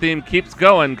Mode theme keeps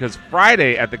going because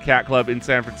Friday at the Cat Club in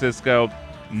San Francisco,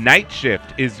 Night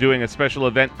Shift is doing a special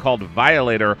event called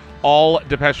Violator. All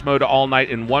Depeche Mode all night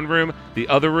in one room. The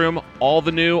other room, all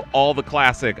the new, all the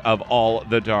classic of all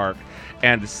the dark.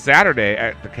 And Saturday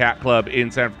at the Cat Club in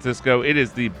San Francisco, it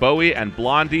is the Bowie and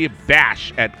Blondie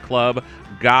Bash at Club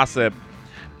Gossip.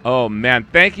 Oh, man.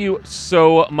 Thank you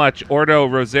so much, Ordo,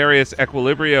 Rosarius,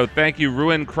 Equilibrio. Thank you,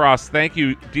 Ruinkros. Thank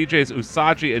you, DJs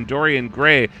Usagi and Dorian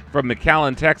Gray from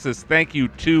McAllen, Texas. Thank you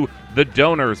to the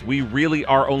donors. We really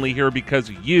are only here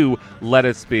because you let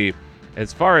us be.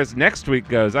 As far as next week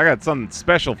goes, I got something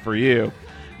special for you.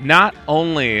 Not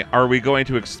only are we going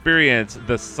to experience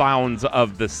the sounds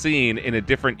of the scene in a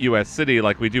different U.S. city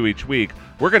like we do each week,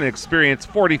 we're going to experience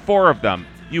 44 of them.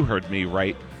 You heard me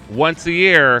right. Once a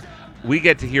year, we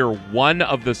get to hear one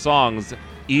of the songs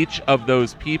each of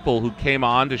those people who came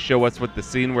on to show us what the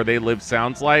scene where they live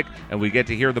sounds like, and we get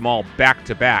to hear them all back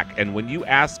to back. And when you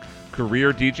ask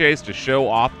career DJs to show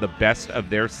off the best of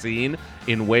their scene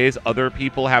in ways other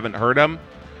people haven't heard them,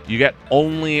 you get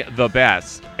only the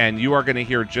best, and you are going to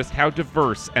hear just how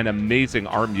diverse and amazing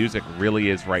our music really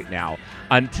is right now.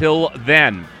 Until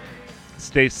then,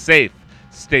 stay safe,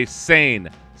 stay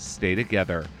sane, stay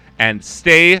together, and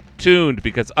stay tuned,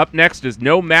 because up next is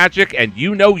No Magic, and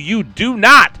you know you do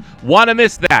not want to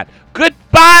miss that.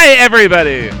 Goodbye,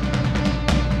 everybody!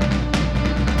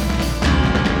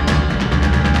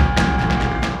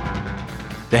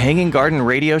 The Hanging Garden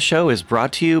Radio Show is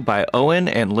brought to you by Owen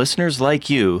and listeners like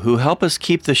you who help us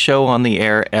keep the show on the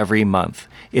air every month.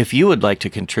 If you would like to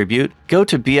contribute, go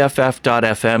to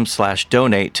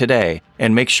bff.fm/donate today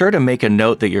and make sure to make a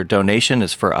note that your donation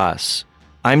is for us.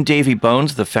 I'm Davey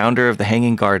Bones, the founder of The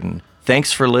Hanging Garden.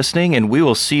 Thanks for listening, and we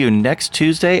will see you next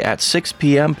Tuesday at 6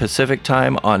 p.m. Pacific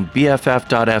Time on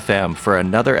BFF.FM for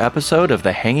another episode of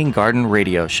The Hanging Garden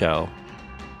Radio Show.